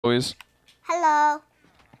Always. Hello.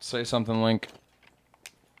 Say something, Link.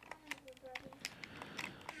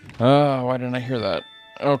 Why didn't I hear that?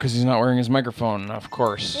 Oh, because he's not wearing his microphone, of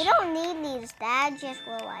course. We don't need these. Dad just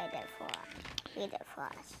will light it for us. Read it for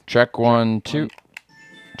us. Check 1, 2.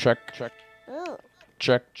 Check. Ooh.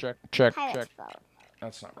 Check. Pirate's boat.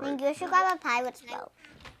 That's not I think right. you should grab a pirate's boat.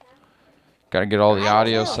 Gotta get all the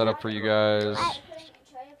audio set up for you guys.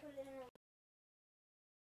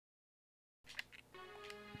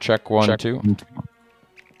 Check 1, 2.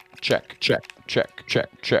 Check.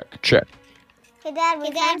 Hey, Dad,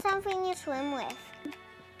 we found something you swim with.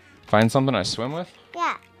 Find something I swim with?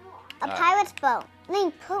 Yeah. A pirate's boat.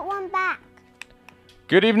 Link, put one back.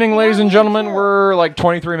 Good evening, ladies and gentlemen. We're like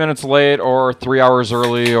 23 minutes late or 3 hours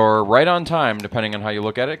early or right on time, depending on how you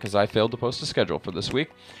look at it, because I failed to post a schedule for this week.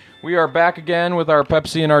 We are back again with our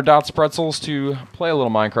Pepsi and our Dots pretzels to play a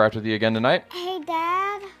little Minecraft with you again tonight. Hey,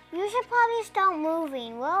 Dad, you should probably start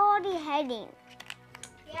moving. We're already heading.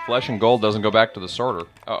 Flesh and gold doesn't go back to the sorter.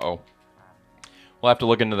 Uh-oh. We'll have to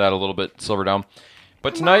look into that a little bit, Silverdown.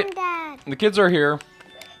 But tonight, the kids are here.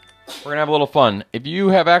 We're going to have a little fun. If you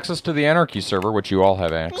have access to the Anarchy server, which you all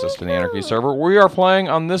have access to the Anarchy server, we are playing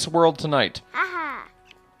on this world tonight. Aha.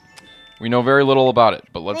 We know very little about it,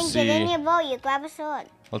 but let's Link, see. get in your boat. You grab a sword.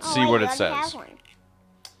 Let's see what it says.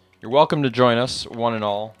 You're welcome to join us, one and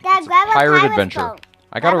all. Dad, It's a grab a pirate pirate's adventure. boat.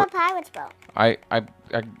 I Grab got a pirate's boat. I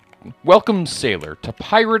welcome sailor to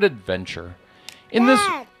pirate adventure. In this,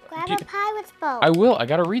 Dad, grab a pirate's boat. I will. I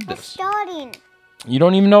got to read We're this. starting. You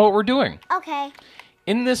don't even know what we're doing. Okay.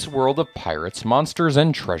 In this world of pirates, monsters,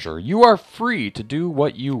 and treasure, you are free to do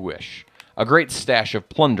what you wish. A great stash of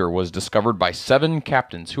plunder was discovered by 7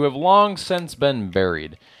 captains who have long since been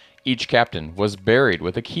buried. Each captain was buried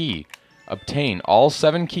with a key. Obtain all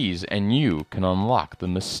 7 keys and you can unlock the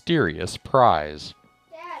mysterious prize.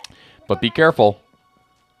 But be careful.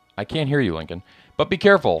 I can't hear you, Lincoln. But be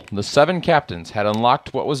careful. The 7 captains had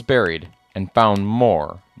unlocked what was buried and found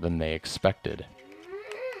more than they expected.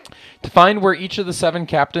 To find where each of the 7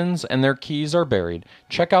 captains and their keys are buried,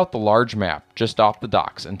 check out the large map just off the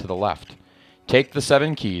docks and to the left. Take the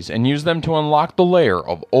 7 keys and use them to unlock the lair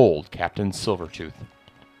of old Captain Silvertooth.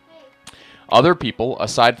 Other people,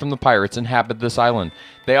 aside from the pirates, inhabit this island.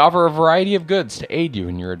 They offer a variety of goods to aid you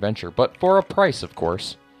in your adventure, but for a price, of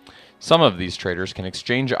course. Some of these traders can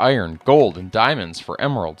exchange iron, gold, and diamonds for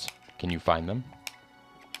emeralds. Can you find them?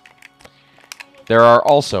 There are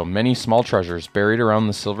also many small treasures buried around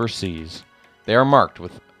the Silver Seas. They are marked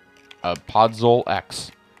with a Podzol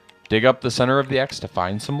X. Dig up the center of the X to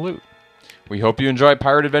find some loot. We hope you enjoy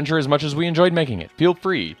Pirate Adventure as much as we enjoyed making it. Feel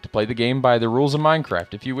free to play the game by the rules of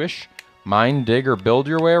Minecraft if you wish. Mine, dig, or build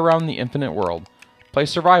your way around the infinite world. Play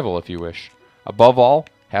survival if you wish. Above all,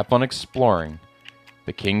 have fun exploring.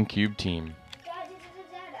 The King Cube team.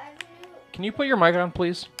 Can you put your mic on,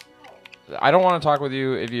 please? I don't want to talk with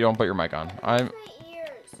you if you don't put your mic on.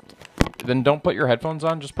 Then don't put your headphones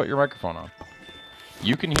on, just put your microphone on.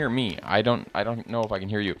 You can hear me. I don't know if I can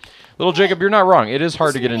hear you. Little Jacob, you're not wrong. It is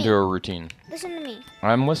hard to get into a routine. Listen to me.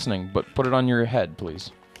 I'm listening, but put it on your head,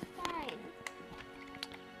 please. Fine.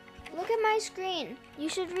 Look at my screen. You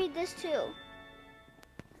should read this too.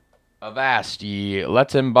 Avast ye,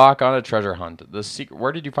 let's embark on a treasure hunt. The secret.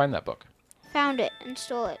 Where did you find that book? Found it and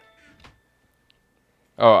stole it.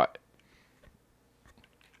 Oh,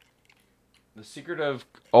 the secret of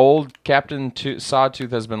old Captain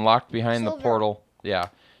Sawtooth has been locked behind the portal. Yeah.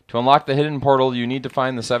 To unlock the hidden portal, you need to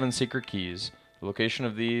find the 7 secret keys. The location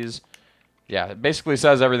of these. Yeah, it basically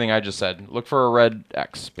says everything I just said. Look for a red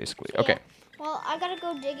X, basically. Yeah. Okay. Well, I gotta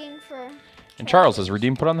go digging for... And Charles has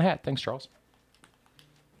redeemed put on the hat. Thanks, Charles.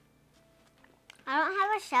 I don't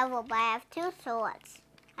have a shovel, but I have 2 swords.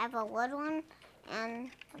 I have a wood one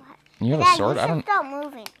and... You have a sword? I don't. Stop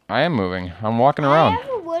moving. I am moving. I'm walking around. I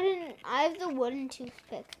have the wooden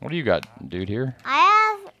toothpick. What do you got, dude? Here.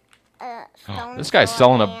 I have a stone. This guy's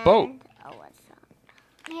selling a boat. Oh, what's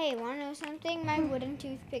that? Hey, wanna know something? My wooden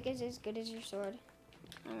toothpick is as good as your sword.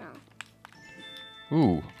 I know.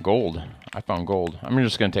 Ooh, gold. I found gold. I'm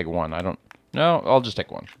just gonna take 1. I don't. No, I'll just take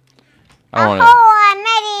 1. I don't want to. Oh, I'm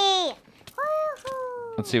ready.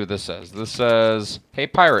 Woohoo. Let's see what this says. This says, "Hey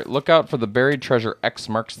pirate, look out for the buried treasure. X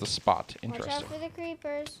marks the spot." Interesting. Watch out for the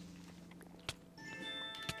creepers.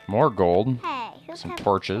 More gold. Hey, some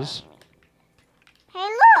torches. Hey,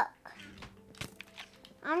 look!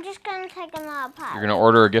 I'm just gonna take another pirate. You're gonna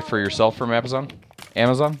order a gift for yourself from Amazon?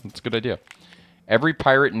 Amazon? That's a good idea. Every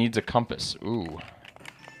pirate needs a compass. Ooh.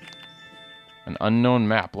 An unknown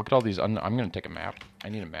map. Look at all these. I'm gonna take a map. I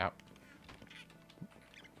need a map.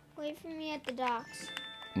 Wait for me at the docks.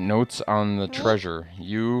 Notes on the treasure.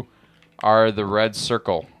 You are the red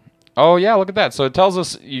circle. Oh, yeah, look at that. So it tells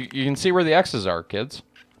us, you can see where the X's are, kids.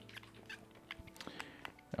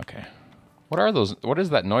 Okay. What are those? What is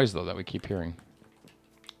that noise, though, that we keep hearing?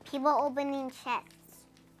 People opening chests.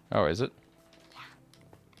 Oh, is it?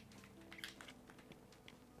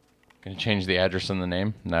 Gonna change the address and the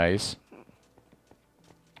name. Nice.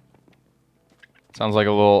 Sounds like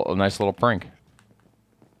a nice little prank.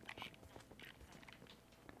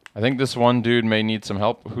 I think this one dude may need some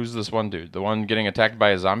help. Who's this one dude? The one getting attacked by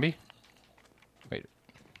a zombie? Wait.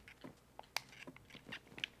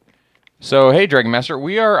 So, hey, Dragon Master,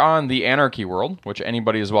 we are on the Anarchy world, which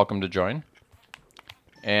anybody is welcome to join.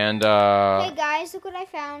 And, hey, guys, look what I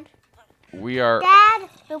found. We are... Dad,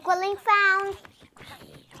 look what Link found.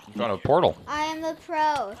 Found a portal. I am a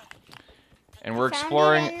pro. And we're Found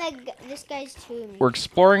exploring... it in this guy's tomb. We're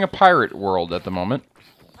exploring a pirate world at the moment.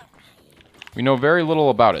 We know very little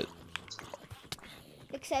about it.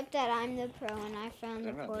 Except that I'm the pro and I found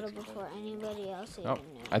the portal before anybody else even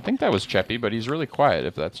knew. I think that was Cheppy, but he's really quiet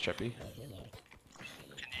if that's Cheppy.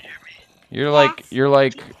 You're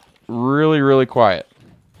like really, really quiet.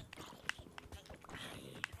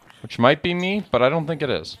 Which might be me, but I don't think it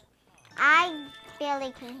is. I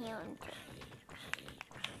barely can hear him.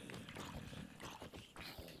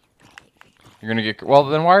 You're gonna get... Well,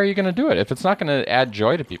 then why are you gonna do it? If it's not gonna add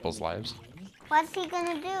joy to people's lives. What's he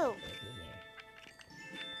gonna do?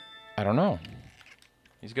 I don't know.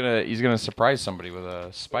 He's gonna surprise somebody with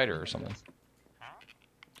a spider or something.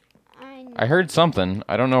 I heard something.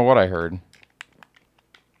 I don't know what I heard.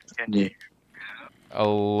 Can you? A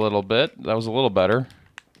little bit. That was a little better.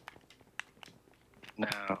 No.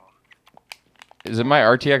 Is it my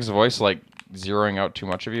RTX voice like zeroing out too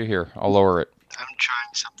much of you? Here, I'll lower it. I'm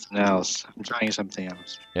trying something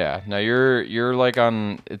else. Yeah. Now you're like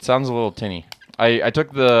on. It sounds a little tinny. I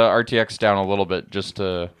took the RTX down a little bit just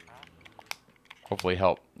to hopefully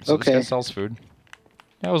help. So Okay. This guy sells food.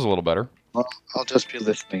 That was a little better. Well, I'll just be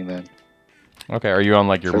listening then. Okay. Are you on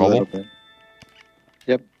like your for a mobile? little bit.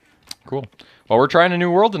 Yep. Cool. Well, we're trying a new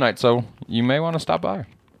world tonight, so you may want to stop by.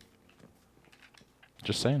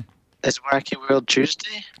 Just saying. Is Wacky World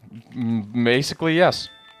Tuesday? Basically, yes.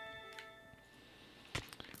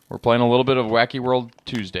 We're playing a little bit of Wacky World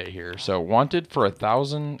Tuesday here. So, wanted for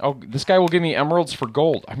 1,000. Oh, this guy will give me emeralds for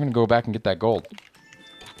gold. I'm going to go back and get that gold.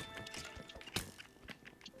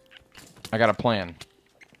 I got a plan.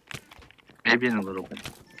 Maybe in a little bit.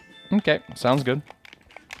 Okay, sounds good.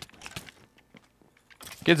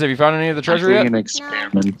 Kids, have you found any of the treasure I'm yet? doing an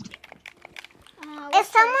experiment. If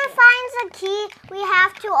someone finds a key, we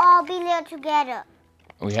have to all be there together.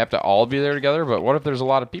 We have to all be there together, but what if there's a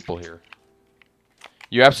lot of people here?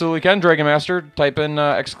 You absolutely can, Dragon Master. Type in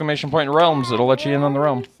exclamation point realms. It'll let you in on the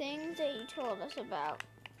realm. Things that you told us about.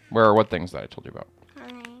 Where are what things that I told you about?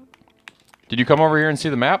 Honey. Did you come over here and see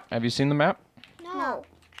the map? Have you seen the map? No.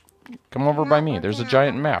 Come over Not by me. There's a looking at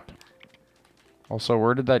giant it. map. Also,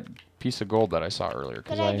 where did that piece of gold that I saw earlier?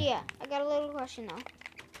 Good idea. I got a little question though.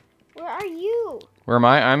 Where are you? Where am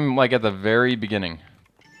I? I'm like at the very beginning.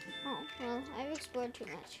 Oh, well, I've explored too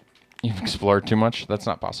much. You've explored too much? That's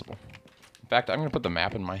not possible. In fact, I'm going to put the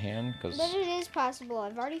map in my hand because... But it is possible.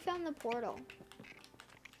 I've already found the portal.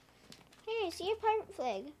 Hey, I see a pirate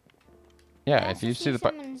flag. Yeah, I if you also see the...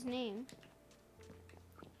 someone's name.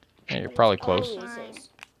 Yeah, you're But probably it's close. always Mine. is.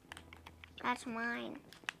 That's mine.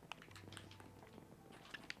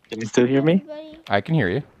 Can you still hear me? Everybody? I can hear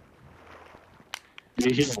you. Do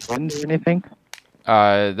you hear the wind or anything?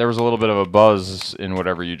 There was a little bit of a buzz in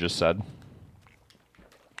whatever you just said.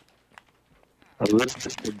 A little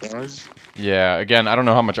bit of buzz. Yeah, again, I don't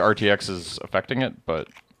know how much RTX is affecting it, but...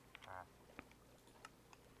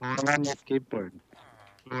 I'm on the skateboard.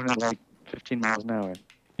 Going at like 15 miles an hour.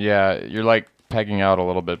 Yeah, you're like pegging out a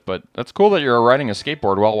little bit, but that's cool that you're riding a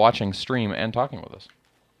skateboard while watching stream and talking with us.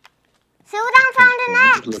 Silverdown found an I'm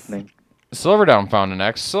X. just listening. Silverdown found an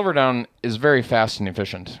X. Silverdown is very fast and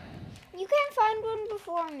efficient. You can't find one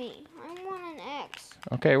before me. I want an X.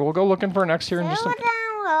 Okay, we'll go looking for an X here in just a...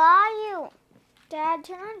 Silverdown, where are you? Dad,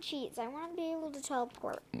 turn on cheats. I want to be able to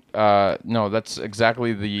teleport. No, that's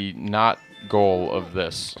exactly the not goal of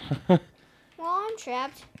this. Well, I'm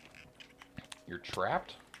trapped. You're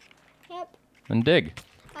trapped? Yep. Then dig.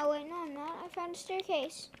 Oh, wait, no, I'm not. I found a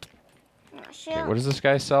staircase. Okay, what does this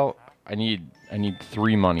guy sell? I need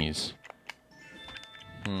 3 monies.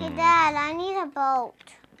 Hey, Dad, I need a boat.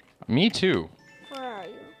 Me too. Where are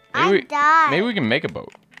you? I died. Maybe we can make a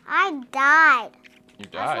boat. I died. You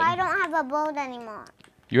That's why I died. don't have a boat anymore.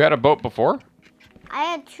 You had a boat before? I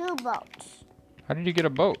had 2 boats. How did you get a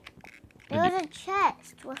boat? There was a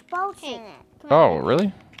chest with boats in it. Come on. Oh,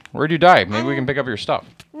 really? Where'd you die? Maybe we can pick up your stuff.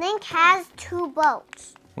 Link has 2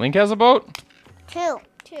 boats. Link has a boat? 2.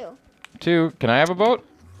 2. Can I have a boat?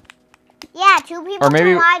 Yeah, 2 people Or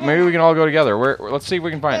maybe can ride in maybe we it. can all go together. Let's see if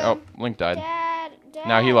we can find. Oh, Link died. Dad,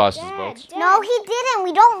 Now he lost his boats. Dad. No, he didn't.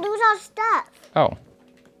 We don't lose our stuff. Oh.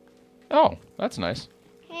 Oh, that's nice.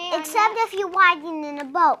 Hey, Except if you're riding in a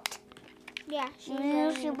boat. Yeah, she's You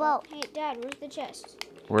lose riding your a boat. Hey, Dad, where's the chest?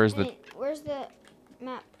 Where's the Hey, where's the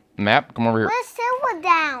map? map? Come over here. Where's Silver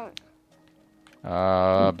down?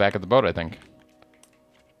 Back at the boat, I think.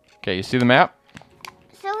 Okay, you see the map?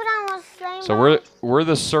 Silver down was slain. So we're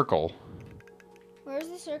the circle. Where's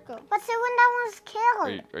the circle? But Silver down was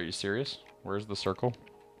killed. Are you serious? Where's the circle?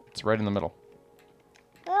 It's right in the middle.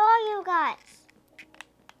 Where are you guys?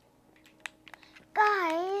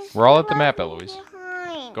 Guys. We're all at you the map, left me Eloise.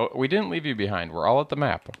 behind. Go. We didn't leave you behind. We're all at the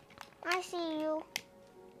map. I see you.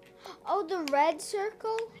 Oh, the red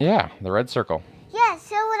circle? Yeah, the red circle. Yes,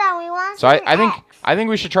 Silver down. We want So some I think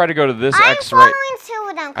we should try to go to this I'm X following right.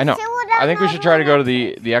 Silver down. I know. Silver down I think we knows should try to where go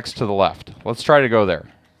to the X to the left. Let's try to go there.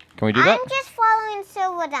 Can we do that? I'm just following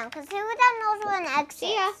Silver down because Silver down knows where an X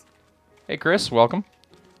See ya. is. Hey, Chris, welcome.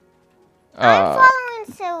 I'm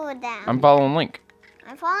following Silver down. I'm following Link.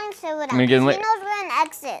 I'm following Silver down. gonna get 'cause he li- knows where an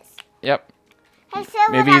X is. Yep. Hey,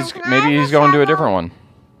 Silver Maybe down, he's can I maybe have he's going to a shovel? different one.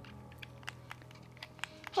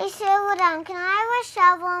 Hey, Silver down, can I have a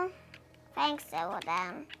shovel? Thanks, Silver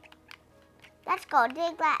down. Let's go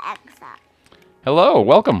dig that X up. Hello,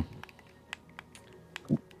 welcome.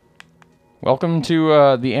 Welcome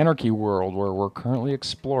to the Anarchy world, where we're currently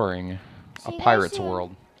exploring See a you guys pirate's soon.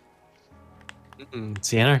 world. It's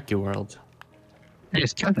the Anarchy world. Hey,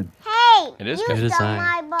 it's Kevin. Hey, It is you good. It is stole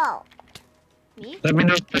I. my boat. Me? Let me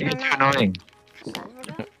know if it's too annoying. Silver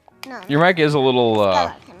down? No, Your mic is a little.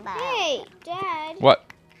 skeleton boat. Hey, Dad. What?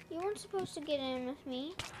 You weren't supposed to get in with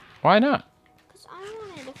me. Why not? Because I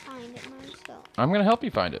wanted to find it myself. I'm gonna help you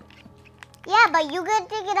find it. Yeah, but you could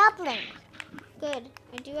dig it up, Link. Good.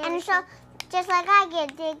 I do have And a so, just like I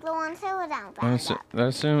get, dig the one Silver down back up.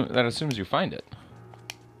 That assumes you find it.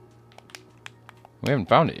 We haven't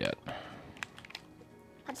found it yet.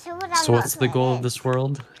 But Silver down So what's knows the where it goal of is. this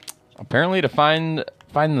world? Apparently, to find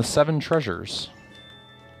the 7 treasures.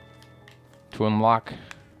 To unlock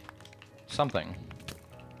something.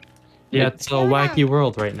 Yeah, it's a wacky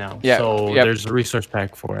world right now. Yeah, So yep. there's a resource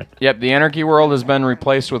pack for it. Yep, the Anarchy world has been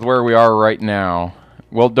replaced with where we are right now.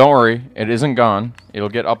 Well, don't worry, it isn't gone. It'll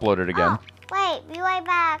get uploaded again. Oh, wait, be right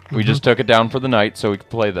back. We just took it down for the night so we could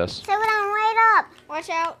play this. Silver down, wait up. Watch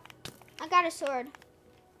out. I got a sword.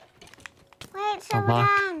 Wait, Silver Unlock.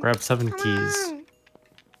 down. Grab 7 Come keys. on.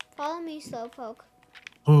 Follow me, Slowpoke.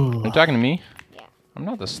 Are Ooh. you talking to me? Yeah. I'm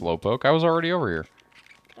not the slowpoke. I was already over here.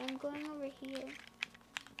 But I'm going over here.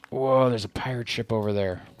 Whoa, there's a pirate ship over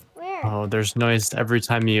there. Where? Oh, there's noise every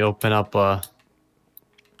time you open up a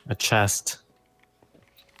chest.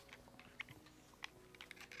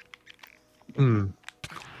 Hmm.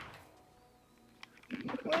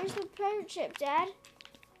 Where's the pirate ship, Dad?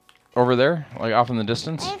 Over there, like off in the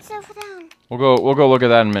distance. Wait, Silver down. We'll go look at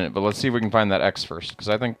that in a minute, but let's see if we can find that X first, because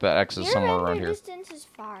I think that X is Your somewhere render around here. distance is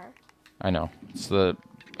far. I know. It's the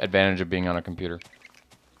advantage of being on a computer.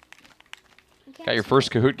 You can't Got your see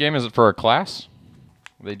first Kahoot game? Is it for a class?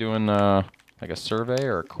 Are they doing like a survey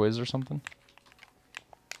or a quiz or something?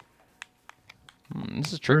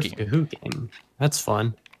 This is tricky. First Kahoot game. That's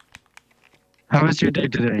fun. How was your day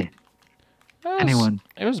today? Anyone?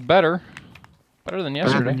 It was better. Better than Better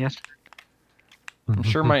yesterday. than yesterday? I'm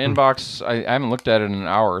sure my inbox. I haven't looked at it in an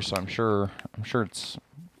hour, so I'm sure it's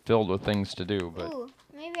filled with things to do. But Ooh,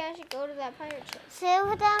 maybe I should go to that pirate ship.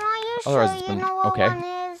 Silver down, are you Otherwise sure it's you been- know what okay. one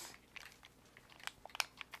is?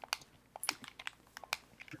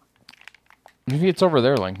 maybe it's over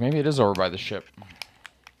there, Link. Maybe it is over by the ship.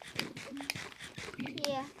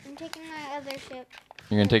 Yeah, I'm taking my other ship.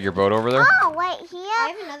 You're gonna take your boat over there? Oh, wait, here.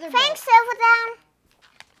 I have another Thanks, boat. Silver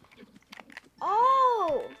down.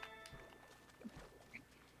 Oh,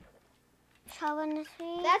 Shovel in the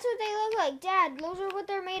tree. that's what they look like, Dad. Those are what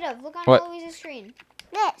they're made of. Look on What? Eloise's screen.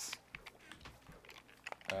 This.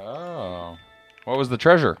 Oh. What was the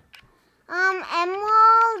treasure?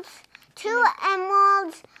 Emeralds. 2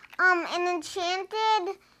 emeralds. An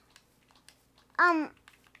enchanted.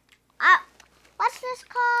 What's this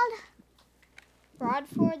called?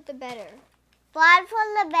 Broadford the better. Blood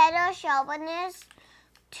for the better sharpness.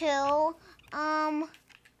 2.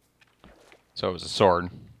 So it was a sword.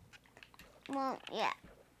 Well, yeah.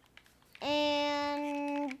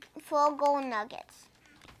 And 4 gold nuggets.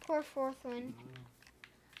 Poor fourth one.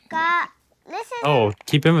 Listen. Oh,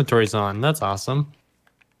 keep inventories on. That's awesome.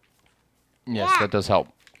 Yes, Yeah. that does help.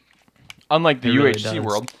 Unlike the It really UHC does.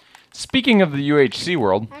 world. Speaking of the UHC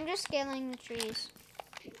world, I'm just scaling the trees.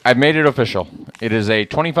 I've made it official. It is a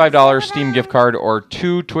 $25 Steam gift card or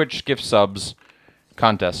 2 Twitch gift subs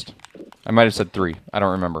contest. I might have said 3. I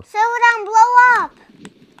don't remember. Silverdown, blow up.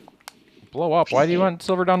 Blow up? Why do you want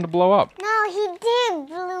Silverdown to blow up? No, he did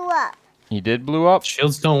blew up. He did blew up?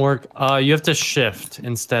 Shields don't work. You have to shift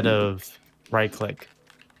instead of right click.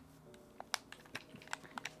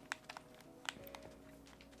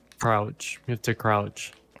 Crouch. You have to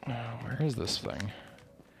crouch. Where is this thing?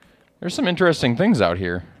 There's some interesting things out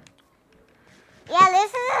here. Yeah,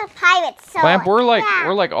 this is a pirate sword. Clamp,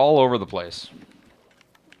 we're like all over the place.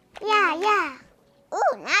 Yeah.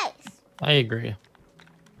 Ooh, nice. I agree.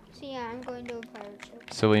 So yeah, I'm going to a pirate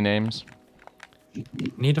ship. Silly names.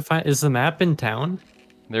 Need to find. Is the map in town?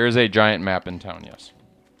 There is a giant map in town, yes.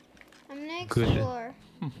 I'm gonna Good. explore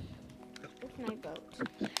with my boat.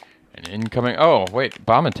 An incoming. Oh, wait.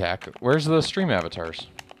 Bomb attack. Where's the stream avatars?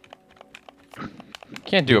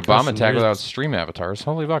 Can't do a bomb attack without stream avatars.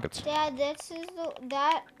 Holy buckets. Dad, this is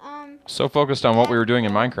So focused on what we were doing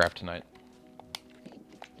in Minecraft tonight.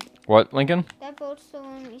 What, Lincoln? that boat's the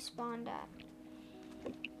one we spawned at.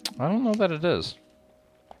 I don't know that it is.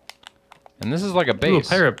 And this is like a Ooh, a base.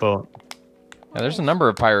 pirate boat. Yeah, there's a number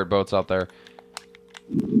of pirate boats out there.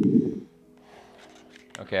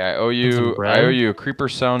 Okay, I owe you a creeper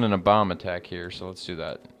sound and a bomb attack here, so let's do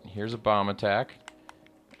that. Here's a bomb attack.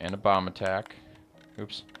 And a bomb attack.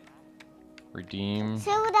 Oops. Redeem.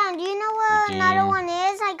 Silverdown, do you know where another Redeem. one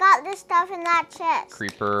is? I got this stuff in that chest.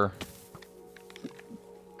 Creeper.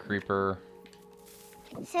 Creeper.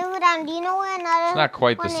 Silverdown, do you know where another It's not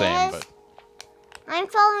quite the one same, is? but I'm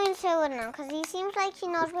following Silverdown because he seems like he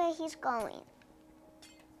knows where he's going.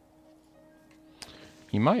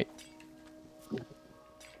 he might.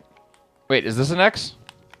 Wait, is this an X?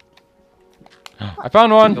 I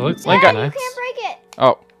found one. It looks Link, like I- an You X. can't break it.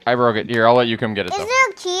 Oh, I broke it. Here, I'll let you come get it Is though. there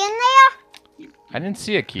a key in there? I didn't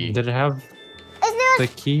see a key. Did it have Is there the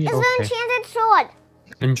key? is there an Okay. enchanted sword?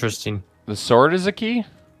 Interesting. The sword is a key?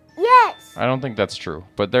 Yes. I don't think that's true,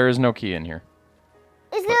 but there is no key in here.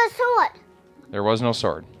 Is there a sword? There was no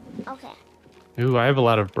sword. Okay. Ooh, I have a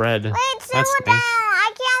lot of bread. Wait, That's Silverdown, nice.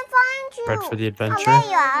 I can't find you. Bread for the Oh, adventure. there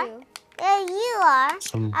you are. There you are.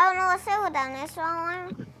 Some I don't know what Silverdown is, so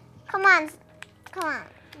come on. Come on.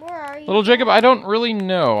 Where are you? Little Jacob, I don't really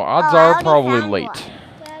know. Odds Oh, I are already probably found late. one.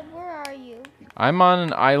 Dad, where are you? I'm on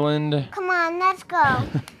an island. Come on, let's go. I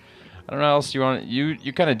don't know how else you want.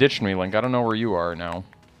 You kind of ditched me, Link. I don't know where you are now.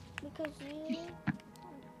 Because you.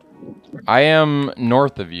 I am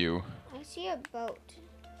north of you. I see a boat.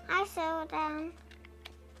 Hi, Silverdown.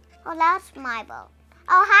 Oh, that's my boat.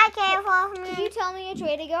 Oh, hi, careful Could me. you tell me which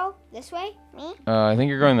way to go? This way? Me? I think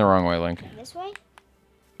you're going the wrong way, Link. This way?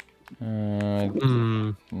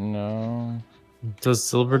 No. Does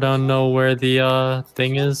Silverdown know where the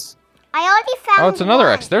thing is? I already found Oh, it's another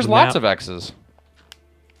one. X. There's The lots map. of X's.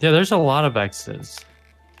 Yeah, there's a lot of X's.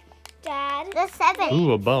 Dad. There's 7.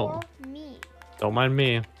 Ooh, a bow. For me. Don't mind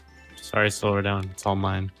me. Sorry, Silverdown. It's all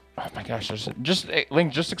mine. Oh my gosh! Hey,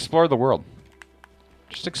 Link, just explore the world.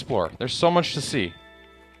 Just explore. There's so much to see.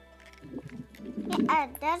 Yeah,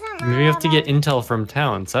 it doesn't matter. Maybe you have to get about intel from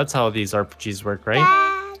town. So that's how these RPGs work, right?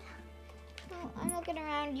 Dad. Oh, I'm looking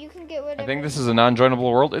around. You can get whatever. I think this is a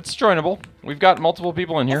non-joinable world. It's joinable. We've got multiple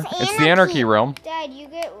people in here. It's It's the Anarchy Anarchy. realm. Dad, you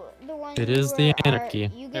get the one. It you is the were- Anarchy.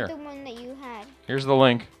 You get Here. the one that you had. Here's the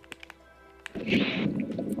link.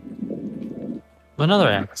 Another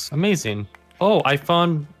X. Amazing. Oh, I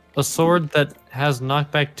found a sword that has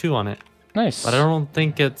knockback 2 on it. Nice. But I don't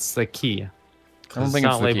think it's the key. I don't It's think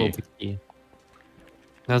it's not the labeled key. the key.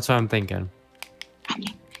 That's what I'm thinking.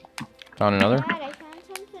 Found another. Dad, I found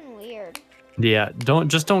something weird. Yeah,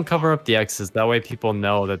 don't cover up the X's. That way people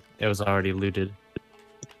know that it was already looted.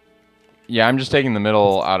 Yeah, I'm just taking the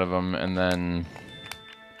middle out of them, and then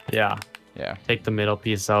Yeah, yeah. take the middle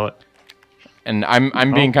piece out. And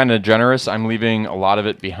I'm being kind of generous. I'm leaving a lot of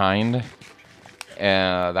it behind.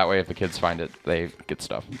 That way, if the kids find it, they get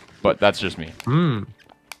stuff. But that's just me. Hmm.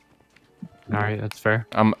 All right, that's fair.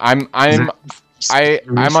 I'm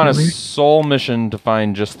on a sole mission to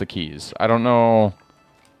find just the keys. I don't know.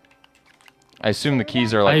 I assume the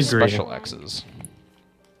keys are I like agree. special X's.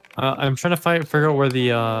 I'm trying to figure out where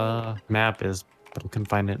the map is, but I couldn't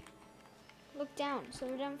find it. Look down. So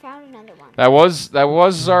we done found another one. That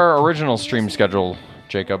was our original stream schedule,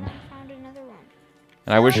 Jacob. Found another one.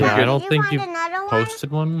 And I wish we Yeah, I could. don't Did think find you another one?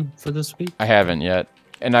 posted one for this week. I haven't yet.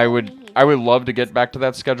 And I would love to get back to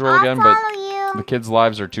that schedule I'll again, but follow you. the kids'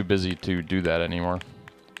 lives are too busy to do that anymore.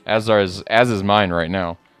 As is mine right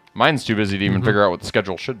now. Mine's too busy to even figure out what the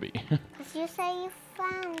schedule should be. Because you say you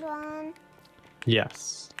found one.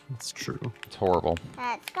 Yes. It's true. It's horrible.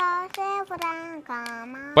 Let's go silver down,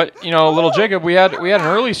 come on. But you know, little Jacob, we had an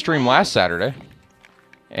early stream last Saturday,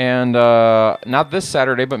 and not this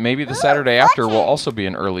Saturday, but maybe the Saturday after will also be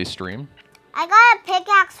an early stream. I got a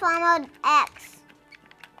pickaxe from X.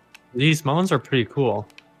 These mounds are pretty cool.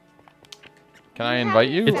 Can I invite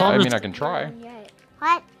you? It's I mean, almost- I can try. Yet.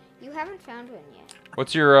 What? You haven't found one yet.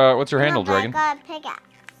 What's your handle, No, but Dragon? I got a pickaxe.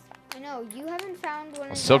 I know, you haven't found one.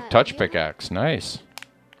 A silk touch you pickaxe, nice.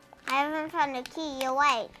 I haven't found a key. You're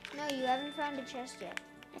right. No, you haven't found a chest yet.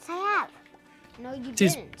 Yes, I have. No, you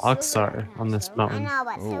These didn't. blocks Silver are has, on this though. I mountain. know,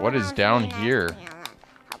 but Ooh, silver what is down's down really nice here? to me. I'm not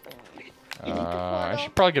helping you. I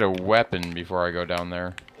should probably get a weapon before I go down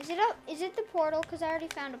there. Is it the portal? Because I already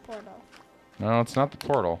found a portal. No, it's not the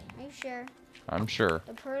portal. Are you sure? I'm sure.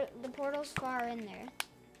 The portal's far in there.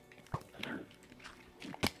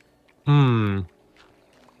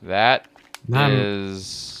 That Man.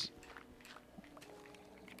 is...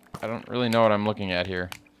 I don't really know what I'm looking at here.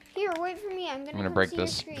 Here, wait for me. I'm I'm gonna gonna break see your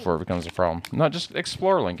this screen. before it becomes a problem. No, just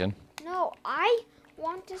explore, Lincoln. No, I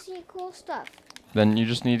want to see cool stuff. Then you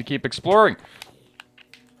just need to keep exploring.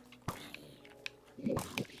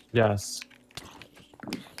 Yes.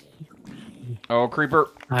 Oh, creeper.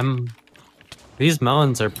 These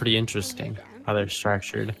mountains are pretty interesting. How they're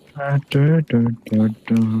structured. I don't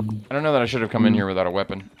know that I should have come in here without a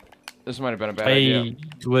weapon. This might have been a bad idea. I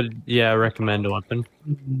would, recommend a weapon.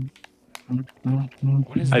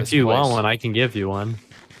 What is If this you place? want one, I can give you one.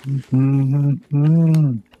 Hey,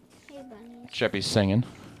 bunnies. Sheppy's singing.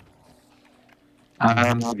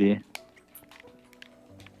 Maybe.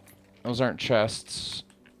 Those aren't chests.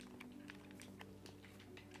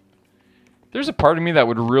 There's a part of me that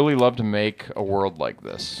would really love to make a world like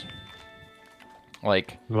this.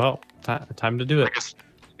 Like, Well, time to do it. say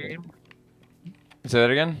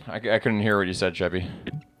that again? I couldn't hear what you said, Sheppy.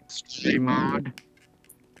 Stream mode,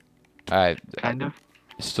 I kind of.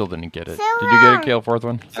 still didn't get it. Silver Did you get it, down. Kale, fourth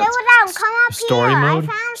one? Silver down, come up Story here. mode? I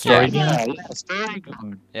found Story something. mode? Yeah, story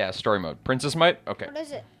mode. Yeah, story mode. Princess Might? Okay. What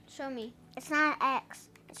is it? Show me. It's not X.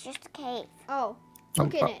 It's just a cave. Oh,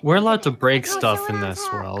 look at it. We're Look allowed at to it. break No, stuff so in we're this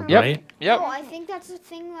not world, Yep. right? Yep. No, I think that's the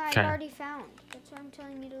thing that Okay. I already found. That's why I'm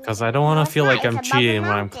telling you to. Because look. I don't want No, to feel it's like not. I'm It's above the cheating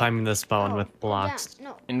when I'm mountain. climbing this mountain Oh, with go down. blocks.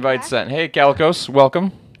 No. Invite back. sent. Hey, Calicos,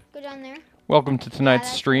 welcome. Go down there. Welcome to tonight's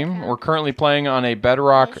that's stream. okay. We're currently playing on a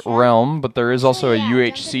Bedrock You sure? Realm, but there is also a yeah, jump in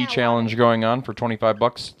UHC that challenge water. going on for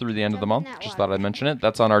 $25 through the end of the Jump in month. that Just water. thought I'd mention it.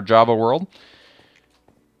 That's on our Java world.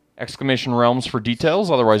 Exclamation Realms for details.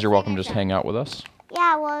 Otherwise, you're welcome to just hang out with us.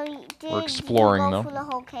 Yeah, well, did exploring, you go though. through the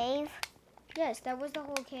whole cave? Yes, that was the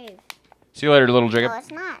whole cave. See you later, little Jacob. No,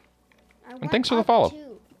 it's not. I And went thanks for the up follow.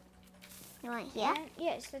 too. You went here? And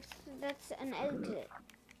yes, that's an exit,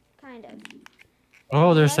 kind of.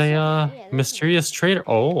 Oh, there's That's a that's mysterious trader.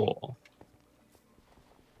 Oh.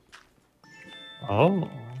 Oh.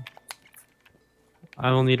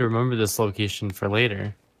 I will need to remember this location for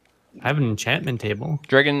later. I have an enchantment table.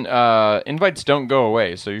 Dragon, invites don't go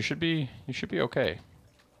away, so you should be okay.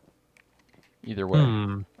 Either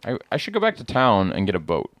way. I should go back to town and get a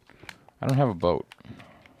boat. I don't have a boat.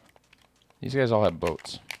 These guys all have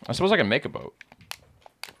boats. I suppose I can make a boat.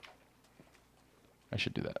 I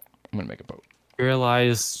should do that. I'm gonna make a boat.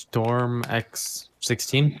 Realize Storm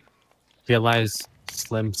X16. Realize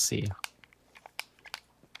Slim C.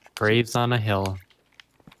 Graves on a hill.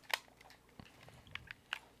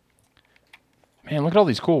 Man, look at all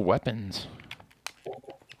these cool weapons.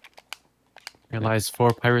 Realize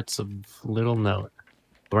 4 pirates of little note.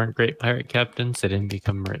 They weren't great pirate captains, they didn't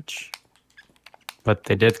become rich. But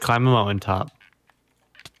they did climb a mountaintop.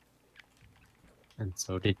 And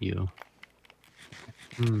so did you.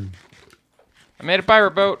 I made a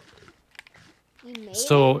pirate boat. You made it?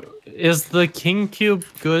 So, is the king cube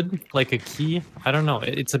good? Like a key? I don't know.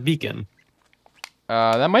 It's a beacon.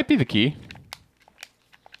 That might be the key.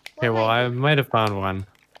 Okay, well, I might have found one.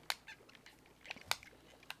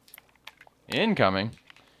 Incoming.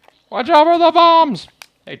 Watch out for the bombs!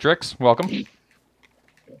 Hey, Trix, welcome. Hope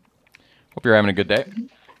you're having a good day.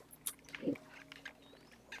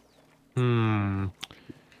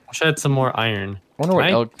 Wish I had some more iron. I wonder what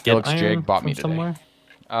Can I get Alex Jake iron bought me from today. somewhere?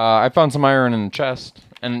 I found some iron in the chest,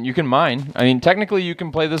 and you can mine. I mean, technically, you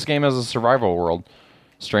can play this game as a survival world.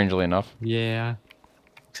 Strangely enough. Yeah.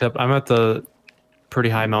 Except I'm at the pretty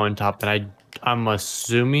high mountaintop, and I'm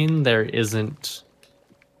assuming there isn't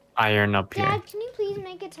iron up here. Dad, can you please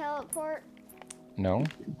make a teleport? No.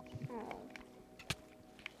 Oh.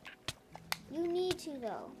 You need to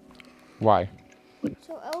though, Why?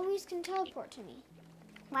 so Eloise can teleport to me.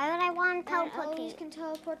 Why would I want to And teleport to Eloise you? can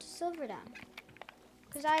teleport to Silverdown.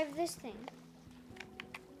 Because I have this thing.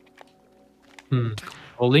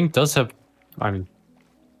 Well, Link does have. I mean,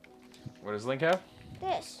 What does Link have?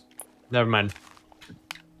 This. never mind.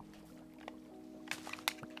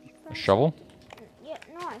 A shovel? Yeah,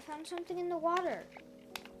 no, I found something in the water.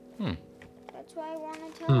 Hmm. That's why I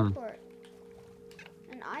want to teleport.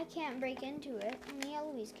 And I can't break into it. Only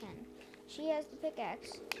Eloise can. She has the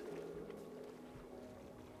pickaxe.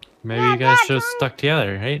 Maybe Yeah, you guys Dad, should have Tony- stuck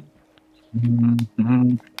together, right?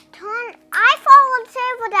 Mm-hmm. I followed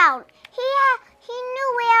Silver down.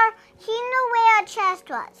 He knew where a chest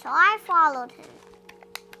was, so I followed him.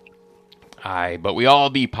 Aye, but we all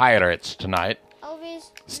be pirates tonight.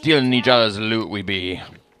 Eloise. Stealing each other's loot we be. Hey,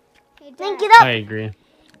 Link, Dad. get up. I agree.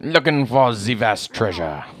 Looking for the vast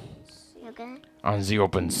treasure You okay? on the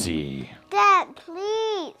open sea. Dad,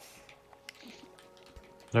 please.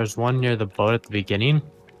 There's one near the boat at the beginning.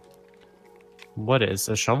 What is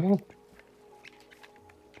a shovel?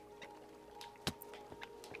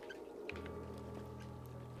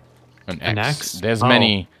 An X. X? There's Oh.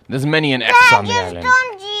 many an X Dad, on the just island.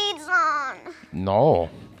 don't cheat on. No.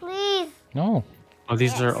 Please. No. Oh,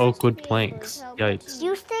 these Yes, are it's oak to wood be able to planks. teleport Yikes. to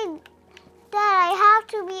You stay. Dad, I have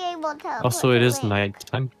to be able to. Also, it is away.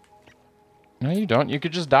 nighttime. No, you don't. You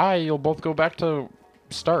could just die. You'll both go back to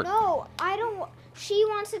start. No, I don't. She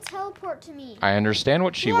wants to teleport to me. I understand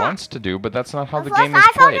what she Yeah. wants to do, but that's not how But the first, game is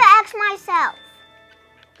I found played. the X myself.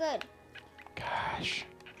 Good. Gosh.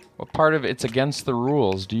 What part of it's against the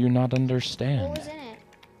rules do you not What understand? was in it?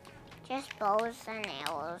 Just bows and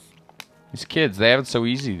arrows. These kids, they have it so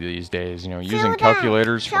easy these days, you know, using Slow down.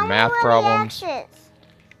 calculators Show for me math where the problems. X is.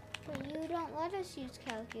 But you don't let us use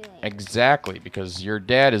calculator. Exactly, because your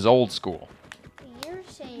dad is old school. You're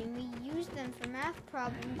saying we use them for math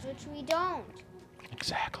problems, which we don't.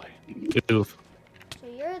 Exactly. Oof. So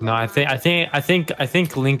you're the No, I one.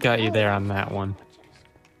 think Link got you there on that one.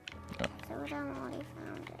 So I already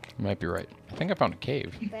found it. You might be right. I think I found a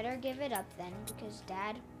cave. Better give it up then, because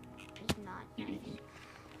Dad is not nice.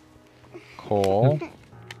 Coal.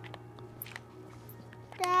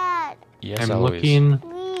 Dad, Yes, I'm Eloise. looking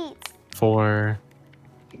please. for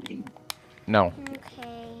No.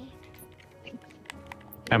 Okay.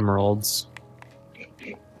 emeralds.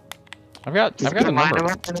 I've got a Line number. them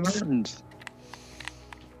up in the mountains.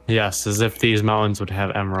 Yes, as if these mountains would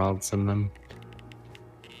have emeralds in them.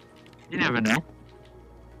 You never know.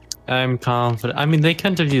 I'm confident. I mean, they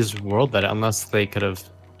couldn't have used world edit unless they could have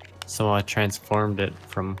somewhat transformed it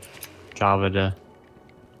from Java to.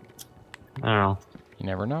 I don't know. You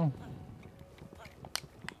never know.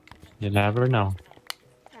 You never know.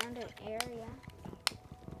 Found an area.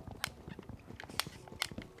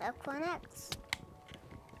 Equinix.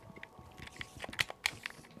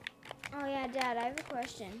 Oh yeah, Dad, I have a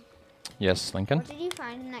question. Yes, Lincoln. What did you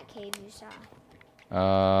find in that cave you saw?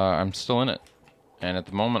 I'm still in it, and at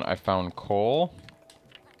the moment I found coal.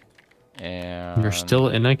 And You're still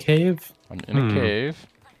in a cave? I'm in a cave.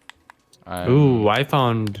 Ooh, I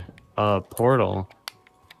found a portal.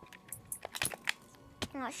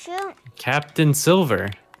 Oh, shoot. Captain Silver.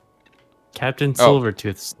 Captain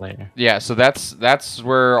Silvertooth Slayer. Yeah, so that's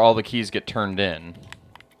where all the keys get turned in.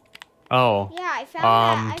 Oh, Yeah, I found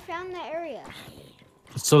that. I found the area.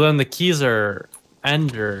 so then the keys are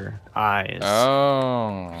Ender Eyes.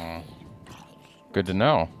 Oh. Good to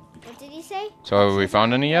know. What did he say? So have we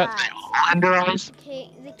found any yet? Under eyes. Okay,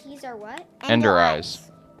 the keys are what? Ender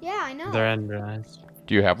eyes. Yeah, I know. They're Ender Eyes.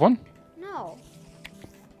 Do you have one? No.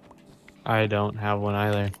 I don't have one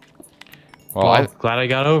either. Well, Well, glad I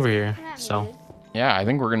got over here. Come at me, So, dude. yeah, I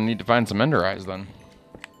think we're gonna need to find some ender eyes then.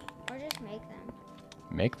 Or just make them.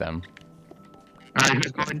 Make them. Alright,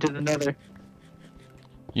 who's going to the nether?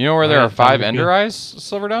 You know where there Yeah, are 5 found a ender few. eyes,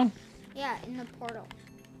 Silverdown? Yeah, in the portal.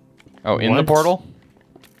 Oh, in the What? portal?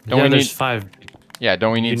 Don't yeah, we there's need? 5. Yeah,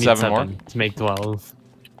 don't we You need 7 more? to make 12.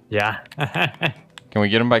 Yeah. Can we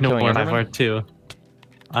get them by no killing more, 5 Enderman? more,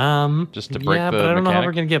 2. Just to break yeah, the but I don't know how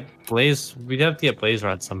we're mechanic? gonna get blaze. We'd have to get blaze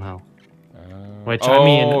rods somehow. Which oh, I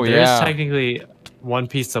mean, there's yeah. technically one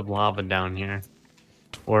piece of lava down here,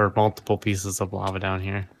 or multiple pieces of lava down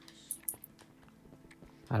here.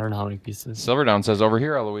 I don't know how many pieces. Silverdown says over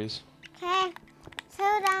here, Eloise. Okay. So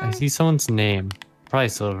I down. see someone's name. Probably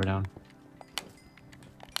Silverdown.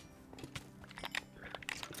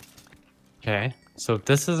 Okay, so if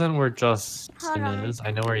this isn't where Justin Hold on. is,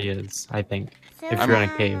 I know where he is. I think. So if you're in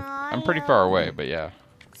a cave. I'm pretty far away, but yeah.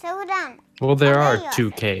 So down. Well, there I are know you 2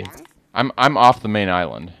 so caves. down. I'm off the main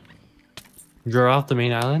island. You're off the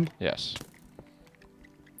main island. Yes.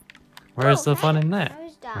 Where's Oh, the fun in I that?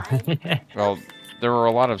 was dying. Well, there were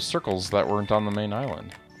a lot of circles that weren't on the main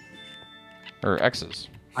island. Or X's.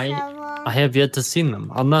 I Shovel. have yet to see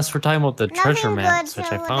them, unless we're talking about the treasure Nothing maps, good,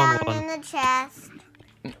 which I so found down one. in the chest.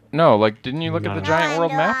 No, like, didn't you look at No, the no. giant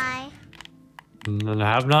world do map? I. No, I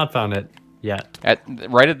have not found it yet.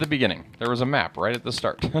 Right at the beginning. There was a map right at the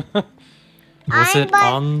start. Was it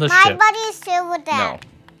on the my ship? buddy's still with No. that.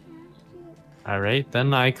 Alright,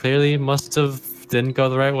 then I clearly must have didn't go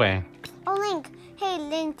the right way. Oh, Link. Hey,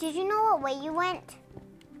 Link, did you know what way you went?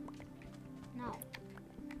 No.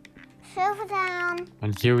 Silver down.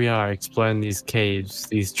 And here we are exploring these caves,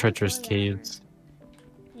 these treacherous caves.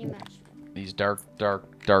 You matched. These dark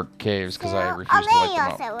caves, because I Oh, refuse to there light them you're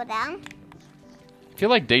up. silver down. I feel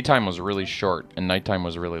like daytime was really short and nighttime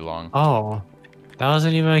was really long. Oh, that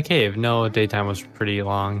wasn't even a cave. No, daytime was pretty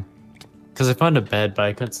long. Because I found a bed, but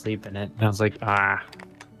I couldn't sleep in it. And I was like, ah.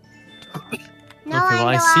 No Okay, well,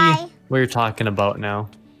 I end see what you're talking about now.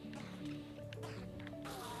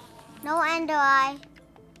 No end eye.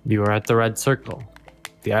 You are at the red circle.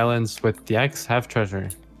 The islands with the X have treasure.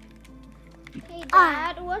 Hey,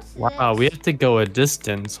 Dad, what's Wow, this? we have to go a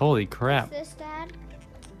distance. Holy crap. What's this, Dad?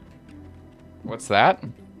 What's that?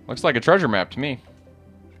 Looks like a treasure map to me.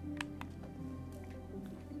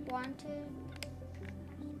 Wanted.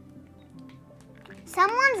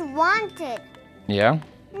 Someone's wanted. Yeah?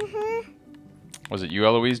 Mm-hmm. Was it you,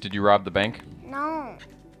 Eloise? Did you rob the bank? No.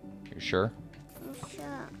 You sure? I'm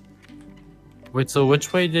sure. Wait, so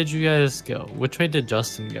which way did you guys go? Which way did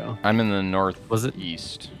Justin go? I'm in the northeast. Was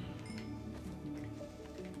it?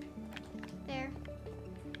 There.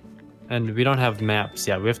 And we don't have maps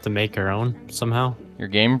yet. We have to make our own somehow. Your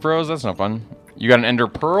game froze? That's no fun. You got an ender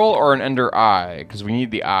pearl or an ender eye? Because we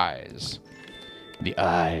need the eyes. The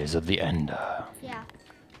eyes of the ender. Yeah.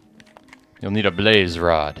 You'll need a blaze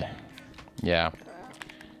rod. Yeah.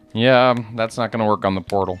 Yeah, that's not going to work on the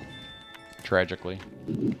portal. Tragically.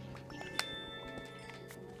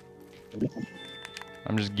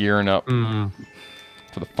 I'm just gearing up Hmm.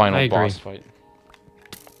 for the final I agree. boss fight.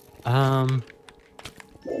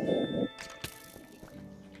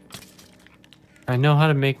 I know how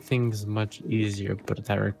to make things much easier, but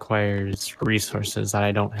that requires resources that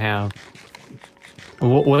I don't have.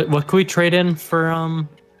 What can we trade in for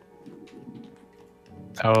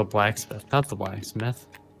Oh, blacksmith, not the blacksmith.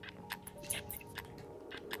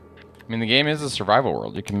 I mean, the game is a survival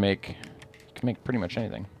world. You can make pretty much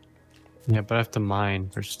anything. Yeah, but I have to mine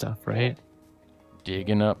for stuff, right?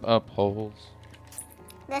 Digging up holes.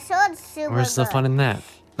 The sword's super Where's the good. fun in that?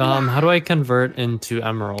 How do I convert into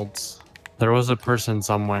emeralds? There was a person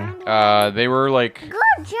somewhere. They were like,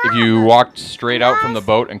 Good job. if you walked straight out from the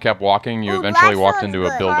boat and kept walking, you Ooh, eventually black walked sword's into a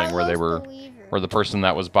good. building where they Carlos were, the Weaver. where the person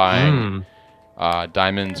that was buying Hmm.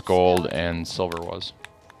 diamonds, gold, and silver was.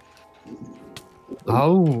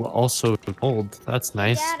 Oh, also gold. That's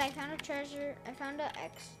nice. Dad, I found a treasure. I found an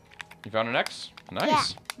X. You found an X?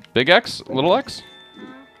 Nice. Big X? Little X?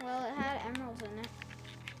 Well, it had emeralds in it.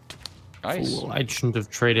 Nice. Fool, I shouldn't have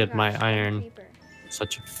traded Got my some iron. creeper.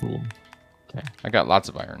 Such a fool. Okay. I got lots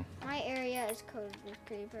of iron. My area is coated with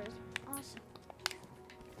creepers. Awesome.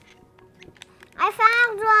 I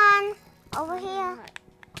found one over here.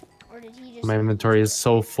 Or did he just? My inventory is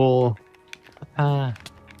so full. Ah.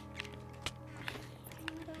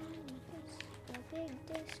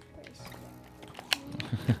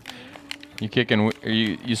 You kicking? Are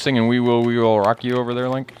you singing "We Will Rock You" over there,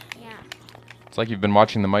 Link? Yeah. It's like you've been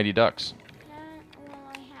watching the Mighty Ducks. Well,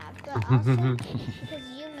 I have, but also because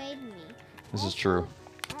you made me. This is true.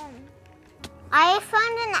 Um, I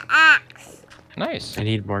found an axe. Nice. I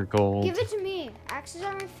need more gold. give it to me. Axes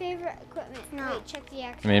are my favorite equipment. No. Wait, check the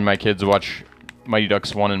axe. I made my kids watch Mighty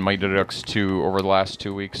Ducks 1 and Mighty Ducks 2 over the last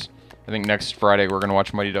 2 weeks. I think next Friday we're gonna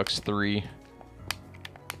watch Mighty Ducks 3.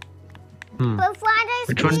 But Friday's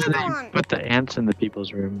Which one do the they one. put the ants in the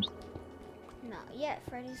people's rooms? Not yet,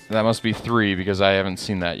 Freddy's. That must be 3 because I haven't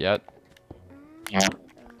seen that yet. Yeah.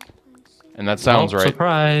 And that sounds Oh, right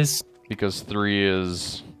Surprise! because 3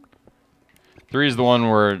 is the one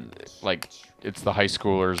where like it's the high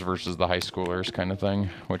schoolers versus the high schoolers kind of thing,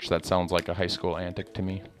 which that sounds like a high school antic to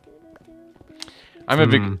me. I'm a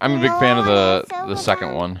big fan of the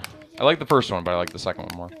second one. I like the first one, but I like the second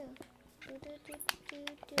one more.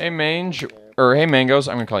 Hey Mange, or hey Mangoes,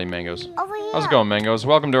 I'm gonna call you Mangoes. Over here. How's it going, Mangoes?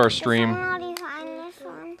 Welcome to our Did stream. someone already find this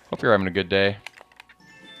one? Hope you're having a good day.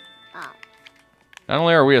 Oh. Not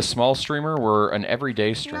only are we a small streamer, we're an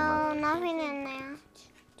everyday streamer. No, nothing in there.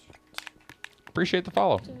 Appreciate the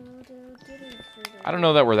follow. I don't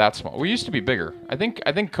know that we're that small. We used to be bigger. I think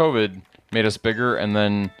COVID made us bigger, and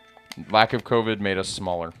then lack of COVID made us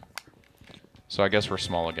smaller. So I guess we're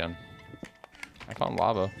small again. I found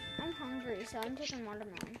lava. I'm hungry, so I'm taking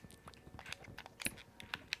watermelon.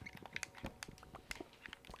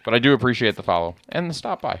 But I do appreciate the follow and the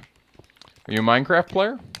stop by. Are you a Minecraft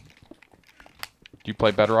player? you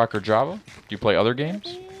play Bedrock or Java? Do you play other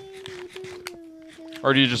games?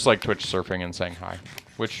 Or do you just like Twitch surfing and saying hi?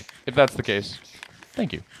 Which, if that's the case,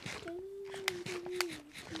 thank you.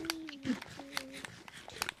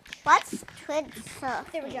 What's Twitch surf?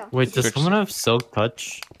 There we go. Wait, does Twitch someone have Silk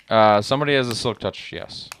Touch? Somebody has a Silk Touch,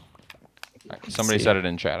 yes. Somebody see. said it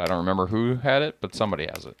in chat. I don't remember who had it, but somebody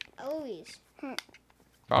has it. Eloise.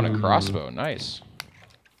 Found a crossbow. Nice.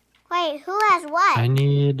 Wait, who has what? I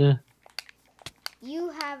need...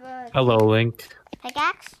 You have a Hello, Link.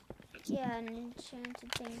 Pickaxe? yeah, an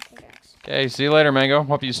enchanted thing pickaxe. Okay, see you later, Mango.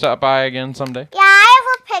 Hope you stop by again someday. Yeah, I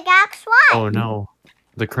have a pickaxe. Why? Oh no.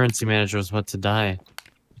 The currency manager was about to die.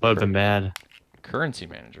 Would have been bad. Currency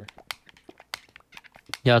manager.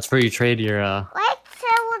 Yeah, it's where you trade your Wait,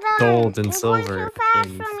 Silver. gold and You're silver going too fast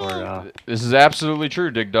in for for me. This is absolutely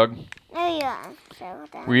true, Dig Dug. No, you are.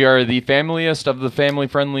 Silver. We are the familiest of the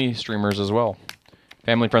family-friendly streamers as well.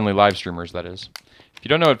 Family-friendly live streamers, that is. If you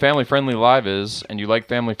don't know what family-friendly live is, and you like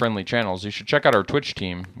family-friendly channels, you should check out our Twitch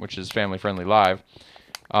team, which is family-friendly live.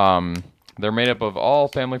 They're made up of all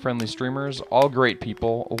family-friendly streamers, all great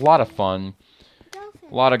people, a lot of fun,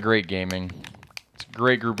 a lot of great gaming. It's a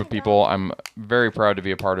great group of people. I'm very proud to be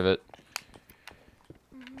a part of it.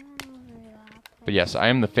 But yes, I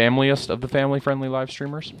am the familiest of the family-friendly live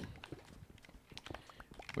streamers,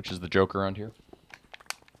 which is the joke around here.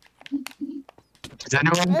 Does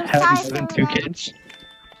anyone have more than 2 kids?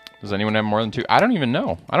 Does anyone have more than 2? I don't even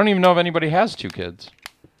know. I don't even know if anybody has 2 kids.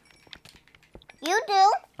 You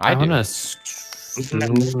do? I do. Nostro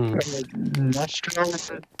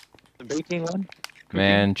is the baking one?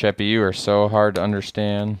 Man, Cheppy, you are so hard to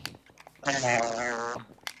understand. All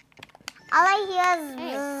I hear is.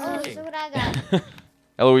 Hey, Eloise, look what I got.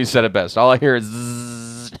 Eloise said it best. All I hear is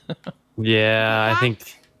zzz. Yeah, I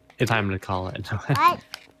think it's time to call it. What?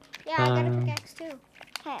 Yeah, I got a pickaxe too.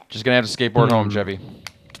 Okay. Just gonna have to skateboard home, Cheppy.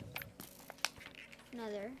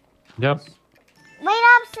 Another. Yep. Wait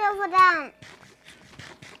up, Silver down.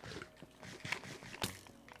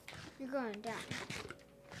 You're going down.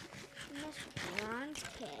 You must be Ron's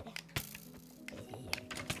kid.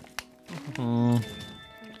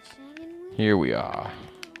 Here we are.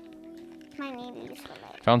 My knees for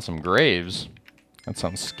it. Found some graves. That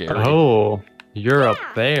sounds scary. Oh, you're up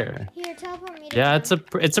Yeah. there. Here, teleport me to Yeah, town.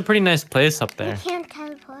 it's a pretty nice place up You there. can't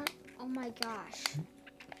teleport. Oh my gosh.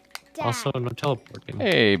 Dad. Also, no teleporting.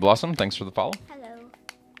 Hey, Blossom. Thanks for the follow. Hello.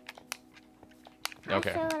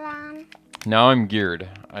 Okay. Silver down. Now I'm geared.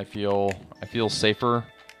 I feel safer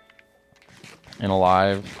and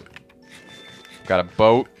alive. Got a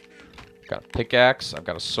boat. Got a pickaxe. I've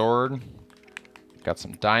got a sword. Got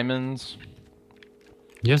some diamonds.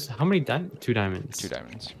 Yes, how many diamonds? 2 diamonds. 2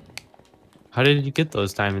 diamonds. How did you get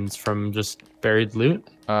those diamonds? From just buried loot?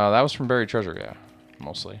 That was from buried treasure, yeah.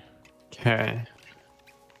 Mostly. Okay. I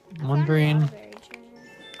found a Wondering. lot of buried treasure.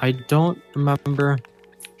 I don't remember.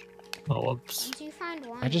 Oh, whoops. Once you find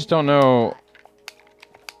one, I just don't know.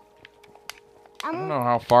 I don't I'm know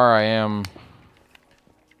how far I am.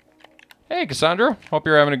 Hey, Cassandra. Hope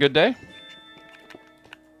you're having a good day.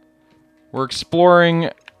 We're exploring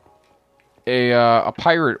a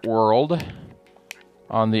pirate world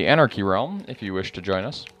on the Anarchy realm, if you wish to join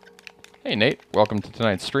us. Hey, Nate. Welcome to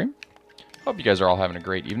tonight's stream. Hope you guys are all having a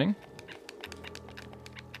great evening.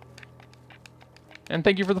 And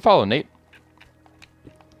thank you for the follow, Nate.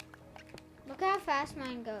 Look how fast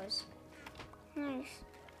mine goes. nice.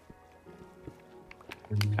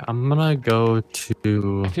 I'm gonna go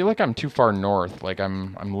to I feel like I'm too far north. Like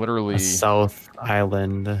I'm literally a South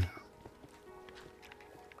Island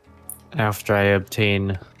after I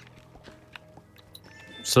obtain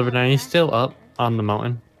Silver. Are you still up on the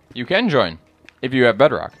mountain? You can join if you have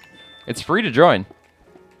Bedrock. It's free to join.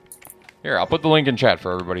 Here, I'll put the link in chat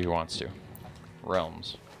for everybody who wants to.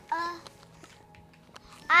 Realms.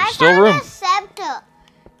 I still found room. a scepter.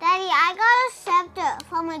 Daddy, I got a scepter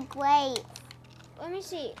from a grave. Let me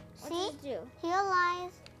see. What does it do? Here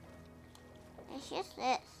lies. It's just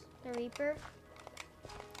this. The Reaper.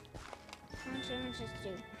 How much damage does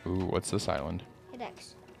it do? Ooh, what's this island? Hit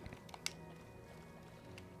X.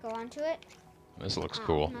 Go onto it. This looks Oh,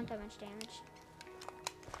 cool. Not that much damage.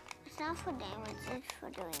 It's not for damage, it's for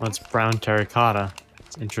doing Well, it's this. brown terracotta.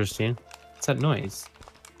 It's interesting. What's that noise?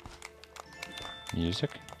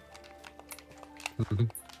 Music.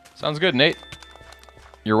 Sounds good, Nate.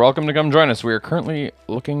 You're welcome to come join us. We are currently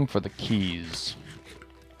looking for the keys,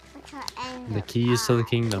 Which are end The of keys to the eye.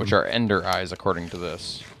 kingdom. which are ender eyes, according to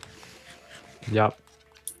this. Yep.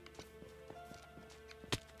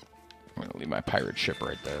 I'm gonna leave my pirate ship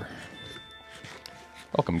right there.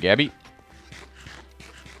 Welcome, Gabby.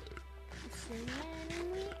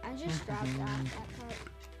 I just dropped dropped off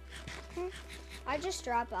that part. I just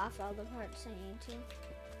drop off all the parts I need to.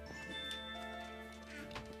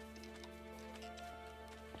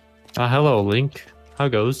 Hello, Link. How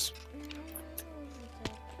goes?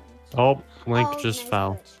 Oh, Link just nice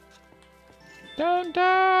fell. glitch. Don't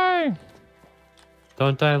die!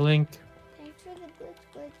 Don't die, Link. Thanks for the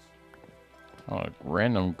glitch. Oh, a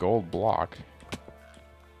random gold block.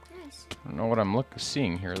 Nice. I don't know what I'm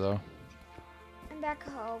seeing here, though. I'm back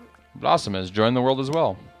home. Blossom has joined the world as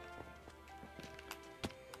well.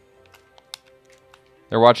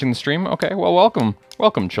 They're watching the stream? Okay, well, welcome.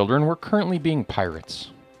 Welcome, children. We're currently being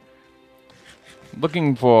pirates.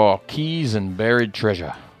 Looking for keys and buried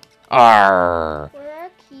treasure. Arr! Where are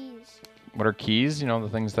keys? What are keys? You know, the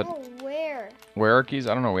things that... Oh, where? Where are keys?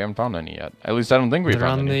 I don't know. We haven't found any yet. At least I don't think we've They're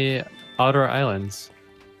found on any. the outer islands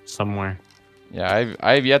somewhere. Yeah,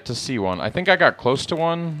 I've yet to see one. I think I got close to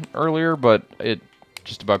one earlier, but it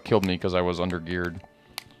just about killed me because I was undergeared.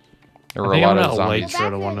 There were a think lot I'm of not zombies. light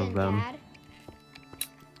sort of one of them. Dad.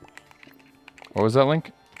 What was that,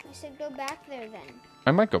 Link? I said go back there then.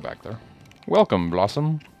 I might go back there. Welcome,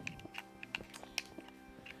 Blossom.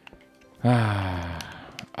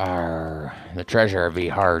 The treasure be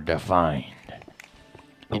hard to find.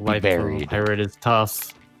 The It be life of a buried. pirate is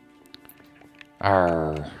tough.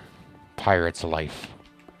 Pirate's life.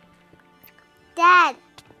 Dad,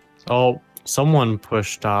 Oh, someone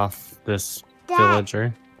pushed off this Dad.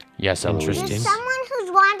 villager. Yes, Eloise. Interesting. there's someone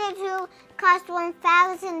who's wanted to cost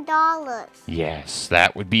 $1,000. Yes,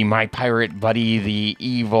 that would be my pirate buddy, the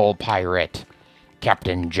evil pirate,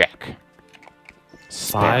 Captain Jack.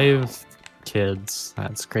 Sparrow. 5 kids.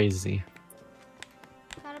 That's crazy.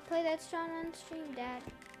 Gotta play that song on stream, Dad.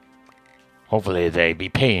 Hopefully they be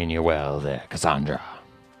paying you well there, Cassandra.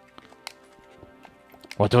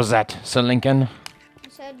 What was that, Sir Lincoln? I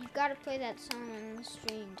said you gotta play that song on the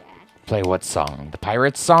stream, Dad. Play what song? The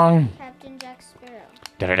pirate song? Captain Jack Sparrow.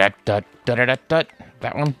 Da-da-da-da-da-da-da.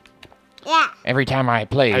 That one? Yeah. Every time I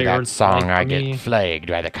play that Pirates song, like I me. get flagged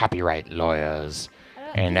by the copyright lawyers.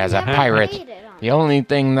 And You as a never pirate, played it on- the only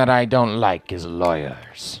thing that I don't like is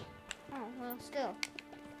lawyers. Oh, well, still.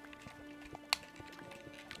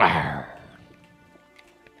 Arr.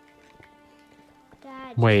 Dad,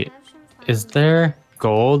 just Wait, have some fun. Is there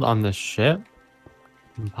gold on the ship?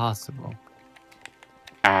 Impossible.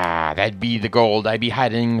 That'd be the gold I'd be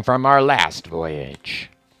hiding from our last voyage.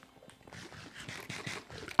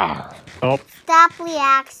 Arr. Oh, Stop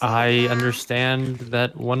reacting. I understand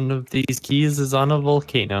that one of these keys is on a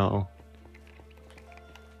volcano.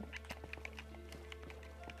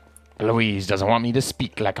 Louise doesn't want me to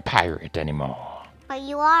speak like a pirate anymore. But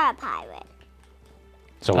you are a pirate.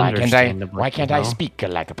 So why can't Understandable, I you know. speak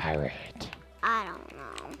like a pirate? I don't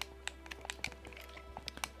know.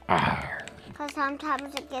 Arr. Because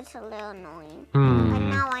sometimes it gets a little annoying. But Hmm.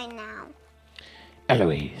 now I know.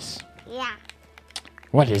 Eloise, Yeah.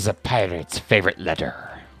 what is a pirate's favorite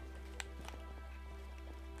letter?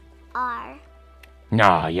 R.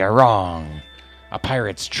 No, you're wrong. A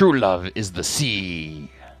pirate's true love is the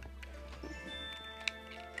sea.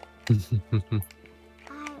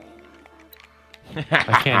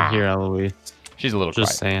 I can't hear Eloise. She's a little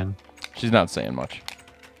Just quiet. saying. She's not saying much.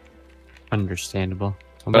 Understandable.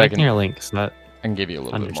 But But I I can- can hear Link, so that I can give you a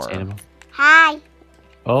little bit more. understandable. Hi.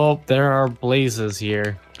 Oh, there are blazes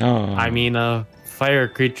here. Oh. I mean, fire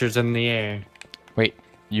creatures in the air. Wait,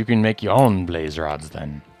 you can make your own blaze rods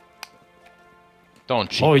then. Don't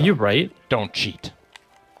cheat. Oh, though. you right. Don't cheat.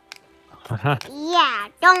 Yeah,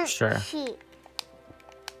 don't Sure. cheat.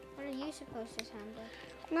 What are you supposed to sound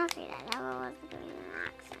like? Nothing. I never was doing an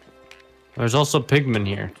accent. There's also pigmen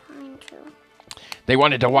here. Trying to. They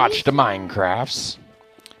wanted to watch the Minecrafts.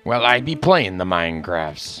 Well, I'd be playing the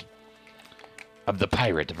Minecrafts. Of the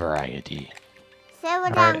pirate variety. Sit down,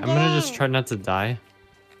 Alright, I'm get gonna in. just try not to die.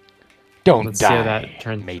 Don't Let's die, see how that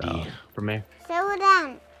turns matey. out for me. Sit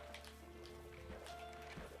down.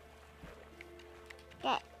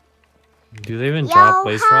 Get. Do they even Yo drop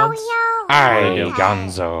blaze ho, rods? yo Aye, they do.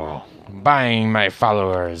 Gonzo. Buying my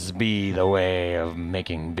followers be the way of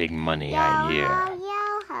making big money, I hear. Yo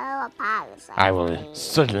ho, a pirate's life I for will me.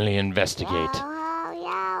 certainly investigate Yo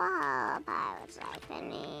ho, a pirate's life for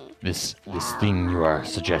me. this thing you are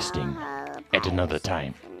suggesting Yo ho, a at another pirate's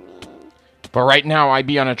time. life for me. For right now, I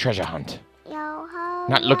be on a treasure hunt. Yo ho,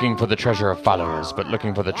 Not looking for the yo treasure of ho, followers, yo but looking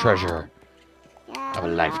ho, for the yo treasure ho, of a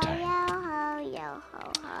lifetime. Yo ho, yo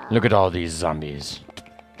ho, ho. Look at all these zombies.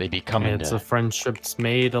 They be coming It's the to, friendships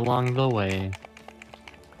made along the way.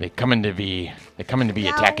 they coming to be Yo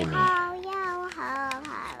attacking me. ho, yo ho,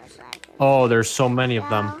 pirate's life for me. Oh, there's so many of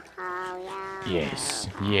them. Yo ho, yo Yes,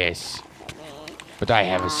 yes. But I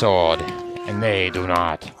have a sword, and they do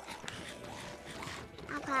not.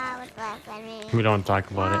 We don't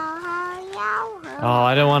talk about it. Oh,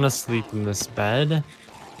 I don't want to sleep in this bed.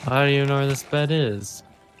 I don't even know where this bed is.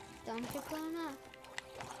 Don't you clone up.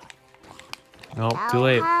 Nope, too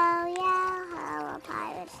late.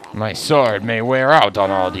 My sword may wear out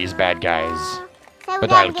on all these bad guys,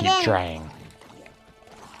 but I'll keep trying.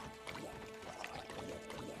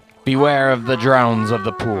 Beware of the drowns of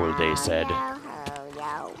the pool, they said.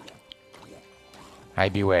 I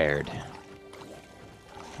bewared.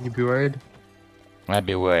 You be worried? I'd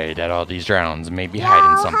be worried that all these drowns may be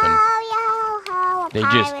hiding something.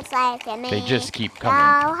 They just keep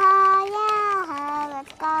coming.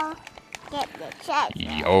 Let's go get the check.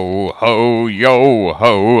 Yo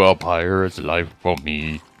ho, a pirate's life for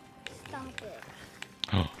me. Stop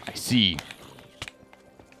it. I see.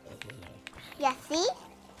 You see?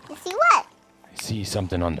 You see what? I see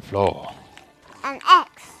something on the floor. An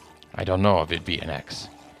X. I don't know if it'd be an X.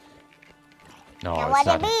 No, Then it's what'd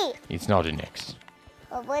not. it be? It's not an X.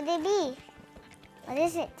 What would it be? What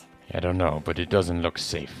is it? I don't know, but it doesn't look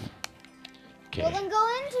safe. Well, Okay. then go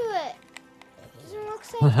into it. Doesn't look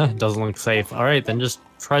safe. Doesn't look safe. Alright, then just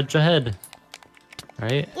trudge ahead.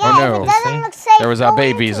 Right? Yeah, no. if it doesn't look safe, There was a go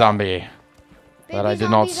baby into it. zombie that I Baby did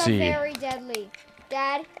not zombies see. Are very deadly.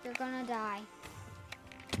 Dad, you're gonna die.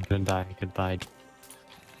 I'm gonna die. Goodbye.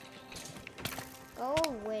 Go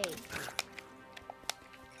away.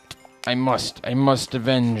 I must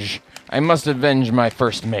avenge my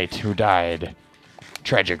first mate who died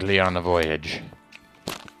tragically on the voyage.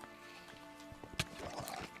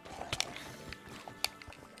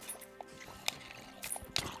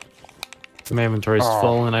 My inventory's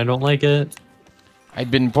full and I don't like it.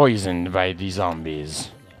 I'd been poisoned by the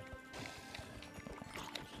zombies.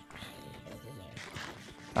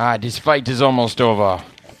 This fight is almost over.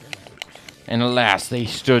 And alas, they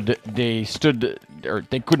could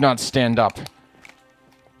not stand up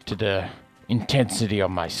to the intensity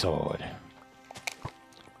of my sword.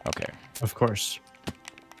 Okay, Of course.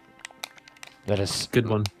 let us Good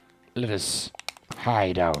one.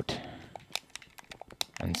 hide out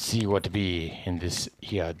and see what be in this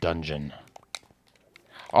here dungeon.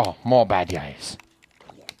 Oh, more bad guys.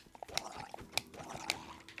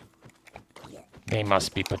 They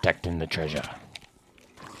must be protecting the treasure.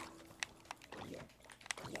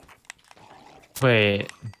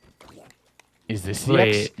 Wait. Is this the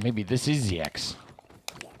X? Wait. Maybe this is the X.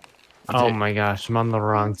 Oh it. my gosh, I'm on the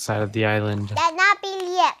wrong side of the island. That not be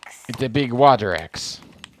the X. It's a big water X.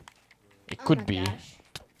 It Oh could my be. gosh.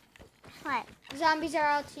 What? Zombies are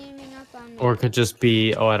all teaming up on me. Or it could just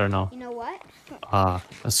be, oh, I don't know, You know what?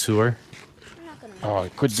 a sewer, I'm not gonna. Oh,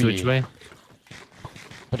 it could be. sewageway.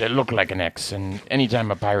 But it looked like an X, and anytime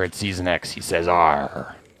a pirate sees an X, he says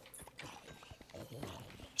 "Arr."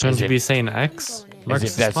 Shouldn't As you if- be saying X? As Marks As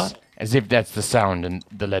if the that's spot? as if that's the sound and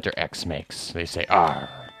the letter X makes. They say "Arr."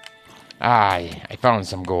 I found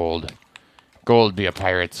some gold. Gold be a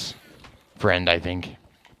pirate's friend, I think.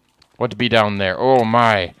 What be down there? Oh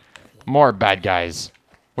my, more bad guys.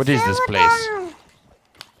 What is this place?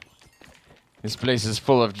 This place is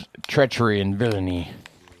full of treachery and villainy.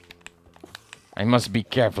 I must be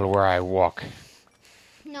careful where I walk.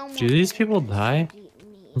 No more Do these people die? eat me.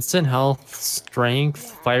 Instant health,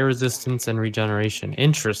 strength, fire resistance, and regeneration.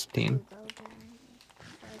 Interesting.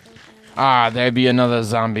 There be another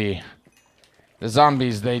zombie. The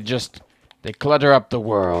zombies, they clutter up the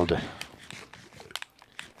world.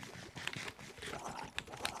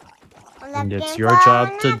 And it's your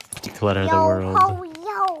job to declutter the world.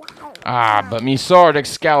 But me sword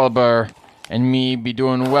Excalibur and me be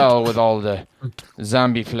doing well with all the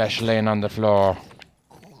zombie flesh laying on the floor.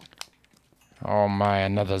 Oh my,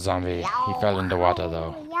 another zombie. He fell in the water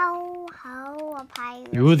though.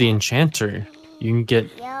 Ooh, the enchanter. You can get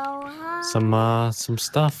some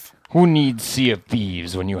stuff. Who needs Sea of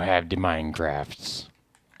Thieves when you have the Minecrafts?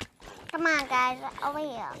 Come on, guys, over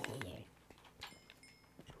here.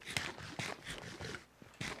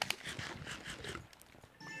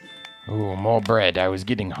 Ooh, more bread. I was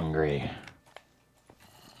getting hungry.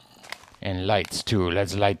 And lights too.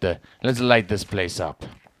 Let's light this place up.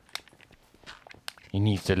 He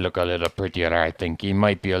needs to look a little prettier, I think. He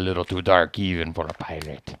might be a little too dark even for a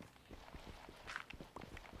pirate.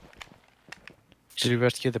 Did we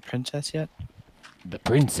rescue the princess yet? The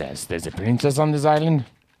princess? There's a princess on this island?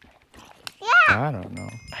 Yeah, I don't know.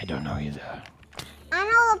 I don't know either. I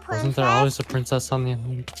know the princess. Wasn't there always a princess on the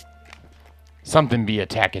island? Something be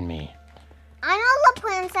attacking me. I know the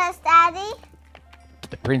princess, Daddy.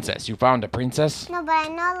 The princess? You found a princess? No, but I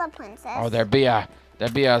know the princess. Oh, there be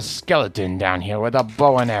a skeleton down here with a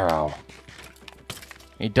bow and arrow.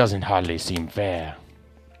 It doesn't hardly seem fair.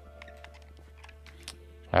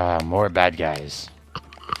 More bad guys.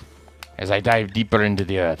 As I dive deeper into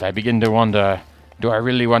the earth, I begin to wonder, do I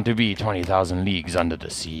really want to be 20,000 leagues under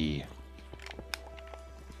the sea?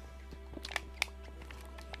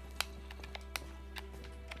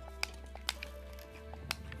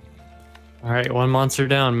 Alright, one monster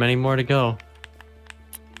down, many more to go.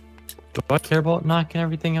 Do I care about knocking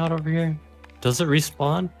everything out over here? Does it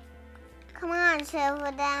respawn? Come on,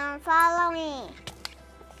 Silver Down, follow me.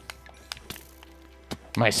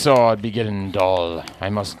 My sword be getting dull. I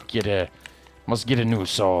must get a new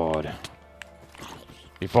sword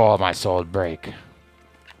before my sword break.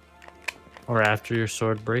 Or after your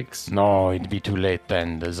sword breaks? No, it'd be too late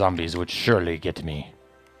then. The zombies would surely get me.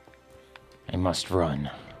 I must run.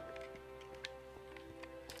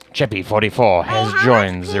 Cheppy 44 has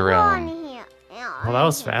joined the realm. Well, that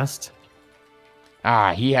was fast.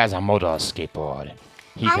 Ah, he has a motor skateboard.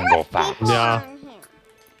 He can go fast. Yeah.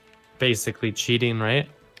 Basically cheating, right?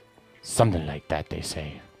 Something like that, they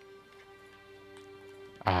say.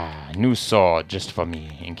 Ah, new sword just for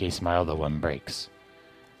me, in case my other one breaks.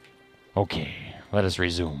 Okay, let us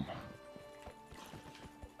resume.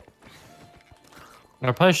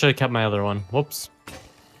 I probably should have kept my other one. Whoops.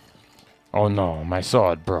 Oh no, my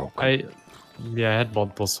sword broke. I had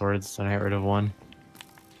multiple swords and I got rid of one.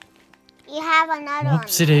 You have another one.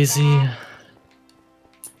 Whoopsie daisy.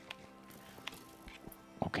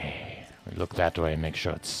 Okay, we look that way and make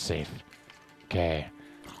sure it's safe. Okay.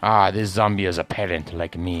 Ah, this zombie is a parent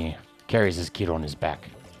like me. Carries his kid on his back.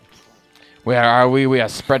 Where are we? We are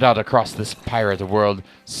spread out across this pirate world,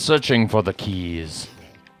 searching for the keys.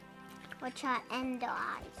 Which are ender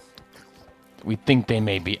eyes. We think they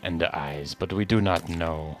may be ender eyes, but we do not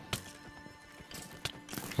know.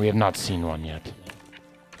 We have not seen one yet.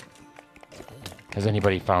 Has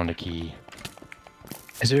anybody found a key?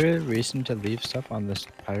 Is there a reason to leave stuff on this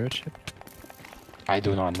pirate ship? I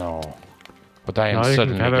do not know. But I am No, you can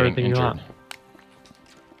suddenly have getting everything you injured. want.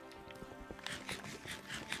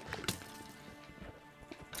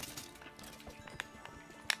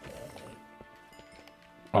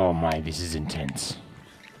 Oh my, this is intense.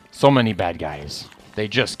 So many bad guys. They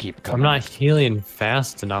just keep I'm coming. not healing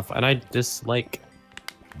fast enough, and I dislike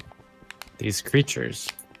these creatures.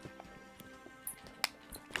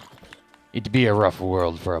 It'd be a rough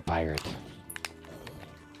world for a pirate.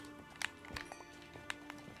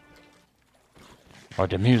 Or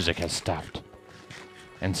the music has stopped.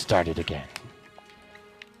 And started again.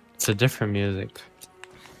 It's a different music.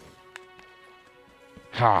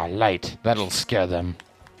 Ha, light. That'll scare them.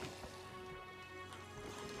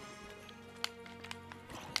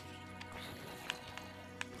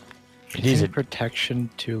 It is a protection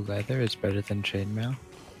to leather is better than chainmail.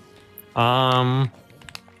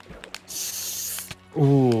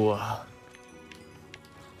 Ooh.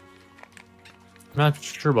 Not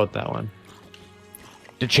sure about that one.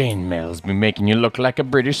 The chainmail's be making you look like a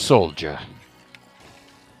British soldier.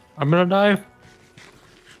 I'm gonna die.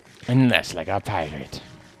 And less like a pirate.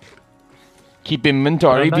 Keep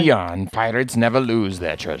inventory Gonna die? beyond. Pirates never lose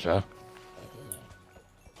their treasure.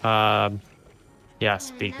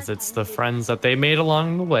 Yes, because it's the friends that they made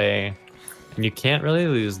along the way. And you can't really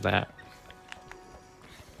lose that.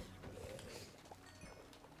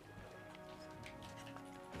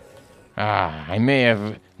 Ah, I may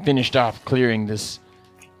have finished off clearing this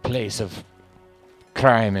place of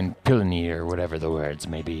crime and villainy, or whatever the words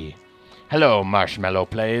may be. Hello, Marshmallow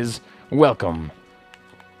Plays. Welcome.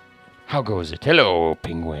 How goes it? Hello,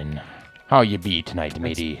 Penguin. How you be tonight,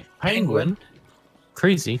 matey? Penguin?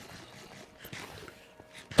 Crazy.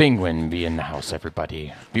 Penguin be in the house,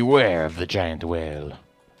 everybody. Beware of the giant whale.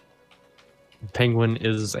 Penguin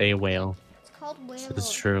is a whale. It's called whale. This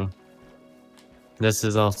is true. This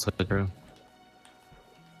is also true.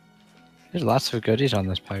 There's lots of goodies on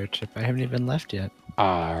this pirate ship. I haven't even left yet.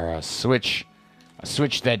 Ah, a switch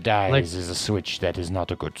that dies Like- is a switch that is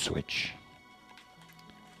not a good switch.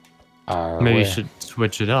 Maybe you should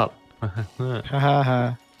switch it up. Ha ha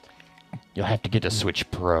ha. You'll have to get a Switch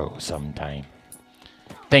Pro sometime.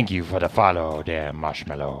 Thank you for the follow there,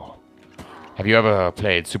 Marshmallow. Have you ever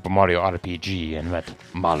played Super Mario RPG and met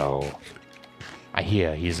Mallow? I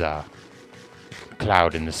hear he's a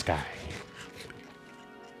cloud in the sky.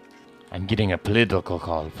 I'm getting a political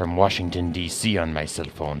call from Washington, D.C. on my cell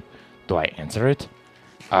phone. Do I answer it?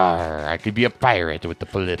 I could be a pirate with the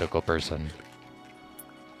political person.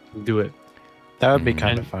 Do it. That would be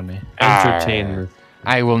kind of funny. Entertain.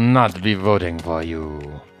 I will not be voting for you.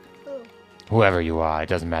 Who? Whoever you are, it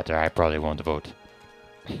doesn't matter. I probably won't vote.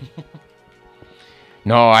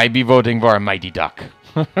 No, I be voting for a Mighty Duck.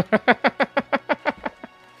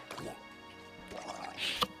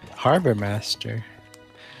 Harbor Master.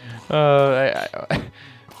 I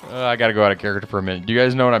gotta go out of character for a minute. Do you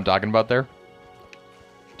guys know what I'm talking about there?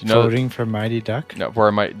 Do you know Voting for Mighty Duck? no,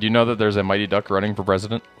 do you know that there's a Mighty Duck running for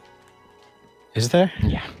president? Is there?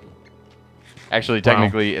 Yeah. Actually,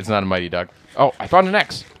 technically, it's not a Mighty Duck. Oh, I found an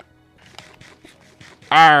X.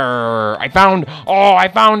 Arr! I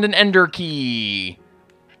found an Ender key.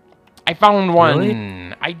 I found one.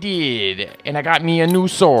 Really? I did, and I got me a new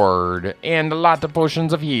sword and a lot of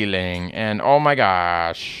potions of healing. And oh my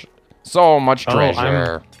gosh, so much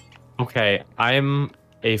treasure. Okay, I'm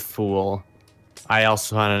a fool. I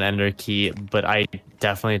also found an ender key, but I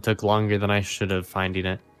definitely took longer than I should have finding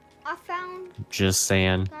it. I found. Just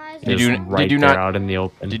saying. Guys, Did It's you- right did you there not- out in the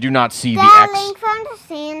open. Did you not see the Dad, X? Link found the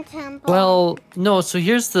sand temple. Well, no, so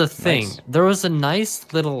here's the thing. Nice. There was a nice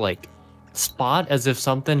little, like, spot as if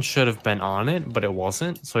something should have been on it, but it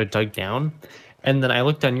wasn't, so I dug down. And then I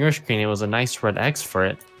looked on your screen, it was a nice red X for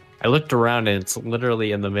it. I looked around, and it's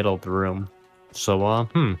literally in the middle of the room. So,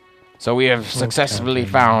 So we have successfully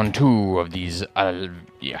found 2 of these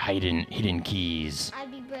hidden keys.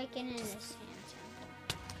 I'd be breaking in this sand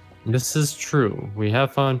temple. This is true. We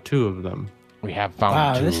have found 2 of them. We have found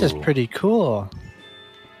Wow, 2. this is pretty cool.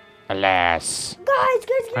 Alas,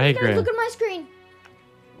 I agree. Look at my screen.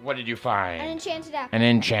 what did you An find? enchanted apple. An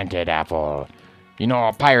enchanted apple. You know,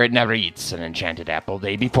 a pirate never eats an enchanted apple.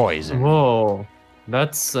 They be poisoned. Whoa,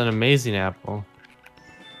 that's an amazing apple.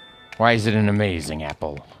 Why is it an amazing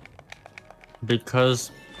apple?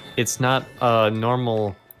 Because it's not a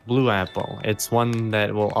normal blue apple. It's one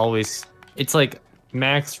that will always... It's like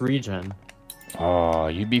max regen. Oh,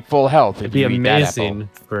 you'd be full health if It'd be you eat that apple. amazing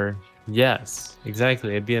for... Yes,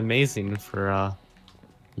 exactly. It'd be amazing for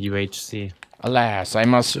UHC. Alas, I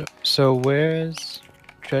must. So where's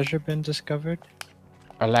treasure been discovered?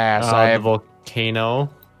 Alas, I The have. volcano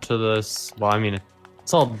to this... Well, I mean,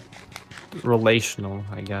 it's all relational,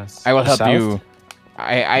 I guess. I will help South? you.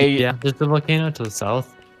 Yeah, there's the volcano to the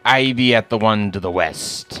south. I be at the one to the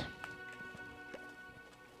west.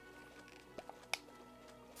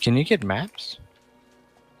 Can you get maps?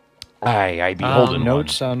 I be holding one.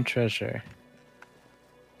 Notes on treasure.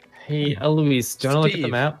 Hey, Eloise, do you want to look at the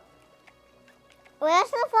Steve. map? Where's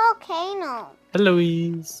the volcano?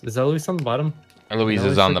 Eloise. Is Eloise on the bottom? Eloise Can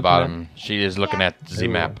is Eloise on look the at the bottom. She is looking Yeah. at the Ooh.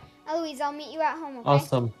 map. Eloise, I'll meet you at home, okay?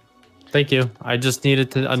 Awesome. Thank you. I just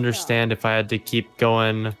needed to understand if I had to keep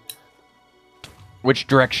going. Which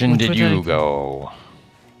direction Which did way you did I go?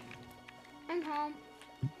 I'm home.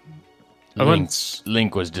 I went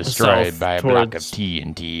Link was destroyed south by a block of towards-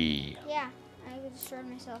 TNT. Yeah, I destroyed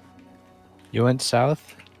myself. You went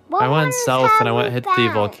south? What I went ones south and I have went we hit the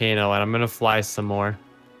found? volcano and I'm gonna fly some more.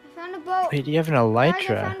 I found a boat. Wait, you have an Guys, I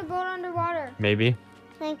elytra. found a boat underwater. Maybe.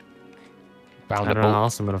 Like, Found I a don't know how boat.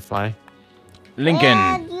 else I'm gonna fly. Lincoln,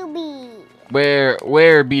 where'd you be?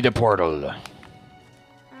 where be the portal?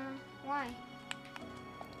 Why?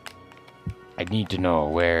 I need to know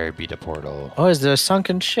where be the portal. Oh, is there a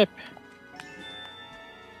sunken ship?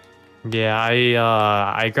 Yeah,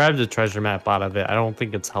 I grabbed the treasure map out of it. I don't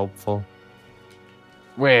think it's helpful.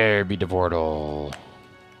 Where be the portal?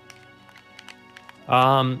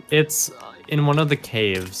 It's in one of the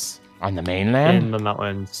caves On the in mainland? the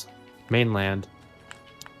mountains. Mainland.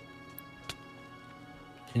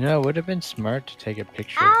 You know, it would have been smart to take a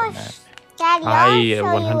picture of the map. Daddy, I I'll show you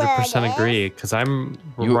where 100% it is. agree, because I'm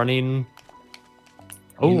You- running...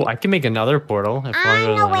 Oh, I can make another portal if I I want to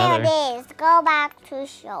know go to where another. it is. Go back to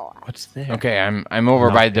shore. What's there? Okay, I'm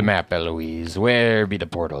over by the Nothing. map, Eloise. Where be the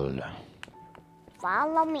portal?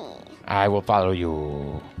 Follow me. I will follow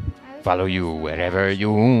you. I was Follow you wherever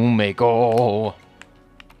you may go.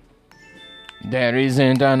 There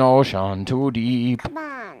isn't an ocean too deep. Come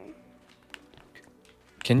on.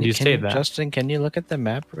 Can You can say that. Justin, can you look at the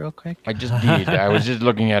map real quick? I just did. I was just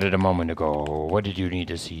looking at it a moment ago. What did you need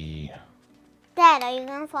to see? Dad, are you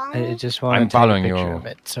gonna follow me? I just want I'm to take following a picture you. of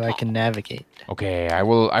it so I can navigate. Okay, I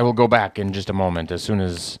will go back in just a moment as soon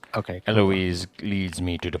as Okay. cool. Eloise leads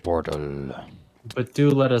me to the portal. But do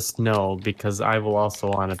let us know, because I will also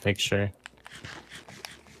want a picture.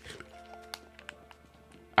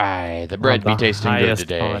 Aye, the bread be Of the tasting good highest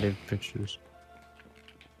today. quality of pictures.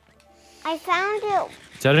 I found it.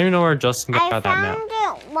 See, I don't even know where Justin I got that map. found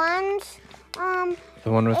it once. The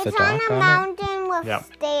one with It's the on dock a on it? mountain with Yep.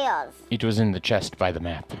 stairs. It was in the chest by the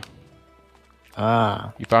map.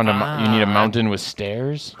 Ah. You found you need a Ah. mountain with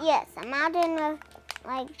stairs? Yes, a mountain with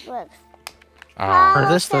like bricks. Ah, Or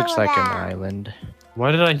this Settle looks like an down. island.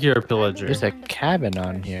 Why did I hear a pillager? There's a cabin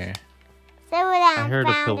on here. Settle down. I heard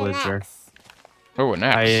a found an pillager. axe. oh, an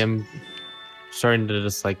axe. I am starting to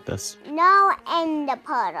dislike this. No ender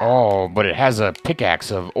portal. Oh, but it has a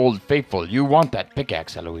pickaxe of Old Faithful. You want that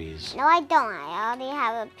pickaxe, Eloise. No, I don't. I already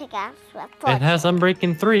have a pickaxe with It has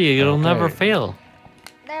Unbreaking 3. It'll Okay. never fail.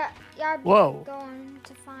 Y'all be Whoa. going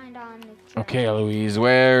to find on the treasure. Okay, Eloise,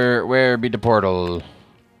 where be the portal?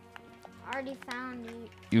 Already found it.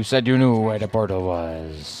 You said you knew where the portal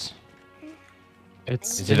was.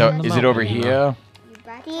 It's Is in it the over mountain. here? You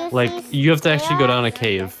back Do you to- Like, you have to actually go down a back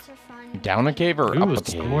cave. to find- Down a cave or Ooh, up a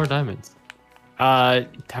it's cave? more diamonds.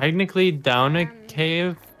 Technically down a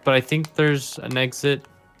cave, but I think there's an exit.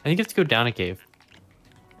 I think you have to go down a cave.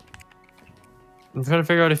 I'm trying to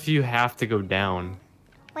figure out if you have to go down.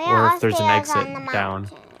 Where or are if there's an stairs exit on the down.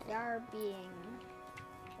 mountain? Y'all being.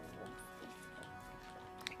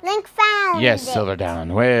 Link found Yes, it.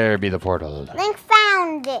 Silverdown. Where be the portal? Link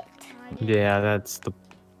found it. Yeah, that's the.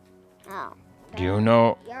 Oh. Do you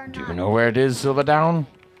know? Do you know where it is, Silverdown?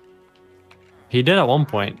 He did at one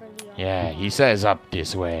point. Yeah, he says up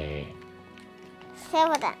this way.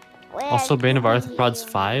 Silverdown. Where Also, Bane of Arthropods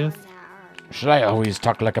 5. Should I always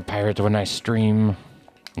talk like a pirate when I stream?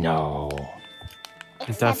 No. It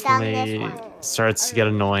Except on this definitely one. starts to get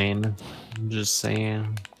annoying. I'm just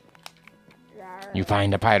saying. You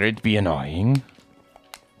find a pirate be annoying?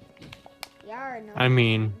 I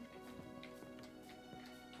mean,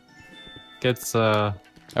 gets Okay.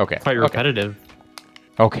 quite okay. repetitive.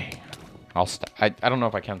 Okay. I'll stop. I don't know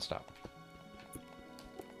if I can stop.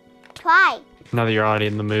 Try. Now that you're already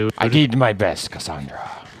in the mood. I did my best, Cassandra.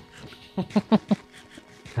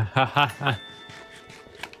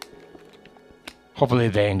 Hopefully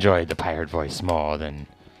they enjoyed the pirate voice more than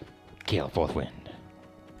Gale Forthwind.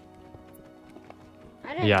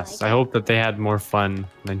 I didn't Yes, like I it. hope that they had more fun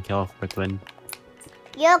than Kill Quickland.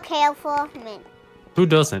 You're careful of me. Who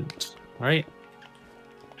doesn't, right?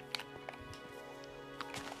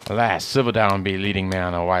 Alas, Silverdown be leading me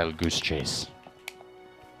on a wild goose chase.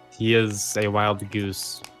 He is a wild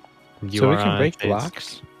goose. You So we are can on a break chase.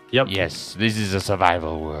 blocks? Yep. Yes, this is a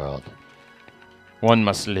survival world. One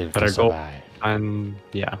must live Better to go. survive.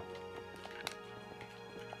 Yeah.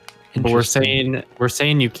 But we're Interesting.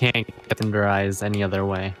 saying you can't get Ender Eyes any other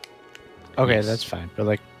way. Okay, Yes. that's fine. But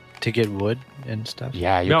like to get wood and stuff.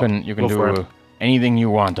 Yeah, you Yep, can go for do it. anything you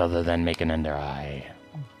want other than make an ender eye.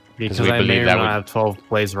 Because we I may believe or that not would- have 12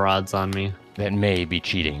 blaze rods on me. That may be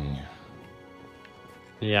cheating.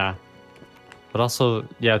 Yeah. But also,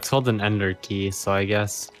 yeah, it's called an Ender Key, so I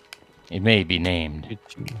guess. It may be named.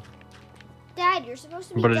 Dad, you're supposed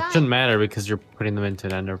to be But it done. shouldn't matter because you're putting them into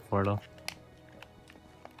an Ender portal.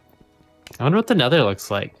 I wonder what the Nether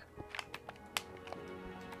looks like.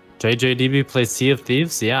 JJDB plays Sea of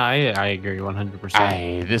Thieves? Yeah, I agree 100%.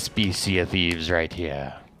 Aye, this be Sea of Thieves right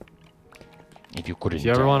here. If you couldn't If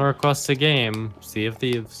you ever tell. want to request a game, Sea of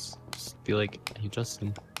Thieves, just be like, hey,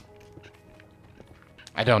 Justin.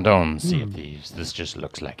 I don't own Sea of Thieves. This just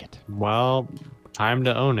looks like it. Well, time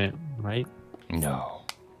to own it, right? No.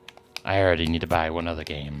 I already need to buy one other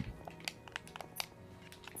game.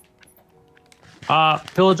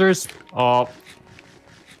 Pillagers. Oh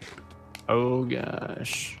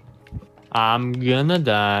gosh. I'm gonna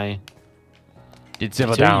die. Did Is there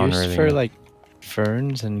Silverdown use really? for like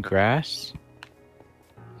ferns and grass?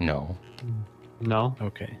 No. No.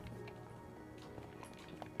 Okay.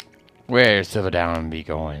 Where Silverdown be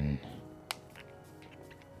going?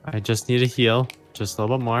 I just need to heal. Just a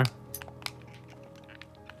little bit more.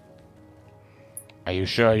 Are you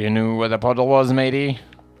sure you knew where the portal was, matey?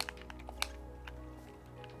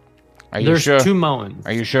 Are you There's sure? two mountains.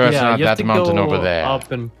 Are you sure it's not you have that to mountain go over there?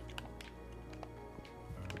 Up and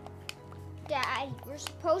Dad, we're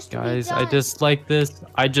supposed to guys, be I done. just like this.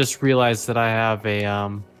 I just realized that I have a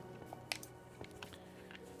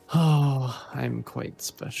Oh, I'm quite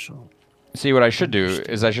special. See, what I should do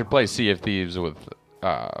is I should play Sea of Thieves with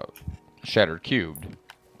Shattered Cubed,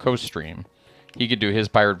 co-stream. He could do his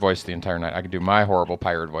pirate voice the entire night. I could do my horrible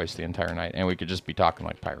pirate voice the entire night, and we could just be talking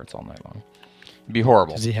like pirates all night long. It'd be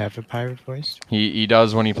horrible. Does he have a pirate voice? He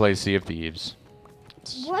does when he plays Sea of Thieves.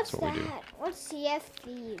 What's what we do. that? What's CF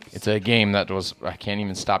Thieves? It's a game that was... I can't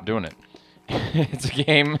even stop doing it. It's a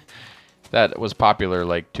game that was popular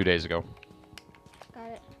like 2 days ago. Got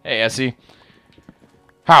it. Hey, Essie.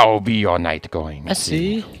 How be your night going,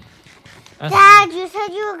 Essie? Dad, you said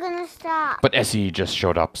you were gonna stop. But Essie just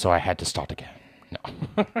showed up, so I had to start again.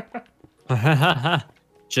 No.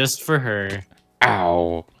 Just for her.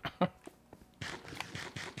 Ow.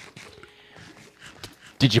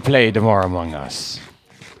 Did you play The More Among Us?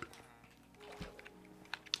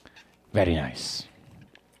 Very nice.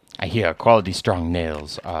 I hear quality strong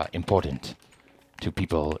nails are important to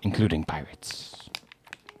people, including pirates.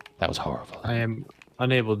 That was horrible. I am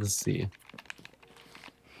unable to see.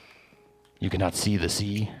 You cannot see the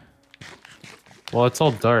sea. Well, it's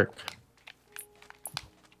all dark.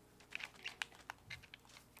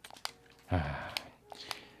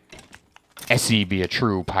 Essie be a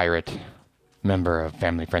true pirate, member of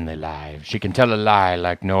Family Friendly Live. She can tell a lie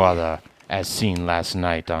like no other, as seen last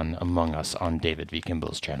night on Among Us on David V.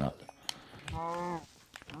 Kimball's channel.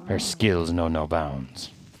 Her skills know no bounds.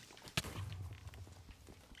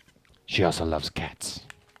 She also loves cats.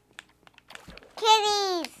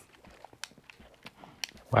 Kitties.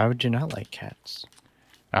 Why would you not like cats?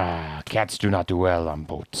 Cats do not do well on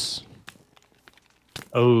boats.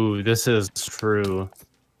 Oh, this is true.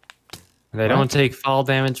 They don't take fall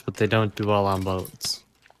damage, but they don't do well on boats.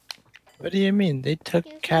 What do you mean? They took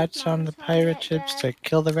Excuse me, cats on the Mom, pirate Dad. ships to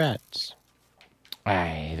kill the rats.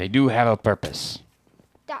 Aye, they do have a purpose.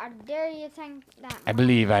 Dad, dare you think that? I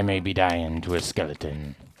believe I may be dying to a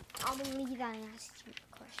skeleton. I believe I asked you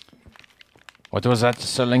a question. What was that,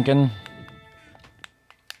 Sir Lincoln?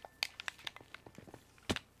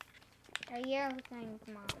 Do you think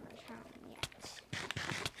Mom is home yet?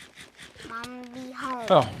 Mom be home.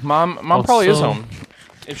 Oh, Mom Also- probably is home.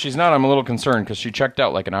 If she's not, I'm a little concerned because she checked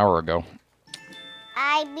out like an hour ago.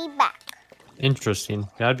 I be back. Interesting.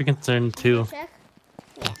 Yeah, I'd be concerned too. Check.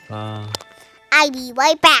 I be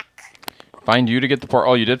right back. Find you to get the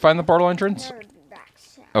portal. Oh, you did find the portal entrance? They're back.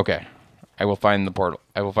 So. Okay. I will find the portal.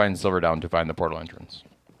 I will find Silverdown to find the portal entrance.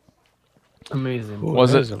 Amazing. Ooh,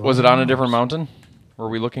 Was that is it a was it long on a different house. mountain? Were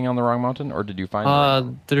we looking on the wrong mountain, or did you find? the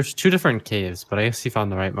right- There's 2 different caves, but I guess you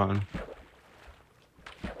found the right mountain.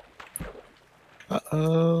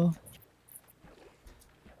 Uh-oh.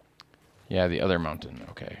 Yeah, the other mountain.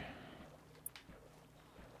 Okay.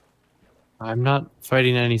 I'm not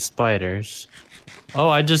fighting any spiders. Oh,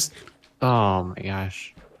 oh my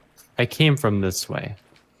gosh. I came from this way.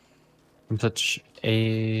 I'm such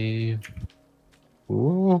a...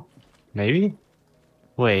 Ooh, maybe?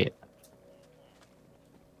 Wait.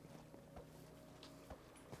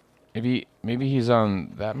 Maybe he's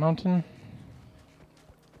on that mountain.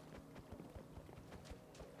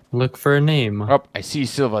 Look for a name. Oh, I see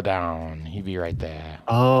Silverdown. He be right there.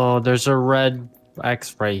 Oh, there's a red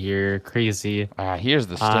X right here. Crazy. Here's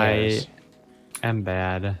the stairs. I am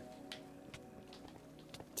bad.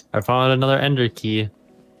 I found another ender key.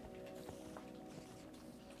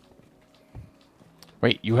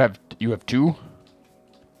 Wait, you have 2?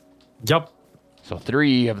 Yup. So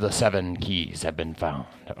 3 of the 7 keys have been found.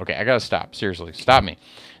 Okay, I gotta stop. Seriously, stop me.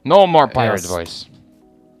 No more pirate Yes. voice.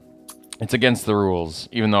 It's against the rules,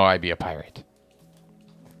 even though I be a pirate.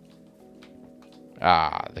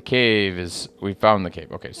 The cave is... We found the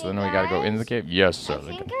cave. Okay, so Hey, then we gotta go into the guys. cave. Yes, sir, I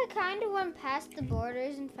think Lincoln. I kind of went past the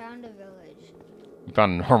borders and found a village. You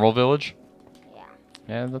found a normal village? Yeah.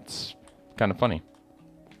 Yeah, that's kind of funny.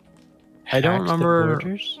 I don't Hacked the remember-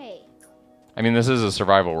 borders? Hey, I mean, this is a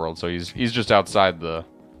survival world, so he's just outside the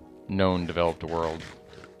known developed world.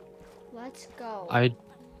 let's go. I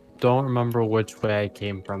don't remember which way I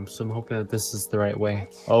came from, so I'm hoping that this is the right way.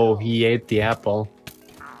 Let's Oh, go. he ate the apple.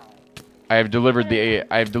 I have delivered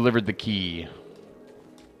the key.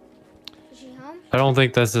 Is she home? I don't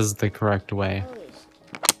think this is the correct way. Oh, is.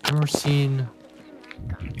 I've never seen...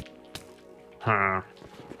 Huh.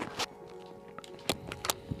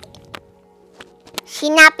 She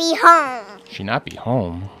not be home. She not be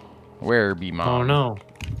home. Where be mom? Oh no.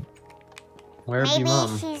 Where be Maybe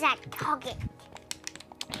mom? she's at Target.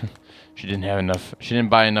 She didn't have enough. She didn't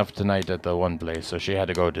buy enough tonight at the one place, so she had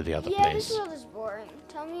to go to the other Yeah, place. this world is boring.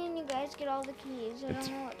 Tell me when you guys get all the keys. I don't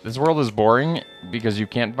know what. This world is boring because you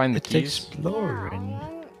can't find the It's keys. exploring.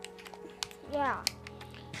 Yeah.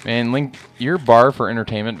 Man, Link, your bar for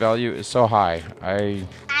entertainment value is so high. I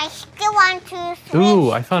still want to switch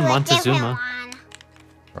Ooh, I found to a different Montezuma.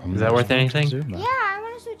 one. Is that worth anything? Montezuma. Yeah, I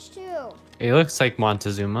want to switch too. It looks like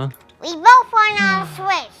Montezuma. We both want to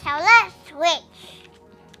switch, so let's switch.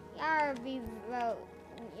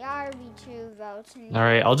 Y'all be 2 votes. And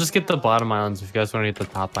Alright, I'll just get the bottom islands if you guys want to get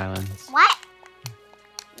the top islands. What?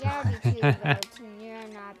 Y'all be 2 votes and you're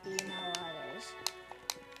not be no others.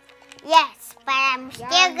 Yes, but I'm still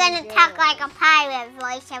Yeah, gonna we talk do. like a pirate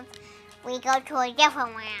voice if we go to a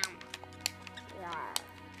different round.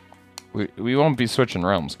 Yeah. We won't be switching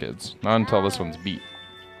realms, kids. Not until this one's beat.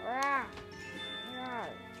 Yeah.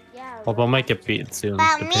 Yeah. Although I might get beat soon,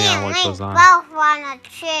 But me depending on and what Link goes on. both wanna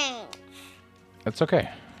change. That's okay.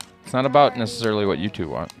 It's not about necessarily what you two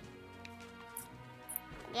want.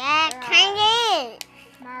 Yeah, kinda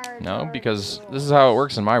is. No, because this is how it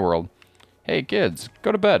works in my world. Hey, kids,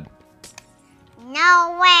 go to bed.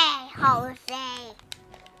 No way, Jose.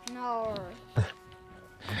 No.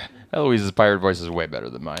 Eloise's pirate voice is way better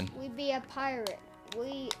than mine. We be a pirate.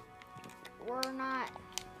 We're not.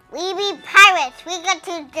 We be pirates. We get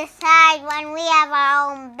to decide when we have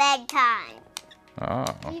our own bedtime. Oh.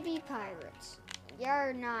 We be pirates.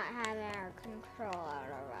 You're not having our control out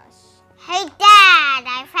of us. Hey, Dad,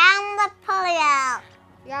 I found the portal.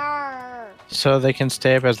 Yar. So they can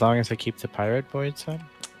stay up as long as they keep the pirate voice up?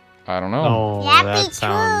 I don't know. Oh, That'd be that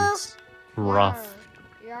sounds rough.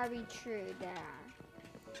 Yar be true, Dad.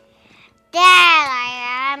 Dad,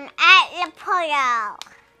 I am at the portal.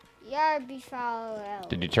 Yar be follow out.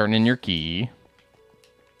 Did you turn in your key?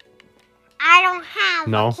 I don't have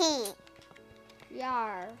No. a key.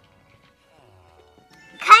 Yar.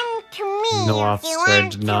 Come to me No, if officer, you I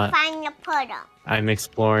want did to not. find the portal. I'm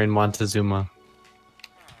exploring Montezuma.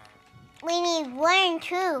 We need 1,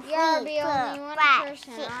 2, 3, 4, Yar be only one 5,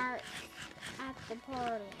 person 6. at the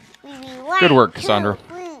portal. We need 1, Good work, 2, Cassandra.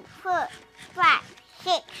 3, 4, 5,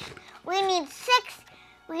 6. We need 6.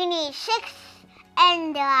 We need 6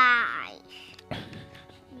 and eyes.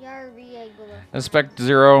 Yar be able to. Inspect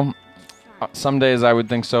 0. Some days I would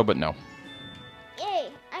think so, but no.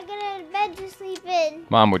 Yay! I got a bed to sleep in.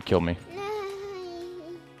 Mom would kill me.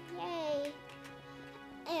 Yay!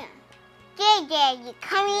 Yeah. JJ, you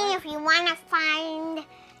come in if you want to find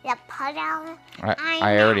the portal.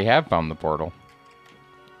 I already have found the portal.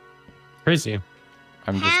 Crazy.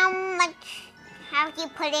 I'm just. How much have you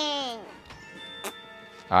put in?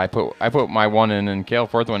 I put my 1 in, and Kale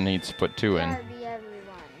fourth one needs to put 2 in. Yar be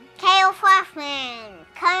everyone. Kale Fluffman,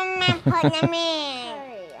 come and put them in.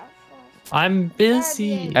 Hurry, I'm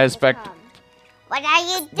busy. Aspect. What are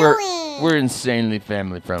you doing? We're insanely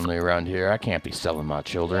family friendly around here. I can't be selling my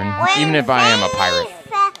children, Yeah. even if I am a pirate.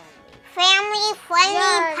 Family friendly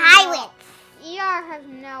Yar, pirates. Yar have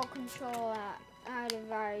no control out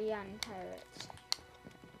of our young pirates.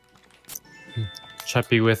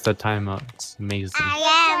 Chuppy with the timeout. It's amazing.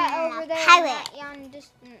 I am Over a there, pirate.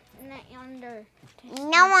 not yonder.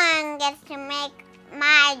 No one gets to make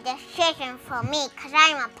my decision for me because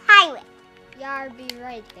I'm a pirate. Yar be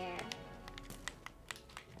right there.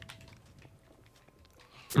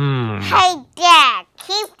 Hmm. Hey, Dad,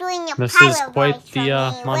 keep doing your This pirate is quite voice for the me, will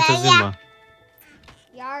ya? Montezuma.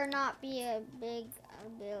 Yar not be a big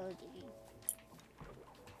ability.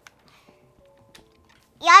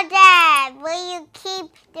 Your Dad, will you keep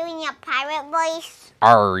doing your pirate voice?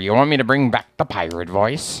 You want me to bring back the pirate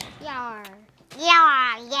voice? Yar.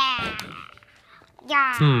 Yeah.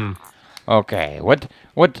 Hmm. Okay. What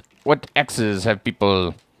X's have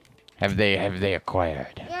they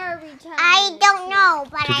acquired? Yar be telling I me don't the know,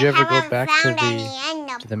 but Did I you ever go haven't back to found the-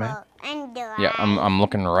 any to the map? Yeah, I'm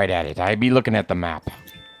looking right at it. I be looking at the map.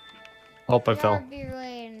 Oh, I Yar fell. be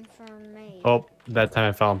waiting for me. Oh, that time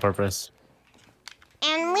I fell on purpose.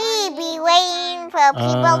 And we be waiting for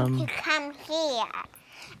people to come here.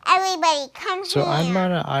 Everybody come So here. I'm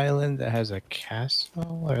on an island that has a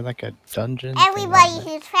castle or like a dungeon. Everybody thing on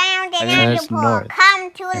it. who's found an And it's underpool, north.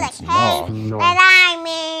 come to It's the cave north. that I'm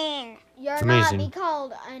in. You're Amazing. not be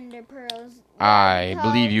called under pearls. I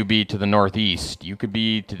believe you be to the northeast. You could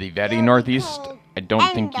be to the very Yeah, northeast. because- I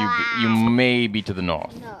don't think you may be to the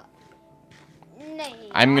north. No. Nay.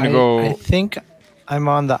 I'm gonna I go. think I'm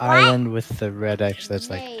on the island with the red X that's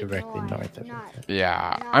like Nay, directly no, north of not. it.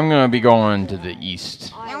 Yeah, I'm gonna be going to the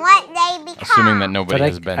east, And what they become. assuming that nobody But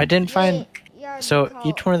has been. I didn't find. Yar be So called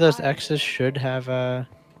each one of those under- X's should have a.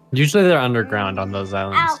 Usually they're underground on those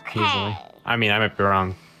islands. Okay. Usually. I mean, I might be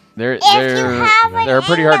wrong. They're If you have an they're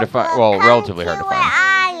pretty hard to find. underpool, Well, come relatively to hard to where find.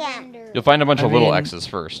 I am. You'll find a bunch I of little mean- X's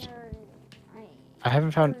first. I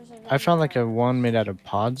haven't found. I found like a one made out of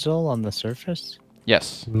podzol on the surface.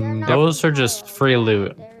 Yes. Those are just free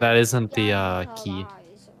loot. That isn't the key.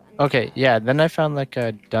 Okay, yeah. Then I found like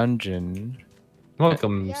a dungeon.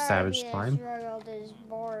 Welcome, Savage Slime.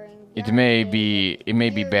 It may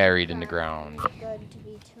be buried in the ground.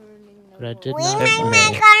 But I did We not might find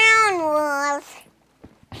make our own rules.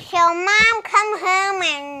 So, Mom, come home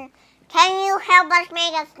and can you help us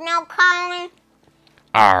make a snow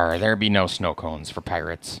cone? There be no snow cones for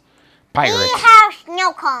pirates. We Pirates. have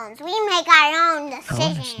snow cones. We make our own I want a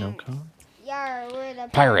snow decisions. cone.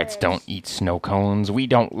 Pirates don't eat snow cones. We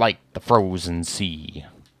don't like the frozen sea.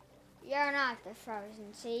 You're not the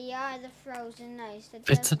frozen sea. You're the frozen ice. That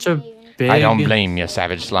It's such doesn't a even- big. I don't blame you,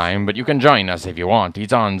 Savage Slime, but you can join us if you want.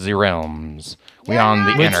 It's on the realms. We You're on the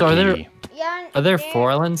not- Wait, so are there- anarchy. Are there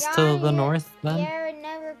 4 islands to the north then? You're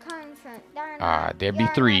never come from. There be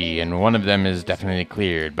 3, and one of them is definitely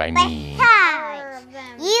cleared by me. Besides,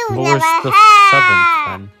 you Well, never where's the had 7th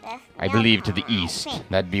then? the I snow believe to the cone, I east. think.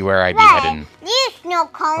 That'd be where I'd be Right. heading. These snow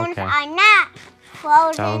cones Okay. are not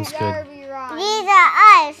frozen. Sounds good. You're be on. These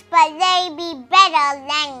are us, but they be better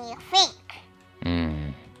than you think. Hmm.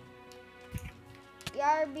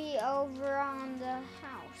 Y'all be over on the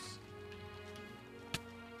house.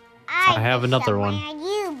 I have be another one. somewhere,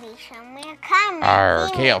 you be somewhere. Come Our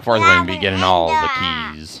and KL4's going to be getting all the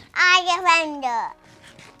keys. I defender.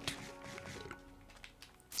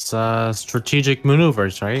 It's strategic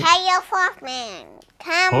maneuvers, right? KL4 man.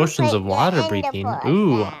 Come Potions put of water your breathing. enderpearl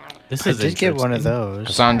Ooh, down. this I is did get one of interesting. those.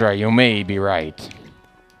 Cassandra, you may be right.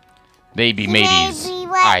 They be She may mateys. be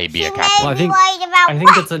I be a she captain. Well, I may be think- worried about I think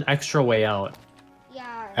what? it's an extra way out. Y'all.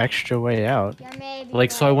 Extra way out. Y'all may be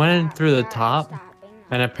Like, so I worried went in about through the y'all top, stopping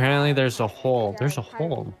and on apparently y'all. there's a hole. Y'all There's a pirate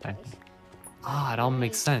hole. place. Ah, it all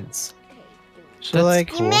makes sense. Okay, dude. So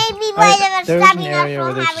That's like, You may be worried about there was stopping an us area where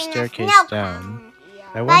from there's a having a staircase snow down. cone.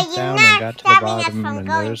 I Y'all. But went you're down not and got to the stopping us bottom, from and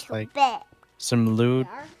going there's to like bed. some loot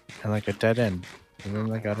Y'all. and like a dead end. And then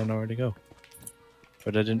like I don't know where to go.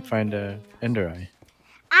 But I didn't find a ender eye.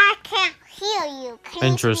 I can't hear you. Can you speak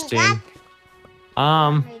Interesting. up?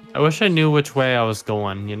 I wish I knew which way I was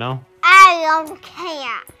going, you know? I don't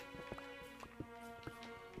care.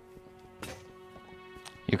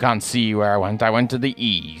 You can't see where I went. I went to the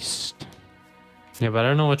east. Yeah, but I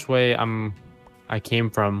don't know which way I came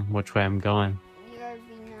from, which way I'm going.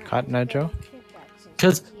 Cotton Eye Joe?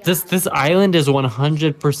 Because this island is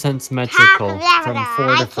 100% symmetrical from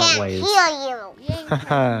 4 different I can't ways. hear you.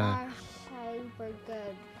 Super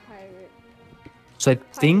good pirate. So I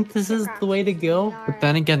think this is the way to go, but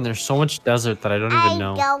then again, there's so much desert that I don't even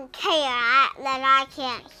know. I don't care that I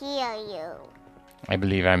can't hear you. I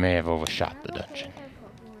believe I may have overshot the dungeon.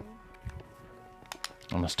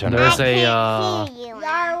 I must turn There's around. a Hear you.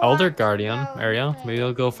 Elder Guardian area. Maybe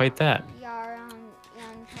I'll go fight that.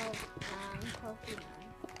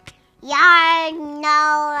 Y'all know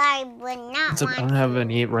I would not Except I want don't have to.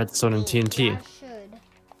 any redstone and TNT. Y'all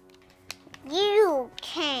should. You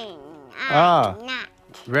can. Ah. I'm not.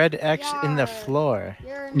 Red X in the floor.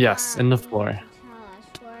 You're Yes, not in the going floor.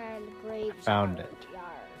 to tell us where the graves Found are, it.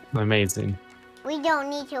 y'all. Amazing. We don't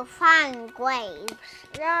need to find graves.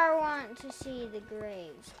 Y'all want to see the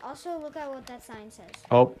graves. Also, look at what that sign says.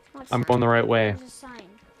 Oh, What's I'm that? going the right way. There's a sign.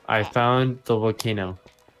 I found the volcano.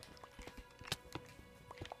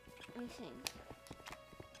 Let me think.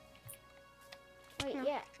 Wait,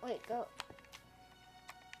 yeah. Wait, go.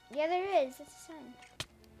 Yeah, there is. It's a sign.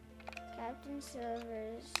 Captain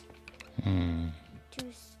Silver's. Hmm.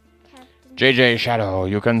 Captain. JJ Shadow,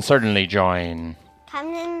 you can certainly join.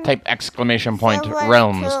 Come in. Type exclamation point Silver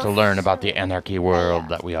realms to Tooth learn about the anarchy world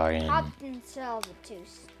that we are in. Captain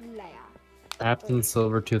Silvertooth Slayer. Captain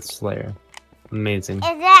Silvertooth Slayer. Amazing. Is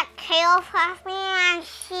that kill for me? I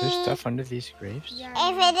see. There's stuff under these graves? Yeah.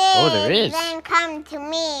 If it is, Oh, there is. then come to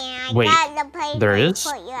me. I Wait, got the place there to is?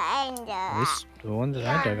 put your ender. This the one that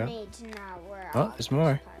I dug up. need to know where Oh, all there's these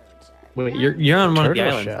more. pirates are. Wait, you're on one of the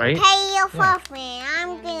Turtle islands, shell. right? Pay your Yeah. me.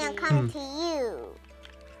 I'm gonna come to you.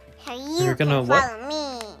 So you You're gonna can what? follow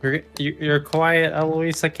me. You're quiet,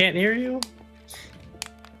 Eloise. I can't hear you.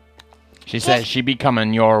 She says she be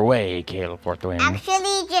coming your way, Kale Forthwing.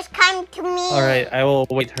 Actually, just come to me. All right, I will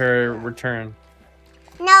wait her return.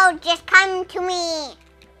 No, just come to me.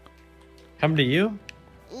 Come to you?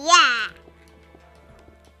 Yeah.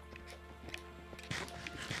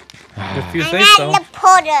 If you I'm say at so. the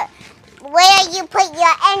portal where you put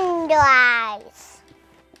your ender eyes.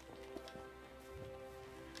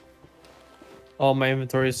 Oh, my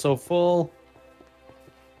inventory is so full.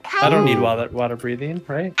 Come I don't need water breathing,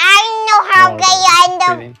 right? I know how to Water get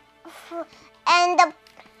your breathing. ender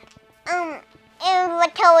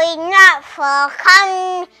inventory not full.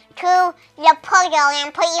 Come to the portal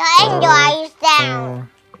and put your ender eyes down.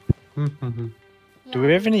 Do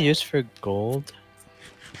we have any use for gold?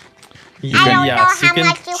 You I can, don't know yes, you how can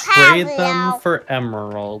much you trade have, them Leo. for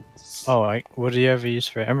emeralds. Oh, what do you have use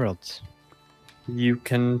for emeralds? You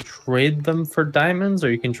can trade them for diamonds,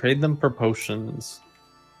 or you can trade them for potions.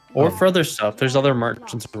 Or for other stuff. There's other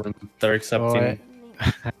merchants that are accepting.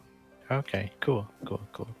 Okay, cool.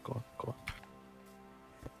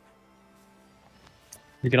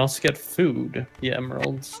 You can also get food via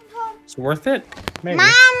emeralds. It's worth it? Maybe. Mom,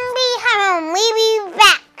 be home. We be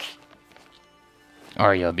back.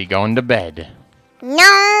 Or you'll be going to bed.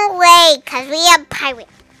 No way, because we are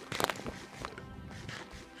pirates.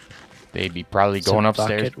 They'd be probably Is a going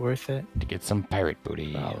upstairs bucket worth it? to get some pirate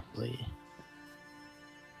booty. Probably.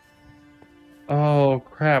 Oh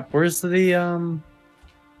crap, where's the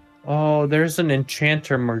Oh, there's an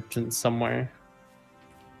enchanter merchant somewhere.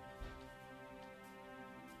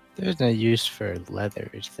 There's no use for leather,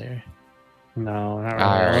 is there? No, not really.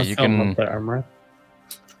 Alright, Unless you someone can- with the armor.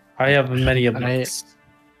 I have many of these.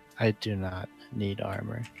 I do not need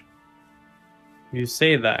armor. You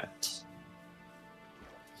say that.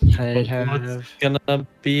 I But have. what's gonna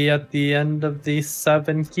be at the end of these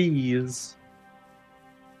 7 keys?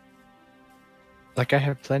 Like, I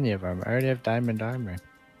have plenty of armor. I already have diamond armor.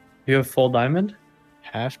 You have full diamond?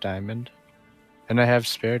 Half diamond. And I have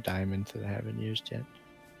spare diamonds that I haven't used yet.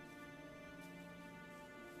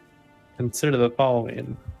 Consider the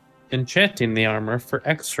following. Enchanting the armor for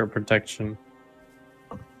extra protection.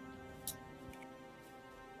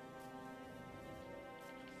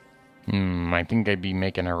 I think I'd be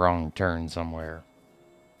making a wrong turn somewhere.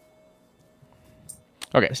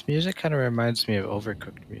 Okay. This music kind of reminds me of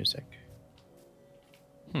Overcooked music.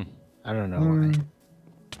 I don't know why.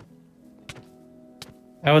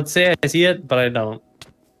 I would say I see it, but I don't.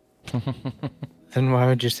 Then why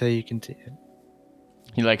would you say you can see it?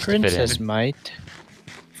 He likes to fit Princess in. Might.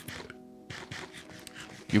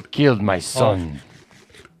 You killed my son.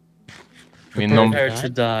 Mi, Prepare to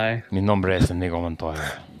die. mi nombre es Inigo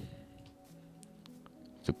Montoya.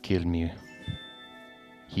 You killed me.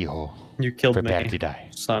 Hijo. You killed Prepare me, to die.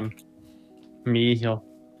 son. Mi hijo.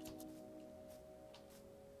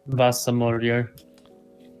 Vas a morir.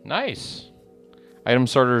 Nice. Item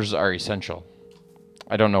sorters are essential.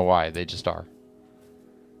 I don't know why, they just are.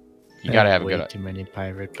 You gotta have a way good. too many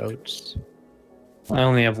pirate boats. I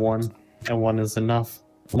only have 1, and 1 is enough.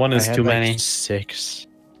 1 is I had too like many. 6.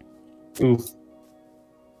 Oof.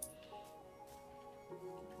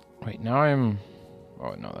 Wait, now I'm.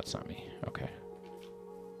 Oh no, that's not me. Okay.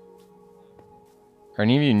 Are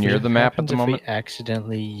any of you near What the map at happens the if moment? we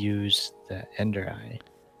accidentally use the Ender Eye?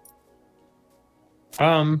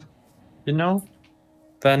 You know,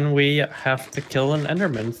 then we have to kill an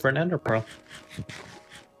Enderman for an Ender Pearl.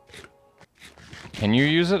 Can you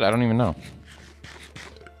use it? I don't even know.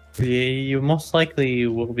 You most likely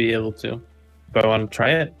will be able to. Do I want to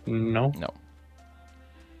try it? No. No.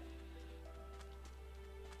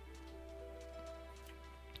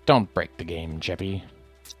 Don't break the game, Jeppy.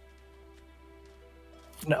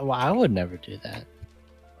 No, well, I would never do that.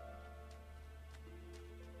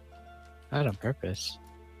 Not on purpose.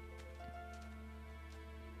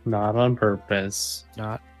 Not on purpose.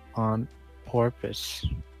 Not on purpose.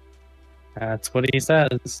 That's what he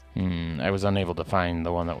says. I was unable to find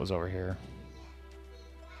the one that was over here.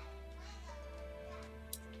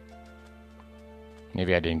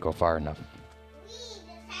 Maybe I didn't go far enough.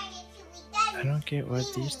 I don't get what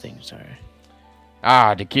these things are.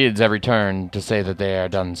 Ah, the kids have returned to say that they are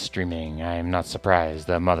done streaming. I am not surprised.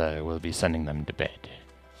 The mother will be sending them to bed.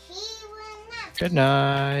 Good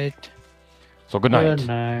night. So good night. Good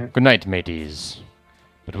night. Good night, mateys.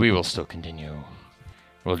 But we will still continue.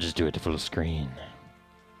 We'll just do it full screen.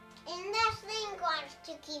 And this thing wants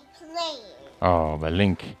to keep playing. Oh, but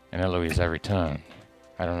Link and Eloise have returned.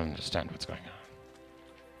 I don't understand what's going on.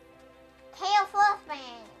 Tail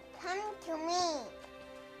Wolfman, come to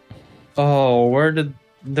me. Oh, where did...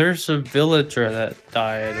 There's a villager that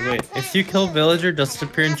died. Wait, if you kill villager, does it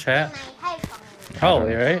appear in chat?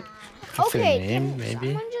 Probably, right? What's their Okay, name, can maybe?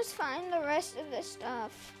 someone just find the rest of the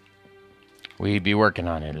stuff? We be working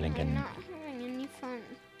on it, I'm Lincoln. not having any fun.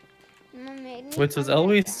 Mom made me Which was come back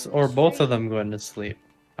Eloise down or the both of street. them going to sleep?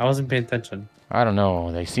 I wasn't paying attention. I don't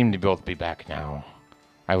know. They seem to both be back now.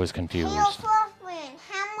 I was confused. Tail Wolfman,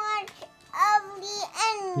 how much of the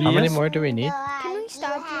enemy? How many Yes. more do we need? Can we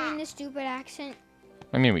stop doing the stupid accent?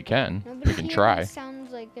 I mean, we can. Nobody We can here try.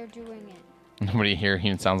 sounds like they're doing it. Nobody here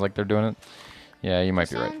even sounds like they're doing it. Yeah, you might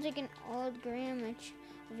be right. Sounds like an old grandma,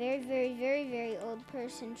 very, very, very, very old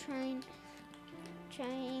person trying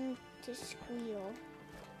to squeal.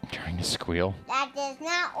 Trying to squeal. That is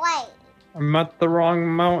not right. I'm at the wrong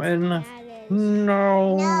mountain. That is.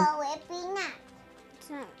 No. No, it be not. It's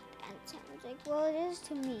not. That sounds like. Well, it is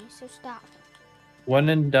to me. So stop. When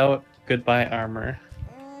in doubt, goodbye armor.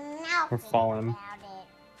 No. We're falling. About it.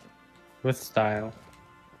 With style.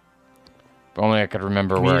 If only I could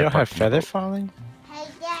remember You where I don't have parked my feather boat. falling? Hey,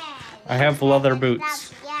 Dad. I have leather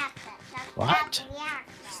boots. What?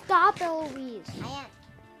 Stop, Eloise. I am.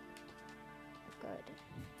 Good.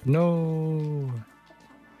 No.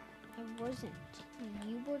 I wasn't.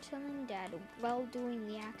 You were telling Dad while doing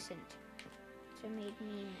the accent. So it made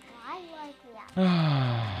me. I like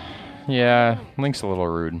that. Yeah, Link's a little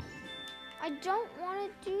rude. I don't want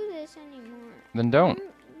to do this anymore. Then don't.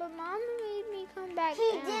 But Mama made me come back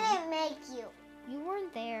He down. didn't make you. You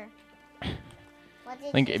weren't there. What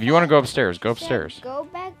did Link, she if you want to say? go upstairs, go She said, upstairs. Go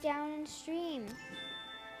back down and stream.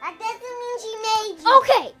 That doesn't mean she made you.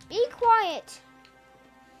 Okay, be quiet.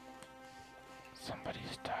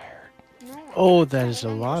 Somebody's tired. No, Oh, I'm that not is a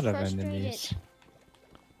tired, I'm lot just of frustrated. enemies.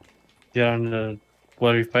 Get on the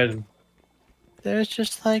What are you fighting? There's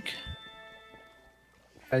just like,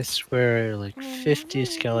 I swear, like 50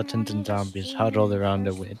 skeletons and zombies huddled around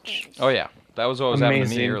a witch. Oh yeah, that was what was happening to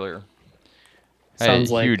me Amazing. earlier. Sounds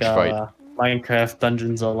Hey, like huge fight. Minecraft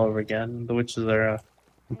dungeons all over again. The witches are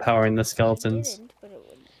empowering the skeletons. Didn't, but it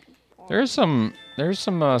would. There's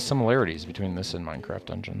some similarities between this and Minecraft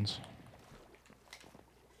Dungeons.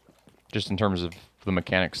 Just in terms of the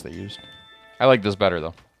mechanics they used. I like this better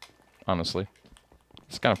though, honestly.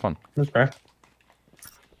 It's kind of fun. That's fair.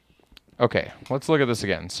 Okay, let's look at this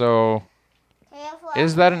again. So,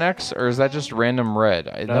 is that an X or is that just random red?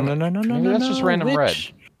 No, Maybe that's just random red.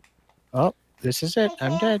 Oh, this is it.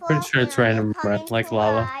 I'm dead. Pretty sure it's random red, like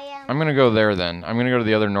lava. I'm gonna go there then. I'm gonna go to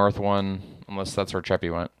the other north one, unless that's where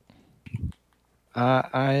Cheppy went.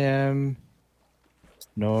 I am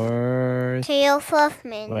north Kale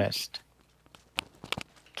Fluffman. west.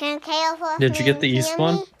 Can Kale Fluffman Did you get the east hear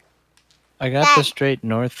one? me? I got the straight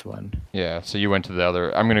north one. Yeah, so you went to the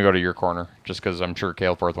other. I'm gonna go to your corner, just because I'm sure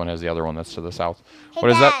Kaleforth one has the other one that's to the south. Hey, What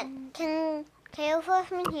is that? Dad, can Kale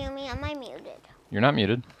Fluffman hear me? Am I muted? You're not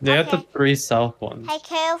muted. They got the Okay. 3 south ones. Hey,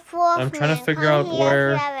 Kale Fluffman. I'm trying to figure come out here if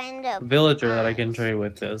where you have ender Villager that I can trade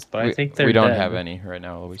with this, but I think they're we don't dead. have any right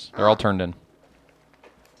now, Louise. They're all turned in.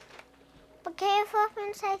 But Kale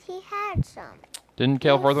Fluffman said he had some. Didn't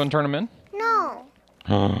Kaleforth one turn them in? No.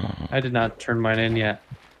 I did not turn mine in yet.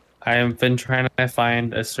 I have been trying to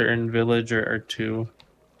find a certain villager or two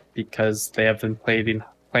because they have been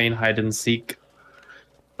playing hide and seek.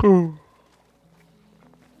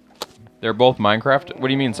 They're both Minecraft? What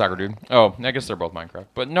do you mean, Soccer Dude? Oh, I guess they're both Minecraft.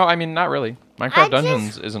 But no, I mean, not really. Minecraft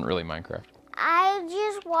Dungeons isn't really Minecraft. I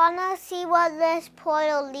just want to see what this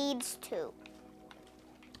portal leads to.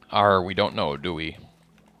 We don't know, do we?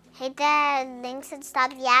 Hey, Dad, Link said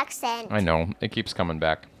stop the accent. I know. It keeps coming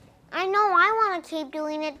back. I know, I want to keep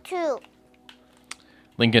doing it too.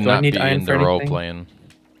 Lincoln Do I not need be iron into for role anything? playing.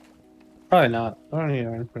 Probably not. I don't need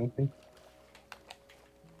iron for anything.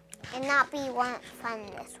 And not be fun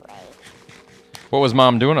this way. What was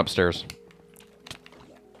Mom doing upstairs?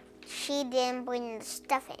 She didn't bring the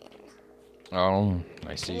stuff in. Oh,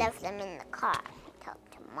 I She see. left them in the car until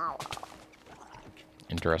tomorrow.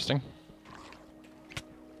 Interesting.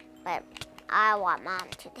 But I want Mom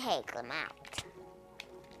to take them out.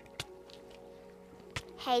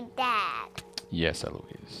 Hey, Dad, Yes,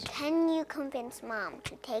 Eloise. can you convince Mom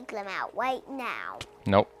to take them out right now?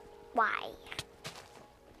 Nope. Why?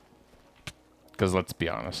 Because let's be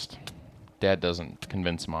honest. Dad doesn't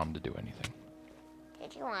convince Mom to do anything.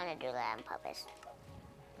 Did you want to do that on purpose?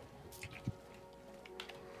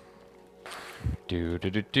 Do do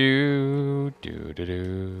do do do do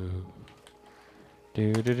do.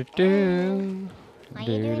 Do do do do. Why are you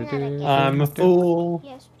doing that again? I'm a fool.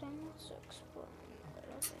 Yes, but I'm also exploring.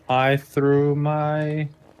 I threw my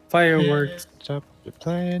fireworks. Stop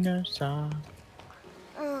playing our song.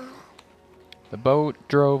 Ugh. The boat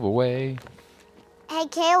drove away. Hey,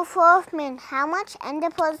 Kale Forfman, how much ender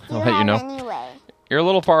pearls do you I'll let you have know. anyway? You're a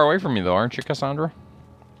little far away from me, though, aren't you, Cassandra?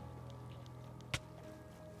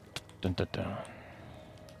 Dun, dun, dun.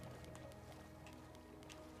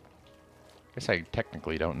 Guess I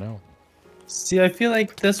technically don't know. See, I feel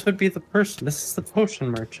like this would be the person. This is the potion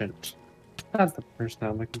merchant. Not the person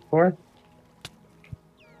I'm looking for.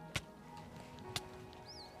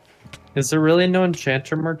 Is there really no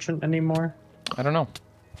enchanter merchant anymore? I don't know.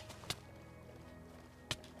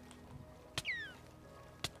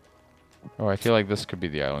 Oh, I feel like this could be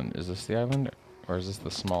the island. Is this the island? Or is this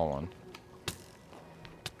the small one?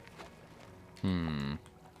 Hmm.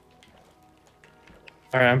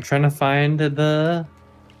 Alright, I'm trying to find the...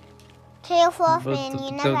 Kale Forfman,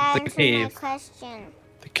 you never the answered my cave. question.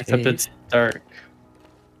 Except it's dark.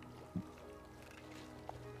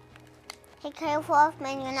 Hey, Kale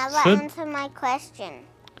Forfman, you never Should- answered my question.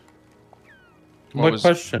 What was-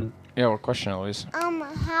 question? Yeah, what question, Elise? How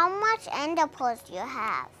much ender pearls do you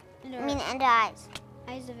have? I mean, ender eyes.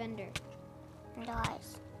 Eyes of Ender. Ender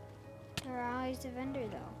eyes. There are eyes of Ender,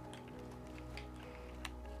 though.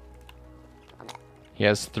 He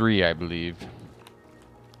has 3, I believe.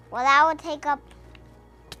 Well, that would take up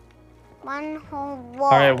one whole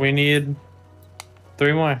wall. Alright, we need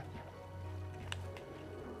 3 more.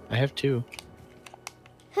 I have 2.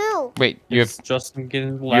 Who? Wait, you have Is Justin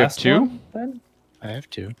getting the you have last 2? one, then? I have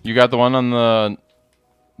 2. You got the one on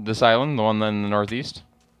this island, the one in the northeast,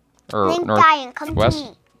 or Link Diane, come northwest?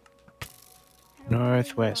 to me.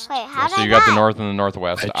 Northwest. Wait, how did So I you got the die? north and the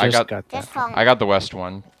northwest. I just got that. Just phone. I got the west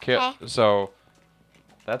one. Okay. So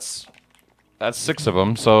that's 6 of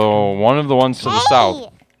them. So one of the ones to the Hey!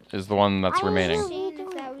 south is the one that's Why would remaining. you- Seeing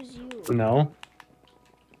if that was you. No.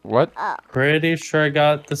 What? Oh. Pretty sure I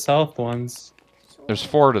got the south ones. There's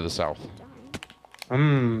 4 to the south. I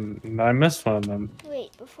missed one of them.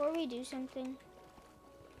 Wait, before we do something.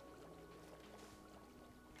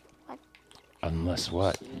 Unless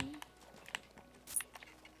what?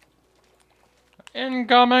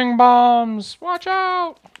 Incoming bombs! Watch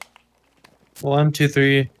out! 1, 2,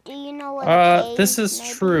 3. Do you know what a cave This is may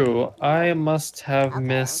be? true. I must have Okay,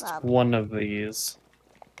 missed well. one of these.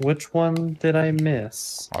 Which one did I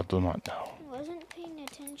miss? I do not know. I wasn't paying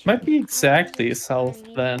attention. Might be I was exactly at the south farm,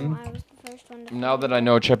 you then. know, I was the first one to Now find that I it.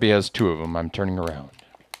 know Cheppy has 2 of them, I'm turning around.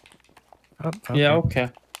 Oh, Yeah, okay.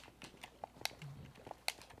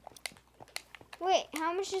 Wait,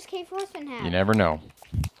 how much does Cave Wolfman have? You never know.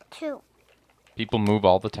 2. People move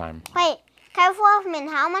all the time. Wait, Cave Wolfman,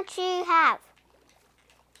 how much do you have?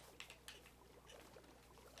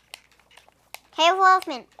 Cave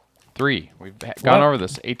Wolfman. 3. We've gone What? over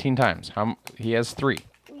this 18 times. He has 3.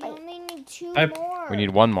 We only need 2 I- more. We need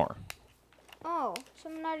 1 more. Oh,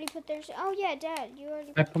 someone already put theirs. Oh yeah, Dad, you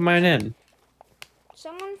already. I put mine in.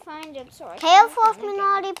 Someone find it so I can Cave have fun Wolfman again.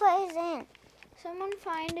 already put his in. Someone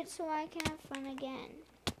find it so I can have fun again.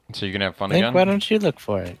 So you can have fun Link, again? why don't you look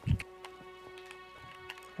for it?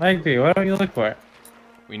 I agree. Why don't you look for it?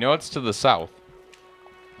 We know it's to the south.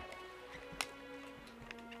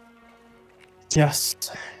 Yes.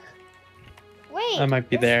 Wait, I might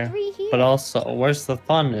be there's there. 3 here. But also, where's the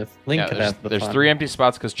fun if Link Yeah, could there's, have the there's fun? 3 empty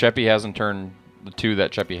spots because Cheppy hasn't turned the 2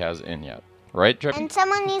 that Cheppy has in yet. Right, Cheppy? And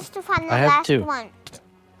someone needs to find the I have last 2. one.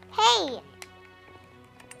 Hey!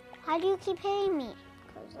 How do you keep hitting me?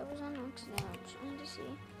 Because that was on accident. I was trying to see.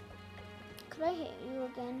 Could I hit you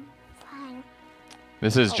again? Fine.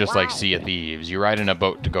 This is Oh, just like why? Sea of Thieves. You ride in a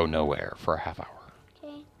boat to go nowhere for a half hour.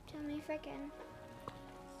 Okay, tell me if I can.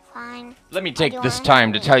 Fine. Let me do take you this wanna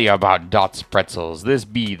time to do? tell you about Dot's Pretzels. This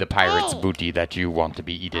be the pirate's Hey. booty that you want to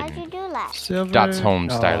be How'd you eating. do that? Silver. Dot's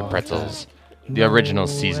home-style Oh, pretzels. The original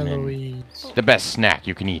seasoning. Eloise. The best snack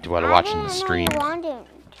you can eat while I watching didn't the know stream. you wanted.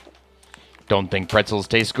 Don't think pretzels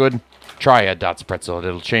taste good? Try a Dot's pretzel.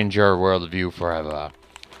 It'll change your worldview forever.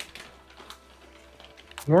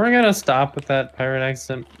 We're gonna stop with that pirate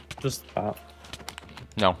accent. Just stop.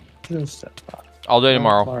 No. Just stop. All day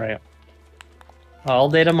tomorrow. Alright. All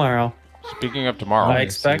day tomorrow. Speaking of tomorrow. I I see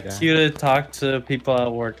expect that. you to talk to people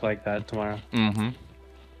at work like that tomorrow. Mm-hmm.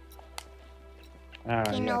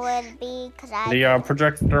 Do you know where to be? Because I The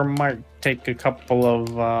projector might take a couple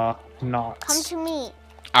of knots. come to me.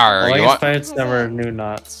 Arr, Well, I you guess want, pirates never knew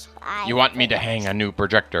knots. you want me to hang a new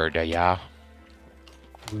projector, do ya?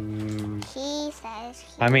 Mm, He says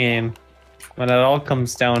he I mean, when it all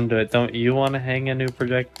comes down to it, don't you want to hang a new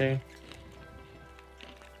projector?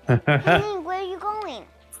 Hey, where are you going?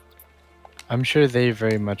 I'm sure they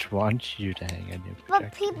very much want you to hang a new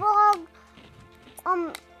But projector.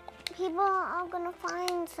 people are gonna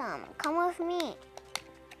find some. Come with me.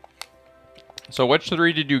 So which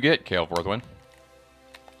 3 did you get, Kale Forthwin?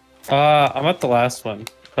 I'm at the last one,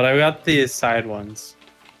 but I got the side ones.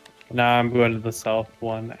 Now I'm going to the south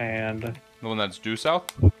one, and The one that's due south?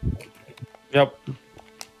 yep.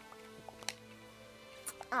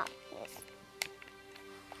 Oh, yes.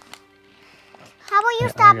 How about you I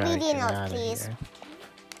stop gotta eating get those, outta please? here.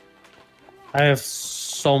 I have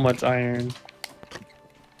so much iron.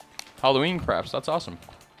 Halloween crafts, that's awesome.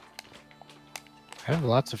 I have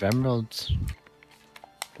lots of emeralds.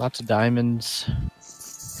 Lots of diamonds.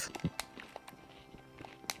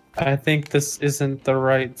 I think this isn't the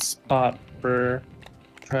right spot for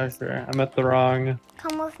treasure. I'm at the wrong.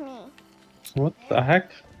 Come with me. What the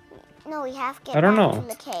heck? No, we have to get I don't back know. to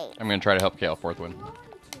the cave. I'm gonna try to help Kale Forthwin.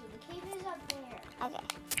 The cave is up there.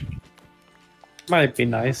 Okay. Might be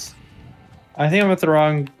nice. I think I'm at the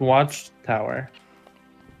wrong watchtower.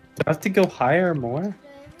 Do I have to go higher or more? Did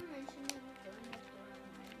I ever mention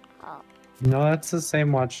that Oh. No, that's the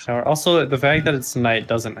same watchtower. Also, the fact that it's night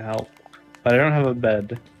doesn't help. But I don't have a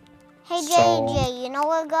bed. Hey, So- JJ, you know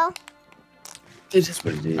where to go? It is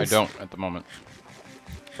what it is. I don't at the moment.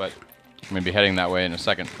 But I'm gonna be heading that way in a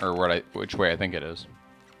second, or which way I think it is.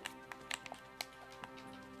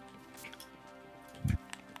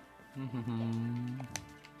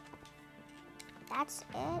 That's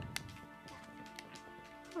it?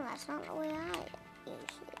 Oh, that's not the way I usually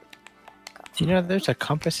go. Do you know there's a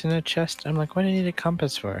compass in a chest? I'm like, what do you need a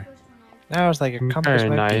compass for? Now I was like, a compass Very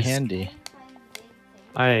might be nice. handy.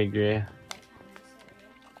 I agree.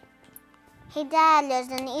 Hey, Dad, there's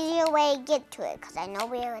an easier way to get to it, because I know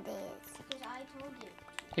where it is. Because I told you.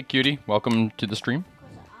 Hey cutie, welcome to the stream.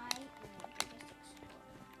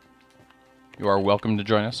 You are welcome to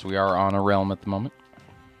join us. We are on a realm at the moment.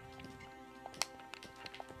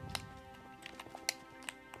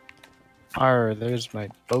 There's my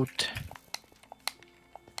boat.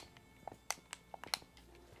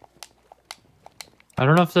 I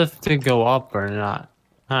don't know if this to go up or not.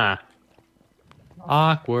 Huh.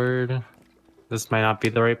 Awkward. This might not be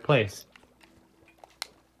the right place.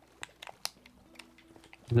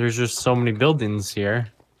 There's just so many buildings here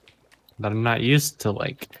that I'm not used to,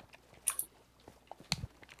 like.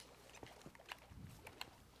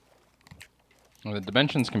 Well, the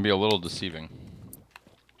dimensions can be a little deceiving.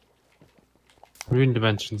 Green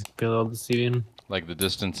dimensions can be a little deceiving. Like the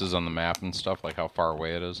distances on the map and stuff, like how far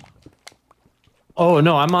away it is. Oh,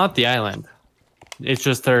 no, I'm off the island. It's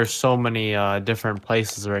just there are so many different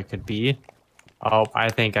places where it could be. Oh, I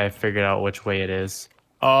think I figured out which way it is.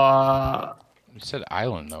 You said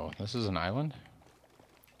island, though. This is an island?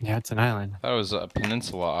 Yeah, it's an island. That was a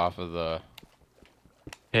peninsula off of the...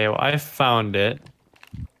 Okay, well, I found it.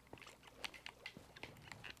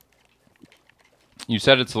 You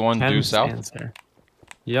said it's the one due Ten south? stands there.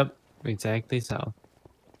 Yep, exactly south.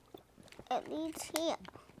 It leads here.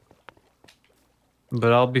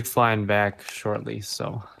 But I'll be flying back shortly,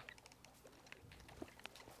 so...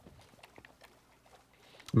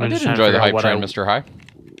 I did enjoy the hype train, Mr. High.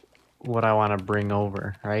 What I want to bring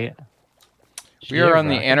over, right? We are on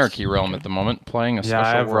the Anarchy realm at the moment, playing a special Yeah,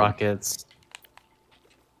 I have world. rockets.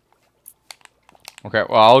 Okay,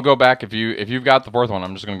 well, I'll go back if you've got the fourth one.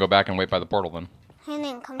 I'm just gonna go back and wait by the portal then. And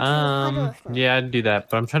then come to the puddle with me. Yeah, I'd do that,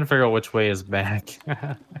 but I'm trying to figure out which way is back.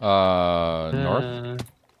 North.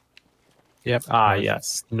 Yep.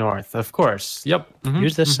 Yes, north, of course. Yep.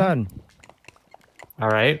 Use the sun. All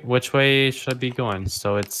right, which way should I be going?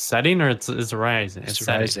 So it's setting or it's rising? It's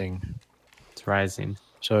setting. rising. It's rising.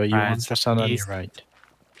 So you Alright, want the sun on your east. right.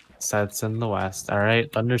 Sets in the west. All right,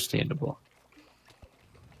 understandable.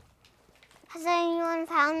 Has anyone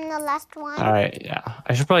found the last one? All right, yeah.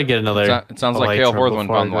 I should probably get another. It sounds like elytra Kale Forthwind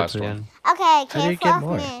before I found the go last to the one. end. Okay, do you Cave get more?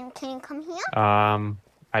 Wolfman, can you come here?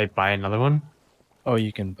 I buy another one. Oh,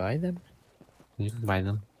 you can buy them? You can buy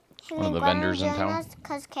them. Can One of you the go vendors in join town? us?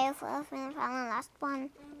 Because Cave Wolfman found the last one.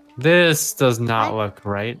 This does not What? look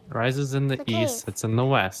right. Rises in the The east. cave. It's in the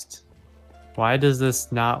west. Why does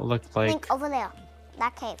this not look like? Link over there.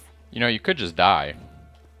 That cave. You know, you could just die.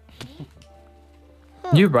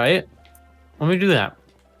 You right? Let me do that.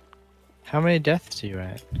 How many deaths are you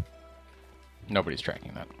at? Nobody's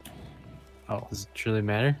tracking that. Oh. Does it truly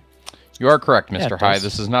matter? You are correct, Yeah, Mr. it High. does.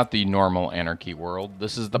 This is not the normal Anarchy world.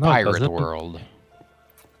 This is the No, it pirate doesn't. world.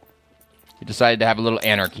 You decided to have a little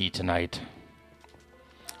anarchy tonight.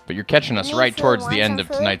 But you're catching us Need right food, towards want the end some of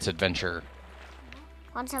food? tonight's adventure.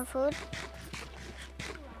 Want some food?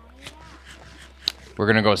 We're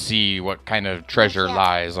gonna go see what kind of treasure Yeah.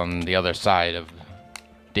 lies on the other side of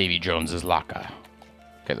Davy Jones's locker.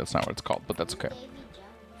 Okay, that's not what it's called, but that's okay.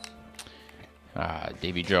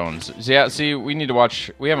 Davy Jones. So, yeah, see, we need to watch.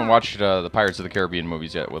 We haven't watched the Pirates of the Caribbean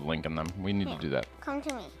movies yet with Link in them. We need to do that. Come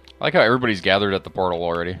to me. I like how everybody's gathered at the portal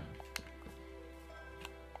already.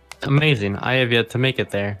 Amazing. I have yet to make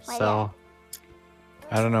it there, Why so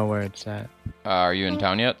I don't know where it's at. Are you in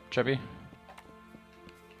town yet, Chubby?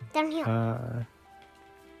 Down here.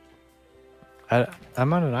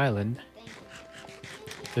 I'm on an island.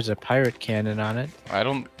 There's a pirate cannon on it. I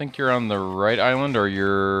don't think you're on the right island, or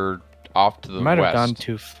you're off to the Might have west. gone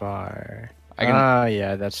too far. I can-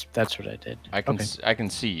 Yeah, that's what I did. I can Okay. I can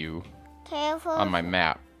see you Careful. on my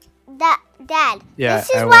map. Dad. Yeah, This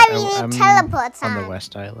is I- why I- we need I'm teleports on on. the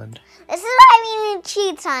west island. This is why we need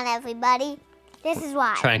cheats on everybody. This is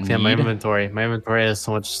why. trying to get my Need? inventory. My inventory has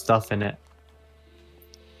so much stuff in it.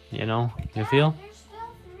 You know? You feel? There's still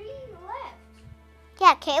 3 left.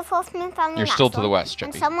 Yeah, Cave Wolfman found the You're last still to the one, west,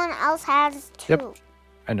 and Chubby. someone else has 2. Yep.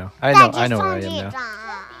 I know. I Dad, know just where I don't am cheat.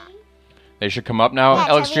 now. They should come up now. Yeah,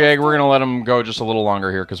 Alex Chubby, Jag, let's we're do gonna let them go just a little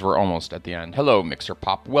longer here because we're almost at the end. Hello, Mixer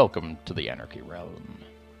Pop. Welcome to the Anarchy Realm.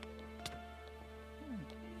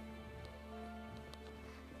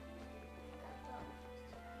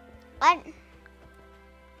 What?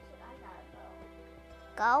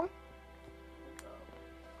 Go?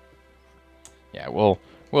 Yeah, we'll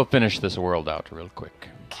finish this world out real quick.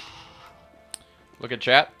 Look at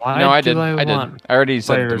chat. Why no, I do did. I did. want I already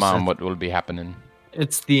said to fire Mom resist- what will be happening.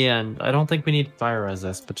 It's the end. I don't think we need fire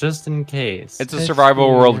resist, but just in case. It's a survival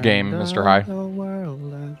It's world the game, end Mr. of High. the world,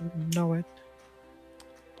 I don't know it.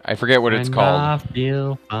 I forget what it's And called. I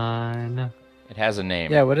feel fine. It has a name.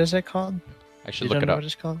 Yeah, what is it called? I should You look don't it know up. what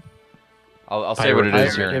it's called? I'll say what it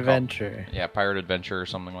is here. Pirate Adventure. Yeah, Pirate Adventure or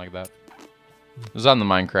something like that. It was on the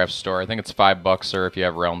Minecraft store. I think it's $5, or if you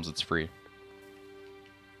have Realms, it's free.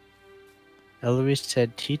 Eloise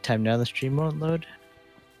said tea time. Now the stream won't load.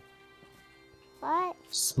 What?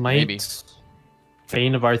 Smite. Maybe.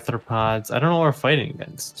 Bane of arthropods. I don't know what we're fighting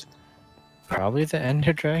against. Probably the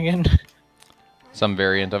Ender Dragon. Some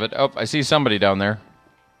variant of it. Oh, I see somebody down there.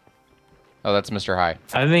 Oh, that's Mr. High.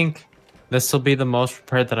 I think this will be the most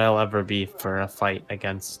prepared that I'll ever be for a fight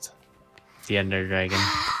against the Ender Dragon.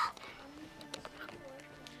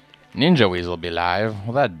 Ninja Weasel will be live.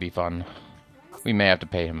 Well, that'd be fun. We may have to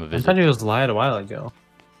pay him a I visit. thought he was live a while ago.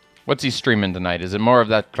 What's he streaming tonight? Is it more of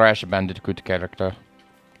that Crash Bandicoot character?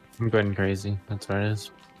 I'm going crazy. That's what it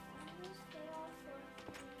is.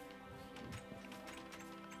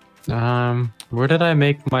 Where did I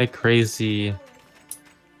make my crazy?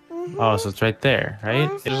 Oh, so it's right there, right?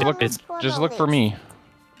 Just look for me.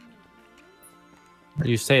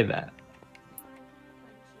 You say that.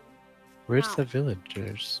 Where's the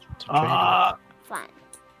villagers? to trade Ah, Fun.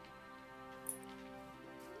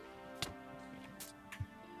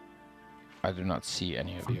 I do not see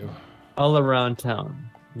any of you. all around town.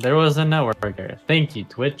 There was a networker. Thank you,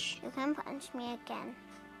 Twitch. You can punch me again.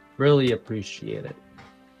 Really appreciate it.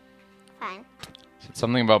 Fine. Is it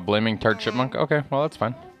something about blaming Tart Chipmunk? Okay, well, that's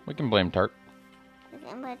fine. We can blame Tart. You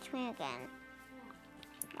can punch me again.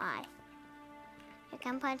 Why? You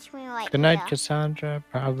can punch me right Good night, here. Cassandra.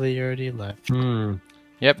 Probably already left. Hmm.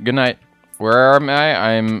 Yep, good night. Where am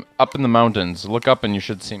I? I'm up in the mountains. Look up and you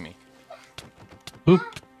should see me. Boop.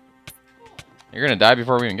 You're gonna die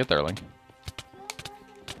before we even get there, Link.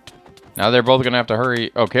 Now they're both gonna have to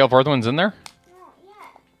hurry. Oh, Kale Fourthwind's in there?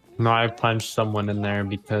 No, I punched someone in there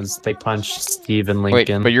because they punched Steve and Wait,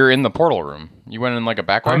 Lincoln. but you're in the portal room. You went in like a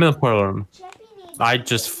back way? I'm in the portal room. I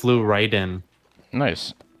just flew right in.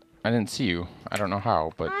 Nice. I didn't see you. I don't know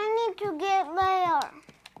how, but... I need to get layer.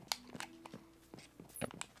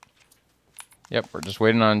 Yep, we're just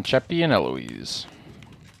waiting on Cheppy and Eloise.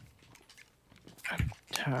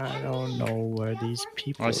 I don't know where these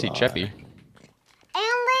people Oh, I see are. Cheppy. And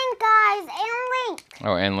Link, guys, and Link.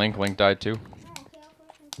 Oh, and Link. Link died too.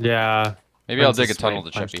 Yeah. Maybe I'll dig a Princess tunnel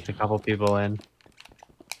Wade to punched Cheppy. a couple people in.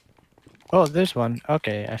 Oh, there's one.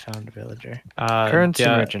 Okay, I found a villager. Uh, Currency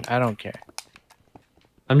yeah, merchant. I don't care.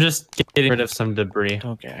 I'm just getting rid of some debris.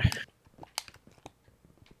 Don't care.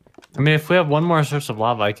 I mean, if we have one more source of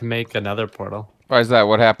lava, I can make another portal. Why is that?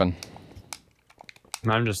 What happened?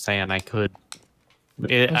 I'm just saying I could.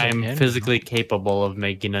 Doesn't I'm end. physically capable of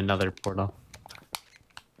making another portal.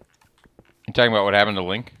 You talking about what happened to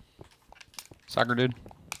Link? Soccer dude?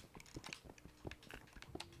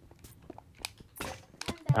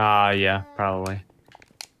 Yeah, probably.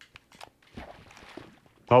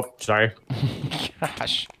 Oh, sorry.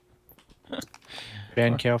 Gosh.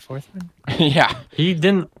 Ban Kale Fourthman? Yeah. He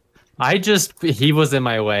didn't. He was in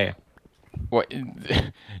my way. What?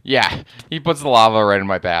 Yeah. He puts the lava right in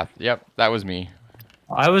my path. Yep, that was me.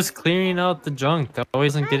 I was clearing out the junk that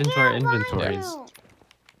always doesn't get into our I can't find inventories. you.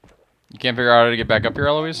 You can't figure out how to get back up here,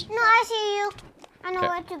 Eloise? No, I see you. I know Okay.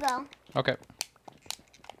 where to go. Okay.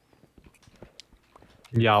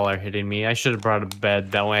 Y'all are hitting me. I should have brought a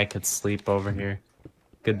bed. That way I could sleep over here.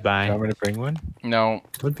 Goodbye. You want me to bring one? No,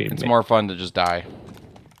 Would be it's ama- more fun to just die.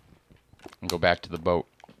 And go back to the boat.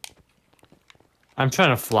 I'm trying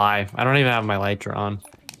to fly. I don't even have my lighter on.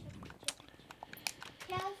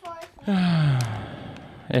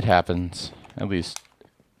 It happens. At least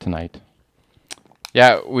tonight.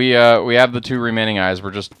 Yeah, we have the 2 remaining eyes.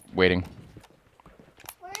 We're just waiting.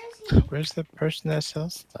 Where is he? Where's the person that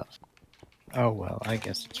sells stuff? Oh, well, I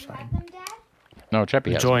guess it's fine. Them, Dad? No,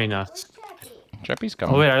 Cheppy has. Join us. Cheppy's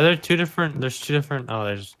coming. Oh wait, are there two different? There's two different. Oh,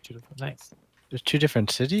 there's two different. Nice. There's 2 different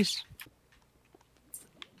cities?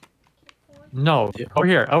 No, Yeah. over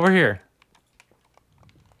here. Over here.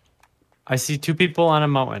 I see 2 people on a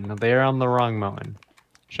mountain. They are on the wrong mountain.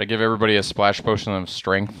 Should I give everybody a splash potion of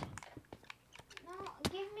strength? No,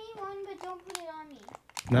 give me one, but don't put it on me.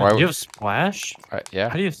 No, Why You have splash? yeah,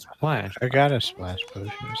 How do you have splash? I got a splash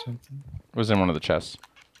potion or something. it was in one of the chests.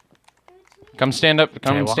 Come stand up.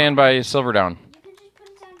 Come Okay, well- stand by Silverdown. You can just put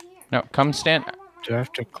it down here. No, come stand. I want mine. Do I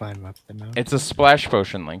have to climb up the mountain? It's a splash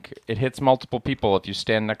potion, Link. It hits multiple people if you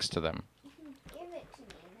stand next to them. Give it to me.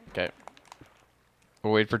 Okay.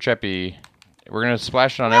 We'll wait for Cheppy. We're gonna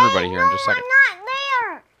splash it on everybody here in just a second. I'm not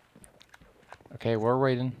there. Okay, we're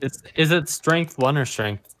waiting. Is it strength 1 or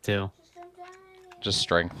strength 2? Just don't die. Just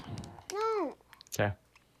strength. No. Okay.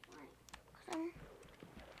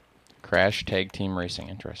 Crash Tag Team Racing.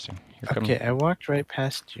 Interesting. Here come. Okay, I walked right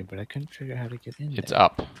past you, but I couldn't figure out how to get in It's there.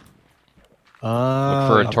 up. Look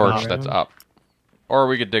for a torch that's up. Or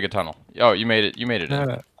we could dig a tunnel. Oh, you made it. You made it No, in.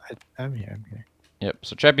 no, I'm here, I'm here. Yep.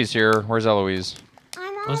 So Cheppy's here. Where's Eloise?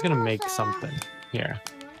 I'm I was gonna almost make there. something here.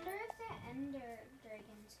 I wonder if the Ender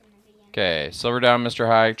Dragon's gonna be in Okay, Silver down, Mr.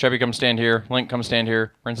 High. Chubby, come stand here. Link, come stand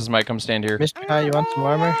here. Princess Mike, come stand here. Mr. High, you want some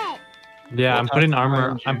armor? Yeah, I'm putting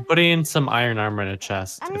armor. behind you. I'm putting some iron armor in a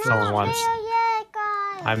chest. I'm If not someone wants, there yet,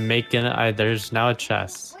 guys. I'm making it. There's now a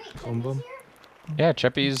chest. Boom, boom. Yeah,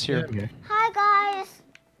 Cheppy's here. Yeah. Hi, guys.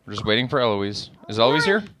 We're just waiting for Eloise. Is Eloise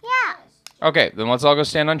here? Yeah. Okay, then let's all go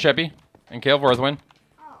stand on Cheppy and Kale Forthwin.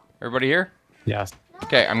 Everybody here? Yes.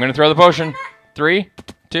 Okay, I'm gonna throw the potion. 3,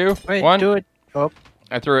 2, Wait, 1. do it. Oh,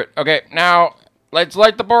 I threw it. Okay, now let's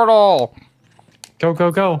light the portal. Go,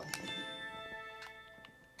 go, go.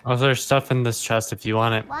 Oh, there's stuff in this chest if you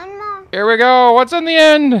want it. One more. Here we go. What's in the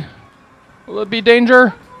end? Will it be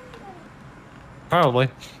danger? Probably.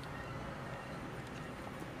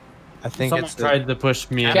 I think Someone it's the tried to push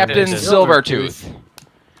me. and Captain it didn't. Silvertooth.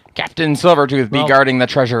 Captain Silvertooth be Well- guarding the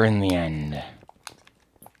treasure in the end.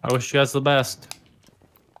 I wish you guys the best.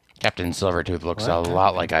 Captain Silvertooth looks What? a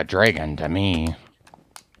lot like a dragon to me.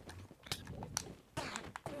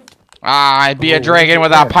 Ah, I'd be a Oh, dragon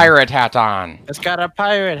with a pirate hat on. It's got a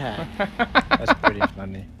pirate hat. That's pretty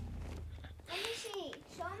funny. Let me see.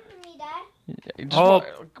 Show them to me, Dad. Just Oh.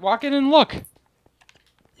 walk in and look.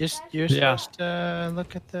 You're Yeah. supposed to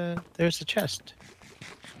look at the. There's a chest.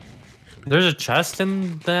 There's a chest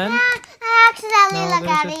in then. I accidentally No, look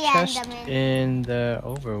at there's a the chest Enderman. in the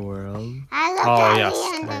overworld. I look Oh, at yes. the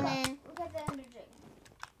Enderman. Look at the Ender Dragon.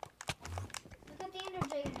 Look at the Ender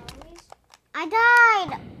Dragon, Eloise. I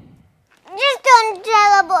died. Just don't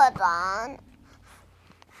teleport on.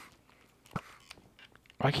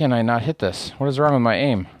 Why can't I not hit this? What is wrong with my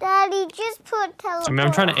aim? Daddy, just put teleport. I mean,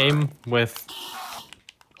 I'm trying to aim with.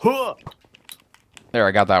 There,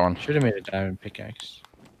 I got that one. Should have made a diamond pickaxe.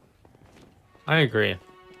 I agree.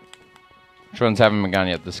 Which ones haven't been gone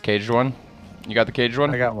yet? This caged one? You got the caged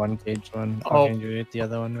one? I got one caged one. Oh. I'm gonna get the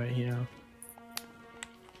other one right here.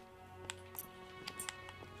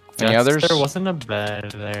 Any Yes, others? There wasn't a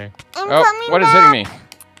bed there. I'm Oh, coming what is back. hitting me?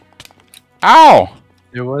 Ow!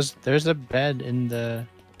 There's a bed in the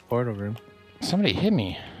portal room. Somebody hit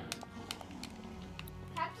me.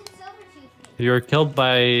 Captain Silvertooth. You were killed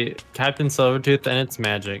by Captain Silvertooth and its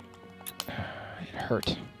magic. It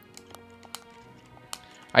hurt.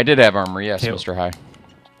 I did have armor, yes, Okay. Mr. High.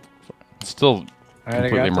 Still Alright, I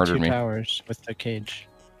completely got the murdered two me. towers with the cage.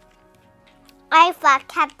 I thought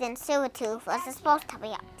Captain Silvertooth was supposed to be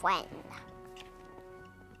a friend.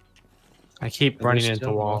 I keep There's running into still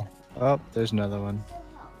a wall. Oh, there's another one.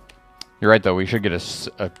 You're right, though. We should get a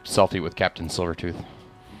selfie with Captain Silvertooth.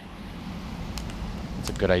 It's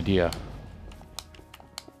a good idea.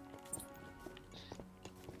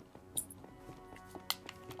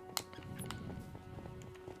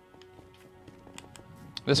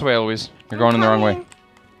 This way, Eloise. You're going in the wrong way.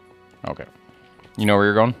 Okay. You know where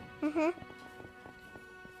you're going? Mhm.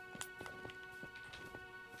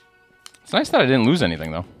 It's nice that I didn't lose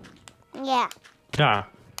anything, though. Yeah. Yeah.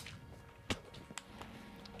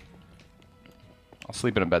 I'll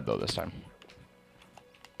sleep in a bed, though, this time.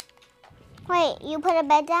 Wait, you put a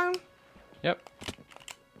bed down? Yep.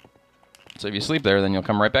 So if you sleep there, then you'll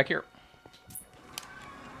come right back here.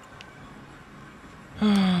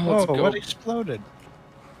 Let's Whoa, go. what exploded?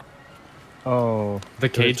 Oh. The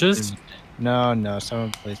cages? No,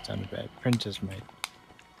 someone placed down a bed. Princess might.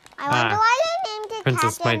 I wonder Ah. why they named it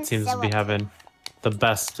Princess Captain Might seems to be Silvertooth. having the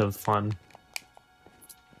best of fun.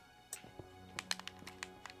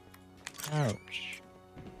 Ouch.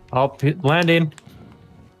 Oh, landing.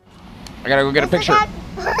 I gotta go get a This is picture. Captain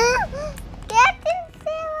Silvertooth.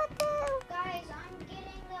 Guys, I'm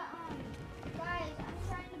getting the guys, I'm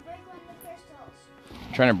trying to break one of the crystals.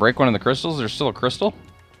 Trying to break one of the crystals? There's still a crystal?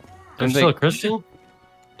 There's still a crystal?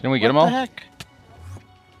 Didn't we get them What all? the heck?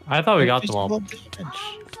 I thought we got them all. Invisible damage.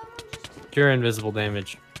 Cure invisible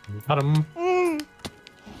damage. Got them. Mm.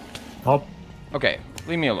 Oh, Okay,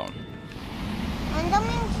 leave me alone.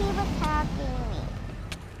 Enderman keep attacking me.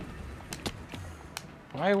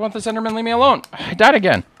 Why won't this Enderman leave me alone? I died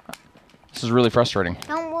again. This is really frustrating.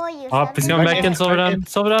 Don't worry oh, yourself. he's coming back in. Silver down.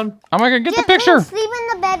 Silver down. How am I gonna get the Just picture? sleep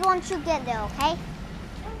in the bed once you get there, okay?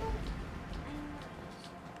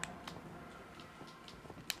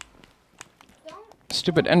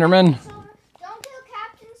 Stupid Enderman. Don't kill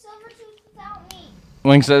Captain Silvertooth without me.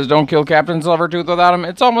 Link says, don't kill Captain Silvertooth without him.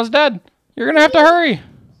 It's almost dead. You're gonna have to hurry.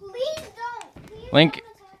 Please don't. Please Link,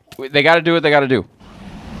 don't attack it. they gotta do what they gotta do.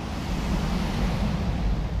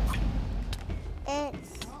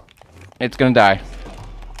 It's It's gonna die.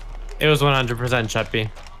 It was 100% Cheppy.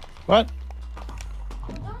 What?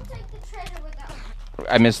 Don't take the treasure without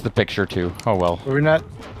I missed the picture too. Oh well. We're not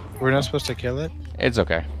supposed to kill it? It's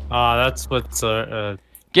okay. That's what's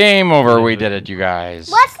Game over. We did it, you guys.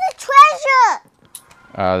 what's the treasure?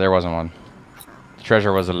 There wasn't one. The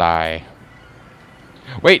treasure was a lie.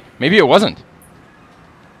 Wait, maybe it wasn't.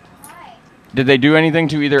 Why? Did they do anything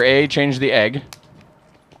to either A, change the egg?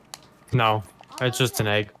 No, it's just an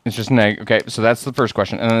egg. It's just an egg. Okay, so that's the first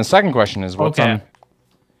question. And then the second question is, what's Okay. on...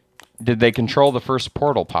 Did they control the first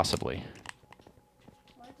portal, possibly?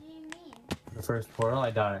 What do you mean? The first portal,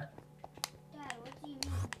 I died. Dad, what do you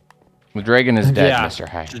mean? The dragon is dead, Yeah. Mr.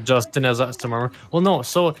 High. Justin has some armor. Well, no.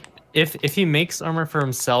 So if he makes armor for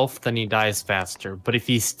himself, then he dies faster. But if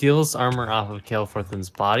he steals armor off of Kaleforthan's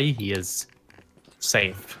body, he is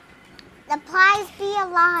safe. The plies be a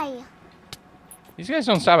lie. These guys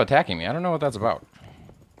don't stop attacking me. I don't know what that's about.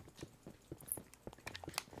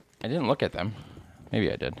 I didn't look at them.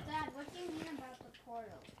 Maybe I did. Dad, what do you mean about the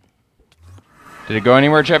portal? Did it go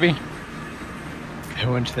anywhere, Chevy? I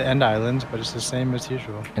went to the end islands, but it's the same as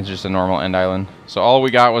usual. It's just a normal end island. So all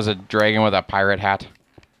we got was a dragon with a pirate hat.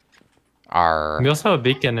 We also have a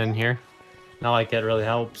beacon in here. Not like it really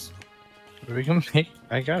helps. We can make.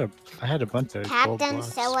 I had a bunch of gold Captain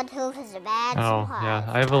blocks. Silvertooth is a bad Oh, surprise. yeah.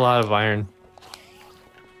 I have a lot of iron.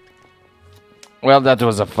 Well, that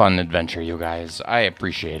was a fun adventure, you guys. I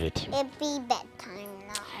appreciate it. It be bedtime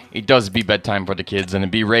now. It does be bedtime for the kids, and it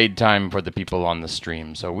be raid time for the people on the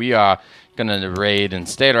stream. So we are gonna raid and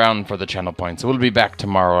stay around for the channel points. We'll be back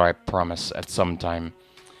tomorrow, I promise, at some time.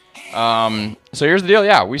 So here's the deal.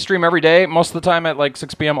 Yeah, we stream every day, most of the time at like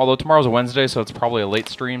 6 p.m. Although tomorrow's a Wednesday, so it's probably a late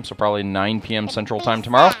stream. So probably 9 p.m. Central Time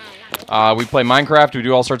tomorrow. We play Minecraft. We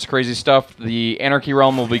do all sorts of crazy stuff. The Anarchy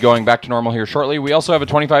Realm will be going back to normal here shortly. We also have a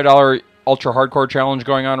 $25 Ultra Hardcore Challenge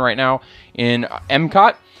going on right now in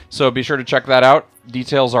MCOT. So be sure to check that out.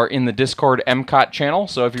 Details are in the Discord MCOT channel.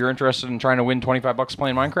 So if you're interested in trying to win 25 bucks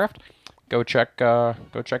playing Minecraft, go check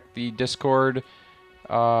the Discord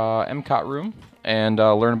MCOT room and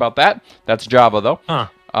learn about that. That's Java though. Huh.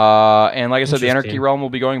 And like I said, the Anarchy Interesting. Realm will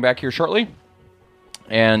be going back here shortly.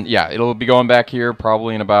 And yeah, it'll be going back here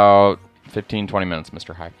probably in about 15-20 minutes,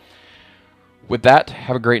 Mr. High. With that,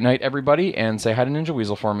 have a great night, everybody, and say hi to Ninja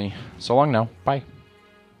Weasel for me. So long now. Bye.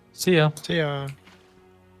 See ya. See ya.